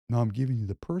 Now I'm giving you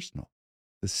the personal.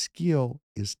 The skill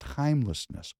is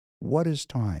timelessness. What is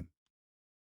time?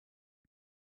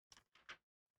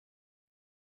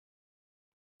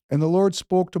 And the Lord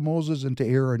spoke to Moses and to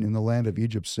Aaron in the land of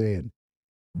Egypt, saying,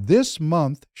 This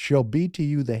month shall be to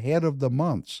you the head of the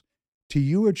months. To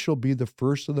you it shall be the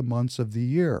first of the months of the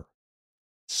year.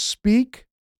 Speak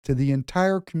to the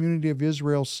entire community of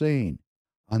Israel, saying,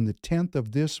 On the 10th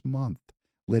of this month,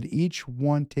 let each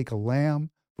one take a lamb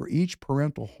for each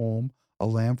parental home, a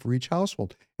lamb for each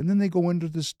household. And then they go into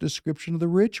this description of the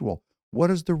ritual. What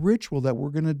is the ritual that we're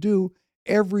going to do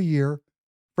every year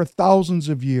for thousands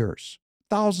of years?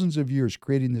 Thousands of years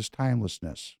creating this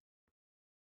timelessness.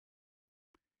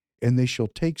 And they shall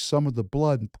take some of the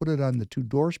blood and put it on the two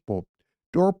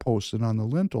doorposts and on the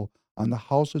lintel, on the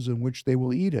houses in which they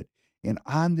will eat it. And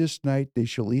on this night they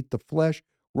shall eat the flesh,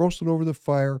 roasted over the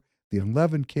fire, the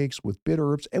unleavened cakes with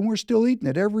bitter herbs, and we're still eating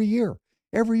it every year.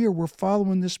 Every year we're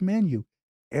following this menu.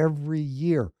 Every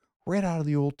year, right out of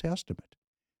the Old Testament.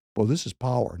 Well, this is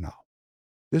power now.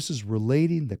 This is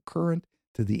relating the current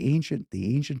to the ancient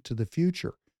to the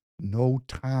future. No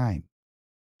time.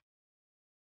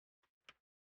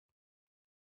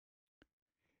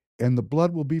 And the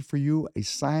blood will be for you a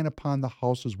sign upon the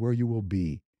houses where you will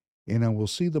be. And I will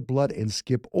see the blood and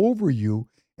skip over you,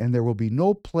 and there will be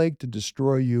no plague to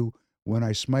destroy you when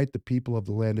I smite the people of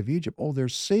the land of Egypt. Oh,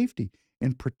 there's safety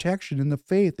and protection in the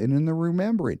faith and in the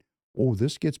remembering. Oh,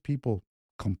 this gets people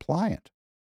compliant,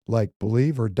 like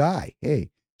believe or die.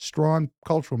 Hey, strong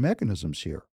cultural mechanisms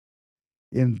here.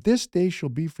 And this day shall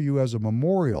be for you as a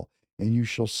memorial, and you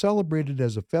shall celebrate it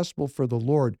as a festival for the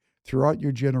Lord throughout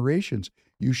your generations.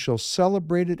 You shall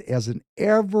celebrate it as an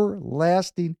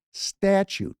everlasting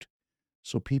statute.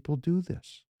 So people do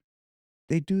this.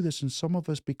 They do this, and some of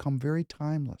us become very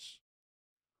timeless.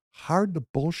 Hard to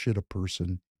bullshit a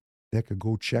person that could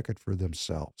go check it for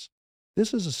themselves.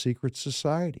 This is a secret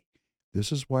society.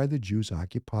 This is why the Jews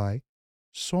occupy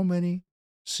so many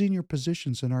senior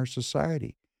positions in our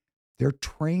society. They're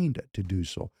trained to do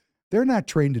so. They're not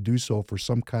trained to do so for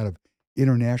some kind of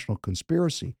international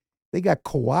conspiracy. They got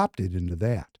co-opted into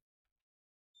that.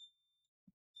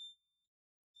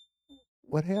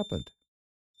 What happened?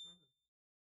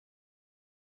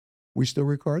 We still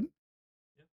recording?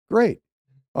 Great.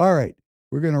 All right.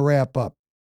 We're going to wrap up.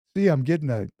 See, I'm getting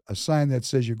a sign that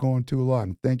says you're going too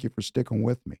long. Thank you for sticking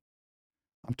with me.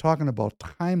 I'm talking about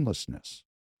timelessness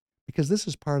because this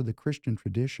is part of the Christian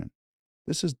tradition.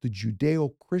 This is the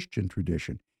Judeo-Christian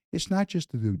tradition. It's not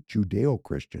just the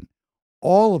Judeo-Christian.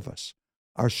 All of us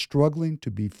are struggling to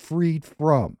be freed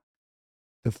from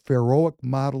the Pharaohic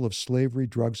model of slavery,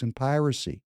 drugs, and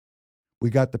piracy. We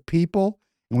got the people,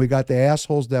 and we got the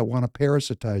assholes that want to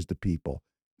parasitize the people.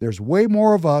 There's way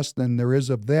more of us than there is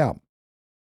of them.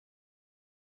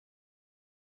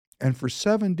 And for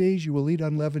 7 days you will eat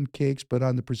unleavened cakes, but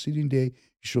on the preceding day you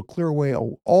shall clear away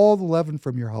all the leaven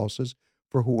from your houses.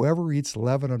 For whoever eats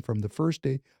leaven from the first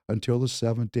day until the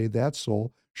seventh day, that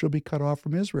soul shall be cut off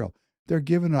from Israel. They're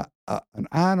given an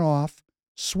on-off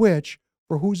switch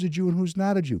for who's a Jew and who's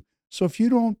not a Jew. So if you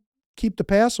don't keep the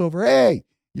Passover, hey,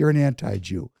 you're an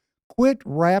anti-Jew. Quit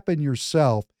wrapping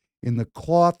yourself in the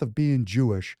cloth of being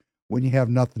Jewish when you have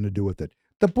nothing to do with it.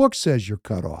 The book says you're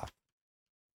cut off.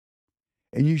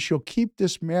 And you shall keep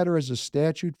this matter as a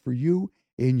statute for you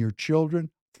and your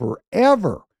children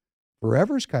forever.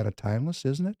 Forever is kind of timeless,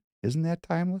 isn't it? Isn't that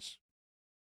timeless?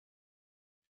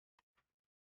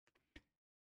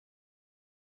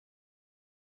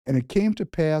 And it came to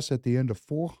pass at the end of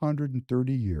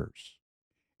 430 years,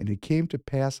 and it came to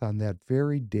pass on that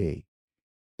very day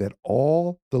that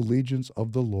all the legions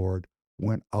of the Lord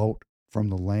went out from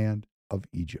the land of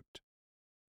Egypt.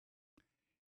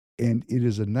 And it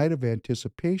is a night of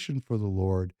anticipation for the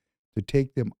Lord to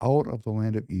take them out of the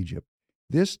land of Egypt.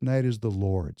 This night is the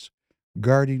Lord's,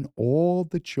 guarding all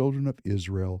the children of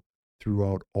Israel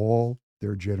throughout all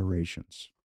their generations.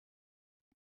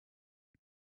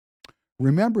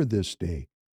 Remember this day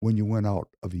when you went out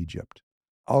of Egypt,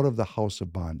 out of the house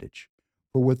of bondage.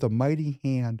 For with a mighty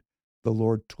hand the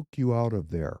Lord took you out of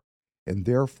there, and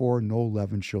therefore no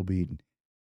leaven shall be eaten.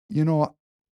 You know,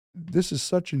 this is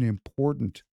such an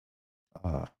important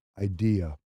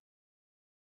idea.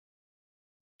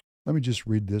 Let me just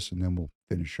read this and then we'll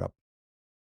finish up.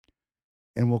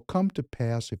 And will come to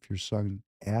pass if your son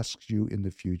asks you in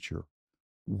the future,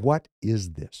 what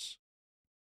is this?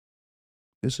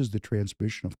 This is the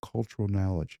transmission of cultural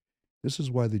knowledge. This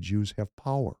is why the Jews have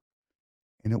power.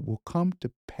 And it will come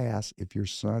to pass if your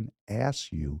son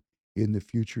asks you in the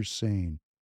future, saying,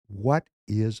 what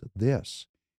is this?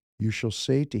 You shall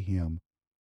say to him,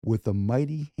 with a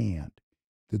mighty hand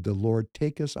did the Lord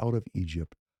take us out of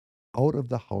Egypt, out of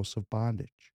the house of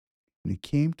bondage. And it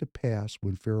came to pass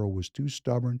when Pharaoh was too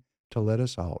stubborn to let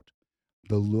us out,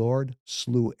 the Lord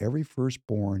slew every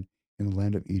firstborn in the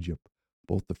land of Egypt,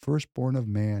 both the firstborn of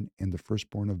man and the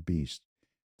firstborn of beast.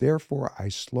 Therefore I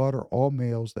slaughter all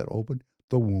males that open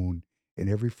the wound, and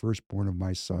every firstborn of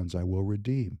my sons I will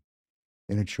redeem.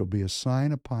 And it shall be a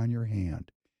sign upon your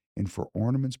hand, and for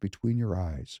ornaments between your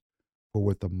eyes. For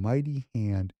with a mighty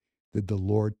hand did the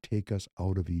Lord take us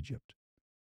out of Egypt.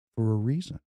 For a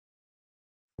reason.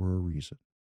 For a reason.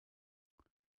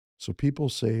 So people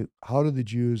say, how do the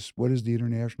Jews, what is the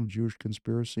international Jewish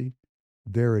conspiracy?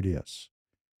 There it is.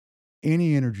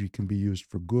 Any energy can be used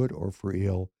for good or for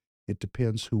ill. It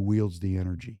depends who wields the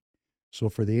energy. So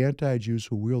for the anti-Jews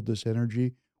who wield this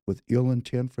energy with ill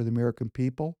intent for the American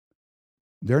people,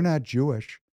 they're not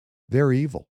Jewish. They're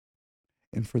evil.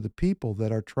 And for the people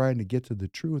that are trying to get to the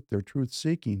truth, they're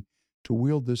truth-seeking, to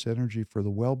wield this energy for the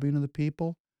well-being of the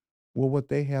people, well, what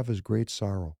they have is great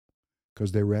sorrow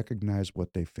because they recognize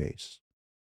what they face.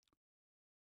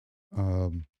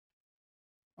 I'm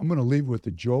going to leave with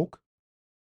a joke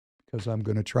because I'm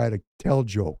going to try to tell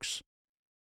jokes.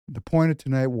 The point of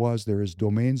tonight was there is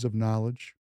domains of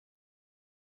knowledge.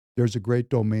 There's a great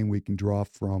domain we can draw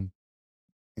from,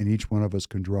 and each one of us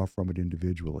can draw from it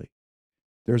individually.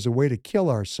 There's a way to kill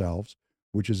ourselves,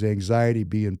 which is anxiety,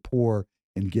 being poor,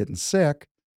 and getting sick,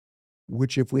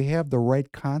 which if we have the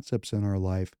right concepts in our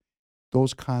life,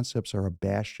 those concepts are a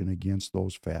bastion against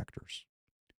those factors.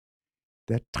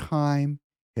 That time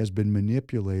has been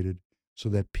manipulated so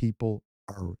that people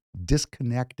are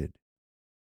disconnected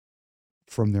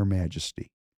from their majesty,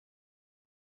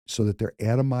 so that they're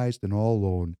atomized and all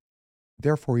alone,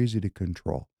 therefore easy to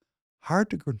control. Hard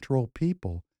to control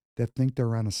people that think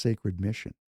they're on a sacred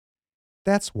mission.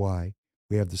 That's why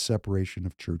we have the separation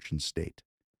of church and state,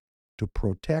 to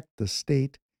protect the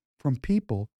state from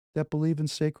people that believe in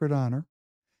sacred honor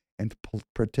and to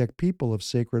protect people of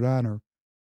sacred honor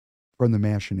from the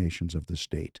machinations of the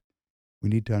state. We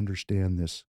need to understand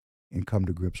this and come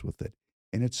to grips with it.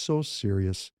 And it's so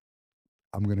serious.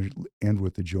 I'm going to end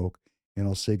with a joke, and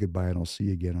I'll say goodbye, and I'll see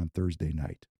you again on Thursday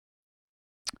night.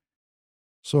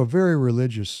 So a very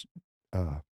religious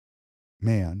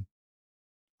man,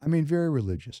 very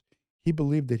religious, he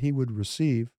believed that he would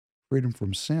receive freedom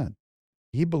from sin.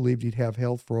 He believed he'd have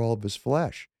health for all of his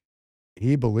flesh.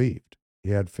 He believed. He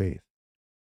had faith.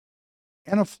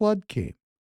 And a flood came.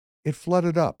 It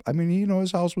flooded up.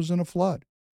 His house was in a flood.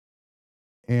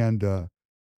 And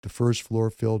the first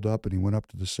floor filled up, and he went up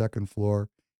to the second floor,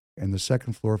 and the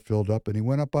second floor filled up, and he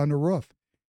went up on the roof.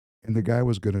 And the guy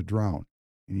was going to drown.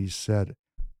 And he said,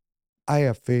 I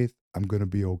have faith. I'm going to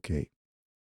be okay.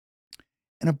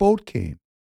 And a boat came.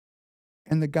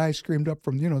 And the guy screamed up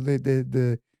from,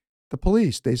 the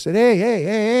police. They said,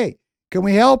 hey, can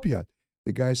we help you?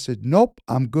 The guy said, nope,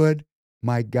 I'm good.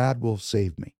 My God will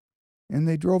save me. And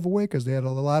they drove away because they had a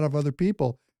lot of other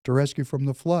people to rescue from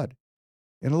the flood.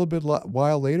 And a little bit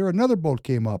while later, another boat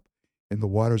came up, and the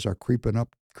waters are creeping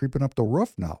up the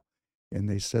roof now. And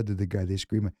they said to the guy, they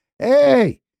scream,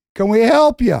 hey, can we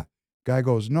help you? Guy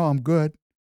goes, no, I'm good.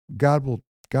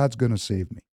 God's going to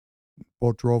save me.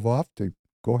 Boat drove off to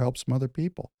go help some other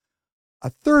people. A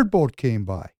third boat came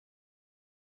by.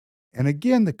 And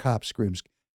again, the cop screams,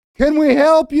 can we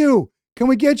help you? Can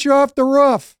we get you off the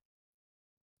roof?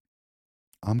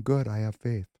 I'm good. I have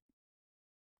faith.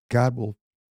 God will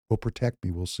protect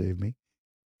me, will save me.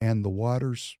 And the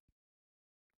waters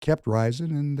kept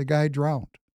rising, and the guy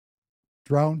drowned.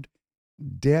 Drowned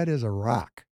dead as a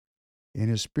rock. And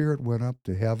his spirit went up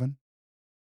to heaven,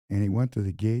 and he went to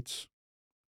the gates,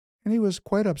 and he was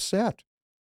quite upset.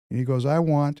 And he goes, I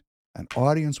want an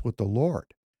audience with the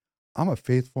Lord. I'm a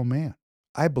faithful man.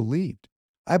 I believed.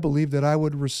 I believed that I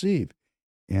would receive.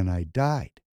 And I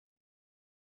died.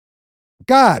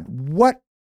 God, what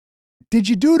did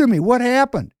you do to me? What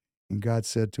happened? And God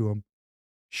said to him,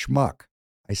 schmuck,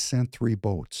 I sent 3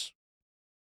 boats.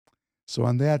 So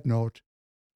on that note,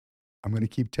 I'm going to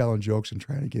keep telling jokes and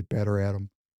trying to get better at them.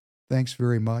 Thanks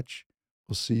very much.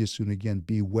 We'll see you soon again.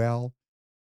 Be well.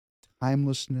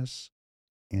 Timelessness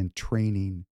and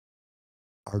training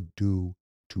are due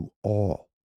to all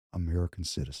American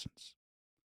citizens.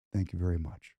 Thank you very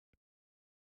much.